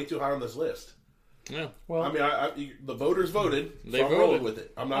it's way too high on this list. Yeah. Well, I mean, the voters voted. They So I'm voted rolling with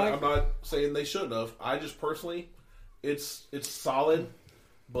it. I'm not saying they shouldn't have. I just personally, it's solid,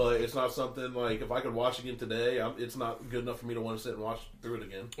 but it's not something like if I could watch again today, it's not good enough for me to want to sit and watch through it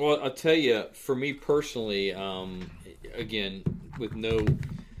again. Well, I'll tell you, for me personally, again, with no...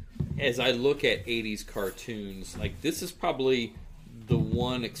 As I look at 80s cartoons, like this is probably the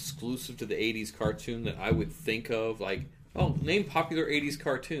one exclusive to the 80s cartoon that I would think of, like, oh, name popular 80s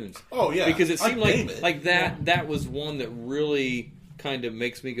cartoons. Oh, yeah. Because it seemed like that was one that really kind of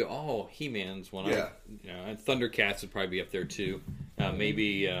makes me go, oh, He-Man's one. Yeah. And Thundercats would probably be up there too.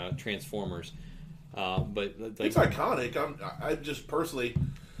 Maybe Transformers. But like, it's iconic. I just personally,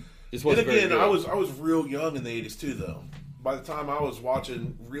 Just And wasn't very again, good. I was real young in the 80s too, though. By the time I was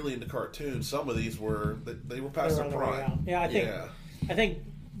watching really into cartoons, some of these were they were past They their were on their way out. prime. Yeah, I think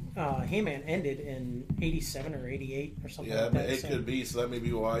He-Man ended in 87 or 88 or something Yeah, like that. it could be. So that may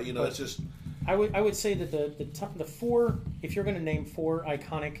be why. You know, But it's just I would say that the four, if you're going to name four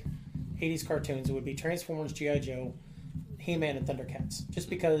iconic 80s cartoons, it would be Transformers, G.I. Joe, He-Man, and Thundercats. Just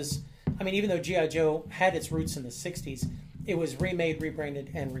because, I mean, even though G.I. Joe had its roots in the 60s, it was remade,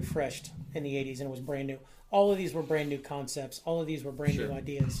 rebranded, and refreshed in the 80s, and it was brand new. All of these were brand new concepts. All of these were brand new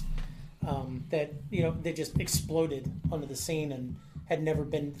ideas that, you know, they just exploded onto the scene and had never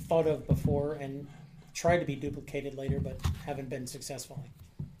been thought of before and tried to be duplicated later, but haven't been successful.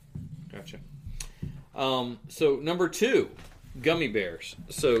 Gotcha. So number 2, Gummy Bears.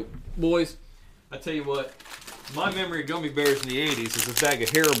 So boys, I tell you what, my memory of Gummy Bears in the 80s is a bag of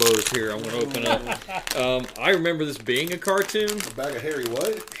Haribos here. I'm going to open up. I remember this being a cartoon. a bag of hairy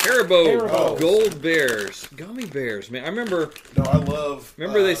what? Haribo Gold Bears, Gummy Bears. Man, I remember. No, I love.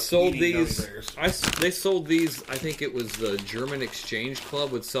 Remember they sold eating gummy these. bears. They sold these. I think it was the German Exchange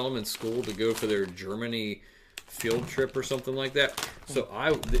Club would sell them in school to go for their Germany field trip or something like that. So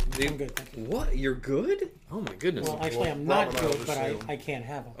I'm good, thank you. What? You're good? Oh my goodness. Well, actually, I'm not good, but I can't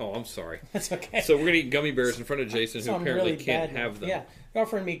have them. Oh, I'm sorry. That's okay. So we're gonna eat gummy bears in front of Jason, So who I'm apparently really can't bad. have them. Yeah, you're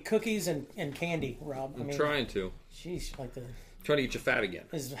offering me cookies and candy, Rob. I'm trying to. Jeez, like Trying to get you fat again.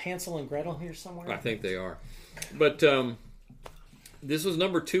 is Hansel and Gretel here somewhere? I think they are. But this was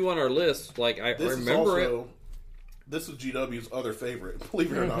number 2 on our list. Like I This remember is also, This is GW's other favorite,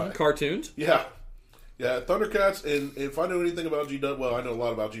 believe it or not. Cartoons? Yeah. Yeah, Thundercats, and if I know anything about GW, well, I know a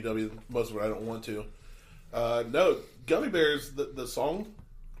lot about GW, most of it I don't want to. No, Gummy Bears, the song,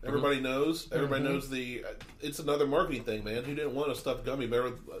 everybody knows. Everybody knows it's another marketing thing, man. Who didn't want a stuffed gummy bear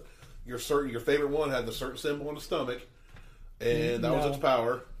with your favorite one had the certain symbol on the stomach, and that was its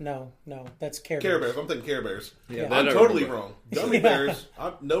power. No, that's Care Care Bears. Bears. I'm thinking Care Bears. Yeah, I'm that I totally remember. wrong. Gummy Bears.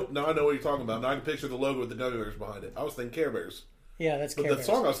 Nope. Now I know what you're talking about. Now I can picture the logo with the Gummy Bears behind it. I was thinking Care Bears. Yeah, that's But Care the Bears.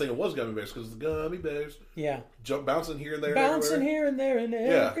 song I was thinking was Gummy Bears because the Gummy Bears Yeah, bouncing here and there, bouncing everywhere. here and there and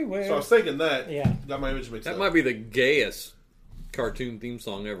Yeah. everywhere. So I was thinking that. Yeah. Got my image mixed That up. might be the gayest cartoon theme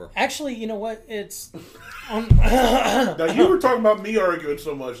song ever. Actually, you know what? It's Now you were talking about me arguing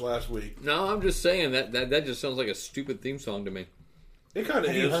so much last week. No, I'm just saying that just sounds like a stupid theme song to me. It kind of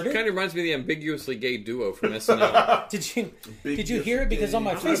Have you is. heard It kind of reminds me of the ambiguously gay duo from SNL. Did you hear it? Because on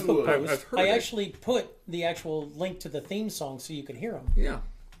my I've Facebook heard post, it. I actually put the actual link to the theme song so you could hear them. Yeah,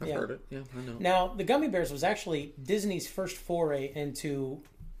 I've Yeah. heard it. Yeah, I know. Now, the Gummy Bears was actually Disney's first foray into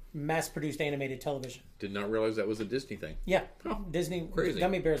mass-produced animated television. Did not realize that was a Disney thing. Yeah, Disney. crazy.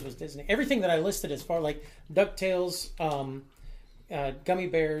 Gummy Bears was Disney. Everything that I listed as far like DuckTales, Gummy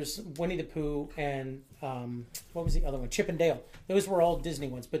Bears, Winnie the Pooh, and what was the other one? Chip and Dale. Those were all Disney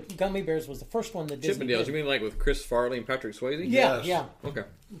ones, but Gummy Bears was the first one that Disney Chippendales, did. you mean like with Chris Farley and Patrick Swayze? Yeah, Yes. yeah. Okay.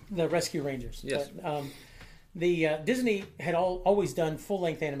 The Rescue Rangers. Yes. But, the Disney had always done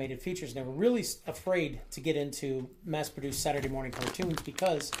full-length animated features, and they were really afraid to get into mass-produced Saturday morning cartoons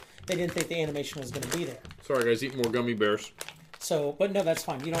because they didn't think the animation was going to be there. Sorry, guys, eat more gummy bears. So, but no, that's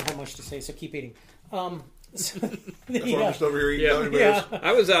fine. You don't have much to say, so keep eating. So, That's why I'm just over here eating Yeah. Gummy Bears. Yeah.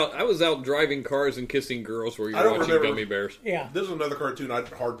 I was out driving cars and kissing girls while you I were don't watching remember. Gummy Bears. Yeah, This is another cartoon I'd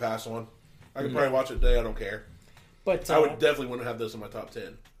hard pass on. I could probably watch it today. I don't care. but I would definitely wouldn't have this in my top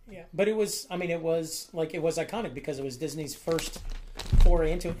 10. yeah, but it was. I mean, it was iconic because it was Disney's first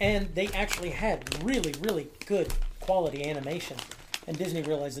foray into, and they actually had really, really good quality animation. And Disney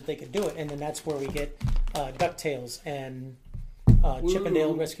realized that they could do it, and then that's where we get DuckTales and Chip and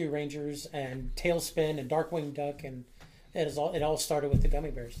Dale Rescue Rangers and Tailspin and Darkwing Duck, and it all started with the Gummy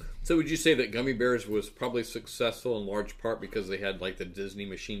Bears. So would you say that Gummy Bears was probably successful in large part because they had like the Disney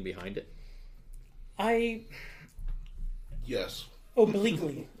machine behind it? Yes.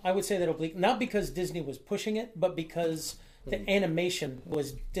 Obliquely, I would say that oblique, not because Disney was pushing it, but because the animation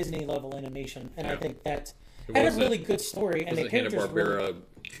was Disney level animation, and I Yeah. think that It had a wasn't- really good story, and the Was it characters were. Hanna-Barbera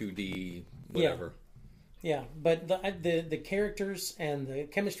 2D whatever? Yeah, but the characters and the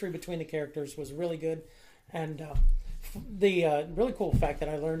chemistry between the characters was really good, and the really cool fact that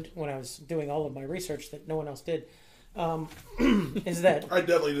I learned when I was doing all of my research that no one else did is that I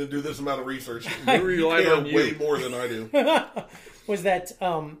definitely didn't do this amount of research. We relied care on you. way more than I do. was that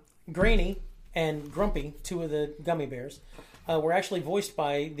Granny and Grumpy, two of the Gummy Bears, were actually voiced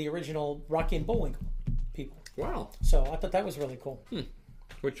by the original Rocky and Bullwinkle people. Wow. So I thought that was really cool.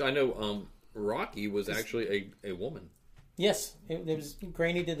 Which I know Rocky was actually a woman. Yes, it was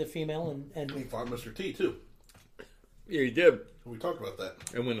Granny did the female, and He fought Mr. T, too. Yeah, he did. We talked about that.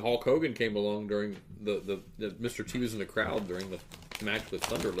 And when Hulk Hogan came along during the Mr. T was in the crowd during the match with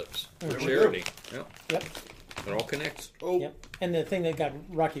Thunderlips for There we charity. Yep. Yep. It all connects. Oh, Yep. And the thing that got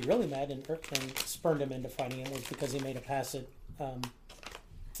Rocky really mad and spurned him into fighting him was because he made a pass at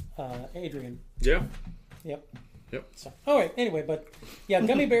Adrian. Yeah. Yep. Yep. So, all right. Anyway, but yeah,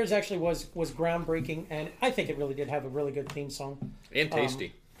 Gummy Bears actually was groundbreaking, and I think it really did have a really good theme song. And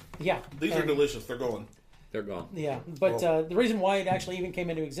tasty. Yeah. these are and- delicious. They're going. They're gone. Yeah, but the reason why it actually even came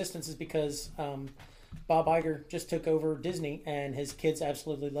into existence is because Bob Iger just took over Disney, and his kids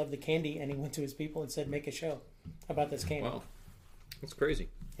absolutely loved the candy, and he went to his people and said, "Make a show about this candy." Wow. That's crazy.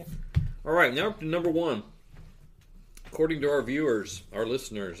 Yeah. All right, now up to number one. According to our viewers, our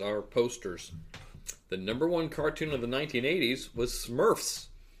listeners, our posters, the number one cartoon of the 1980s was Smurfs.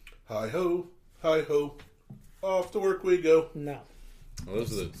 Hi ho, off to work we go. No. Well,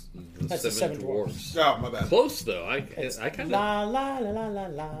 those are the That's the seven Seven dwarfs. Oh, my bad. Close though. I kind of. La la la la la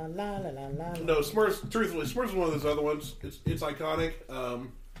la la la la. No, Smurfs. Truthfully, Smurfs is one of those other ones. It's iconic,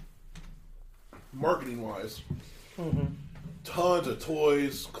 marketing wise. Tons of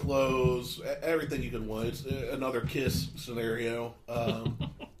toys, clothes, everything you could want. It's another Kiss scenario.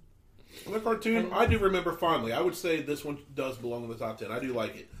 The cartoon, I do remember fondly. I would say this one does belong in the top 10. I do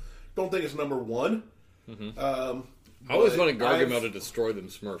like it. Don't think it's number one. I always wanted Gargamel I've- to destroy them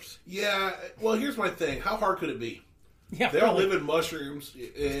Smurfs. Yeah, well, here's my thing. How hard could it be? Yeah, They all really. live in mushrooms,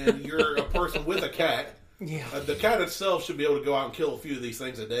 and you're a person with a cat. Yeah. The cat itself should be able to go out and kill a few of these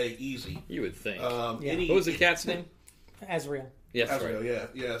things a day, easy. You would think. Yeah. What was the cat's name? Azrael. Yes, Azrael, right.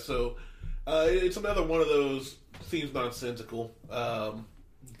 yeah. So it's another one of those seems nonsensical,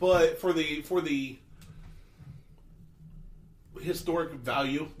 but for the historic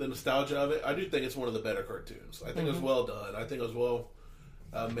value, the nostalgia of it, I do think it's one of the better cartoons. I think it was well done. I think it was well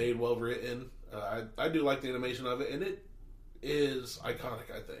made, well written. I do like the animation of it, and it is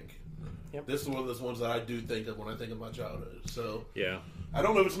iconic. I think. Yep. This is one of those ones that I do think of when I think of my childhood. So Yeah. I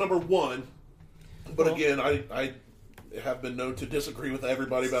don't know if it's number one, but Well- again, I have been known to disagree with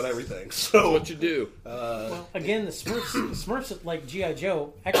everybody about everything. So What you do? Well, again, the Smurfs, like G.I.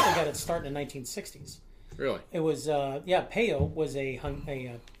 Joe, actually got its start in the 1960s. Really? It was Peyo was a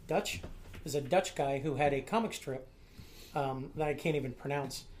Dutch, was a Dutch guy who had a comic strip that I can't even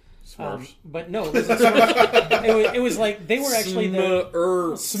pronounce. Smurfs. But no, it was a Smurfs. It was like they were actually the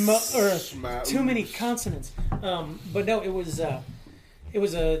Smurfs. too many consonants. But no, it was a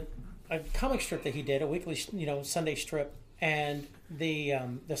comic strip that he did, a weekly Sunday strip, and the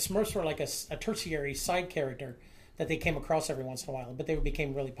Smurfs were like a tertiary side character that they came across every once in a while, but they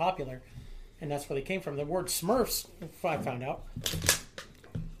became really popular. And that's where they came from. The word Smurfs, I found out.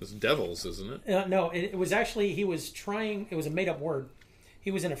 It's devils, isn't it? No, it was actually, it was a made-up word.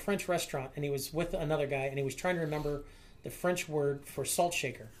 He was in a French restaurant, and he was with another guy, and he was trying to remember the French word for salt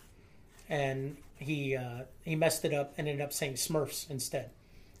shaker. And he messed it up and ended up saying Smurfs instead.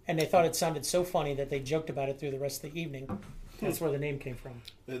 And they thought it sounded so funny that they joked about it through the rest of the evening. That's where the name came from.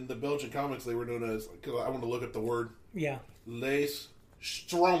 in the Belgian comics, they were known as, because I want to look at the word, Yeah. Les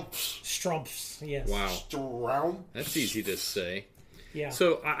Strumps. Strumps, yes. Wow. Strumps. That's easy to say. Yeah.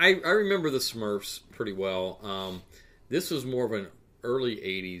 So I remember the Smurfs pretty well. This was more of an early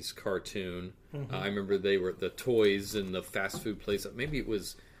 80s cartoon. I remember they were the toys in the fast food place. Maybe it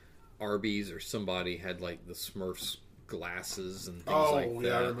was Arby's or somebody had like the Smurfs glasses and things like that.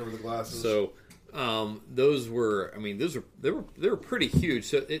 Yeah, I remember the glasses. So those were, they were pretty huge.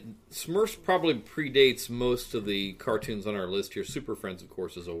 So Smurfs probably predates most of the cartoons on our list here. Super Friends, of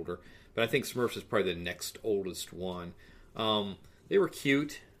course, is older, but I think Smurfs is probably the next oldest one. They were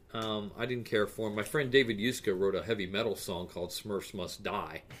cute. I didn't care for them. My friend David Yuska wrote a heavy metal song called "Smurfs Must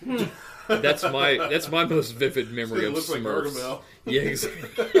Die." That's my most vivid memory of looks like Smurfs. Gargamel. Yeah,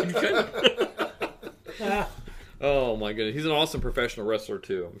 exactly. Oh my goodness, he's an awesome professional wrestler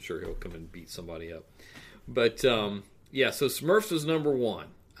too. I'm sure he'll come and beat somebody up. But yeah, so Smurfs was number one.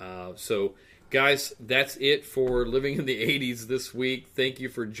 So guys, that's it for Living in the 80s this week. Thank you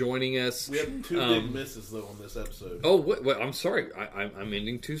for joining us. We have two big misses though on this episode. Oh, wait, I'm sorry. I'm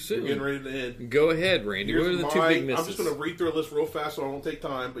ending too soon. We're getting ready to end. Go ahead, Randy. What are the two big misses? I'm just going to read through a list real fast so I won't take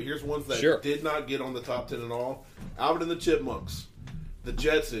time, but here's ones that Sure. did not get on the top 10 at all. Alvin and the Chipmunks, the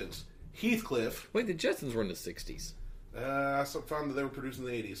Jetsons, Heathcliff. Wait, the Jetsons were in the 60s. I found that they were produced in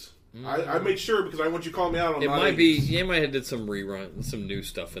the 80s. I made sure because I want you to call me out on It not might 80s. be. Yeah, might have did some rerun, some new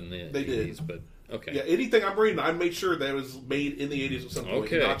stuff in the They 80s, did. but okay. Yeah, anything I'm reading, I made sure that it was made in the 80s at some point,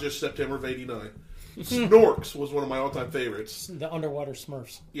 Okay. not just September of 89. Snorks was one of my all-time favorites. The underwater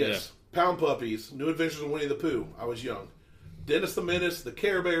Smurfs. Yes. Pound Puppies, New Adventures of Winnie the Pooh. I was young. Dennis the Menace, the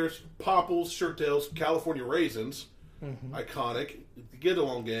Care Bears, Popples, Shirt Tails, California Raisins. Iconic. The Get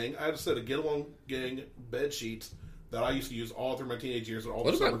Along Gang. I had a set of Get Along Gang bed sheets that I used to use all through my teenage years and all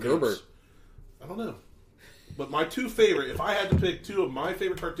What the summer about Gerber? camps. I don't know. But my two favorite, if I had to pick two of my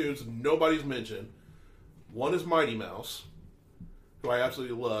favorite cartoons nobody's mentioned, one is Mighty Mouse, who I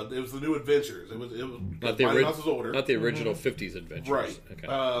absolutely loved. It was the New Adventures. It was Not the, Mighty Mouse is older. not the original 50s Adventures. Right.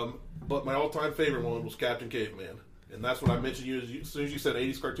 Okay. But my all-time favorite one was Captain Caveman. And that's what I mentioned you as soon as you said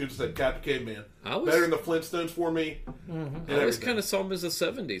 80s cartoons, I said Captain Caveman. Better than the Flintstones for me. I always kind of saw him as a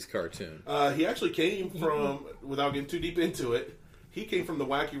 70s cartoon. He actually came from, without getting too deep into it, he came from the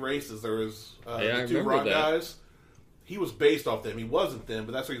Wacky Races. There was the two rock guys. He was based off them. He wasn't them,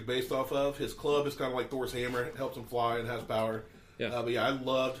 but that's what he's based off of. His club is kind of like Thor's hammer. It helps him fly and has power. Yeah. But yeah, I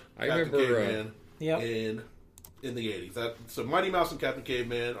loved Captain Caveman in the 80s. So Mighty Mouse and Captain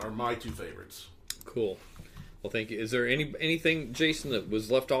Caveman are my two favorites. Cool. Well, thank you. Is there anything, Jason, that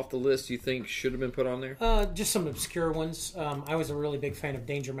was left off the list you think should have been put on there? Just some obscure ones. I was a really big fan of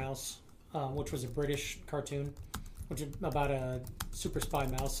Danger Mouse, which was a British cartoon, which is about a super spy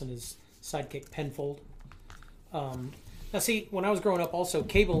mouse and his sidekick Penfold. Now, see, when I was growing up, also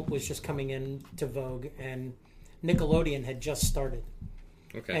cable was just coming into vogue, and Nickelodeon had just started.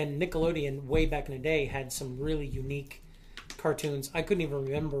 Okay. And Nickelodeon, way back in the day, had some really unique cartoons. I couldn't even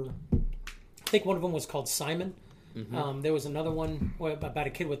remember. I think one of them was called Simon. Mm-hmm. There was another one about a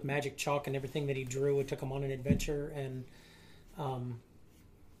kid with magic chalk and everything that he drew. It took him on an adventure, and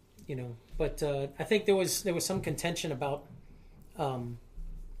But I think there was some contention about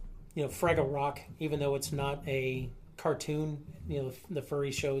Fraggle Rock, even though it's not a cartoon. The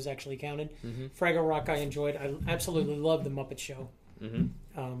furry shows actually counted. Mm-hmm. Fraggle Rock I enjoyed. I absolutely loved the Muppet Show.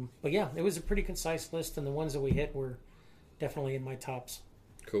 Mm-hmm. But yeah, it was a pretty concise list, and the ones that we hit were definitely in my tops.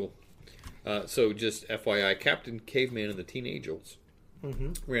 Cool. So just FYI, Captain Caveman and the Teen Angels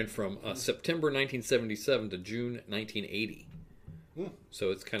ran from September 1977 to June 1980. So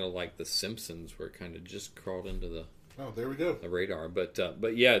it's kind of like The Simpsons, where it kind of just crawled into the there we go, the radar. But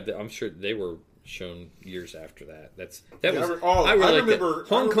yeah, I'm sure they were shown years after that. I remember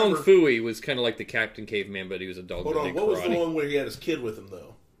Hong Kong Phooey was kind of like the Captain Caveman, but he was a dog. Hold on, what was the one where he had his kid with him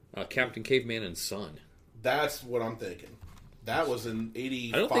though? Captain Caveman and Son. That's what I'm thinking. That was in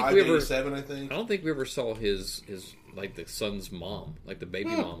 85, 87, I think. I don't think we ever saw his like the son's mom, like the baby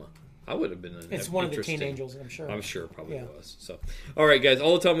mama. I would have been. It's one of the Teen Angels, I'm sure. I'm sure it probably was. So, all right, guys,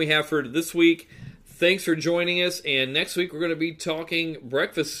 all the time we have for this week. Thanks for joining us, and next week we're going to be talking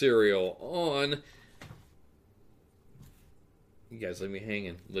breakfast cereal on. You guys leave me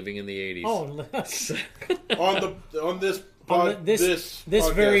hanging. Living in the 80s. on this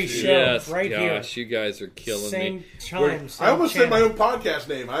very show right here. Gosh, you guys are killing same me. Time, I almost said my own podcast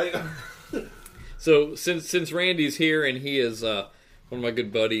name. So since Randy's here and he is one of my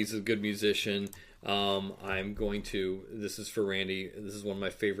good buddies, a good musician, I'm going to. This is for Randy. This is one of my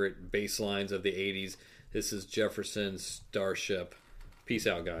favorite bass lines of the 80s. This is Jefferson's Starship. Peace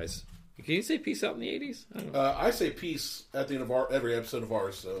out, guys. Can you say peace out in the 80s? I don't know. I say peace at the end of every episode of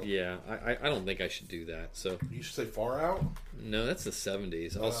ours. So yeah, I don't think I should do that. So you should say far out. No, that's the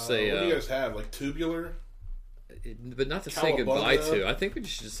 70s. I'll say. What do you guys have? Like tubular, but not to say goodbye to. I think we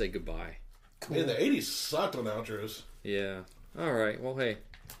should just say goodbye. Cool. Man, the 80s sucked on outros. Yeah. All right. Well, hey.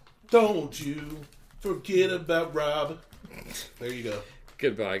 Don't you forget about Rob. There you go.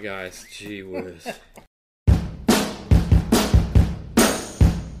 Goodbye, guys. Gee whiz.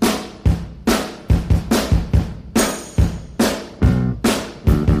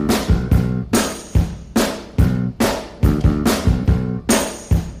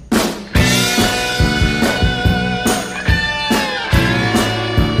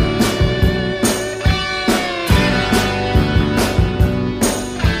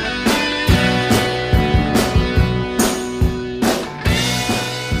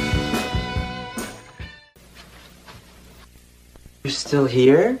 Still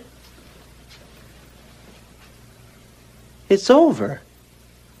here? It's over.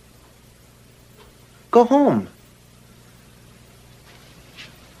 Go home.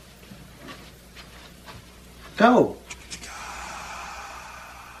 Go.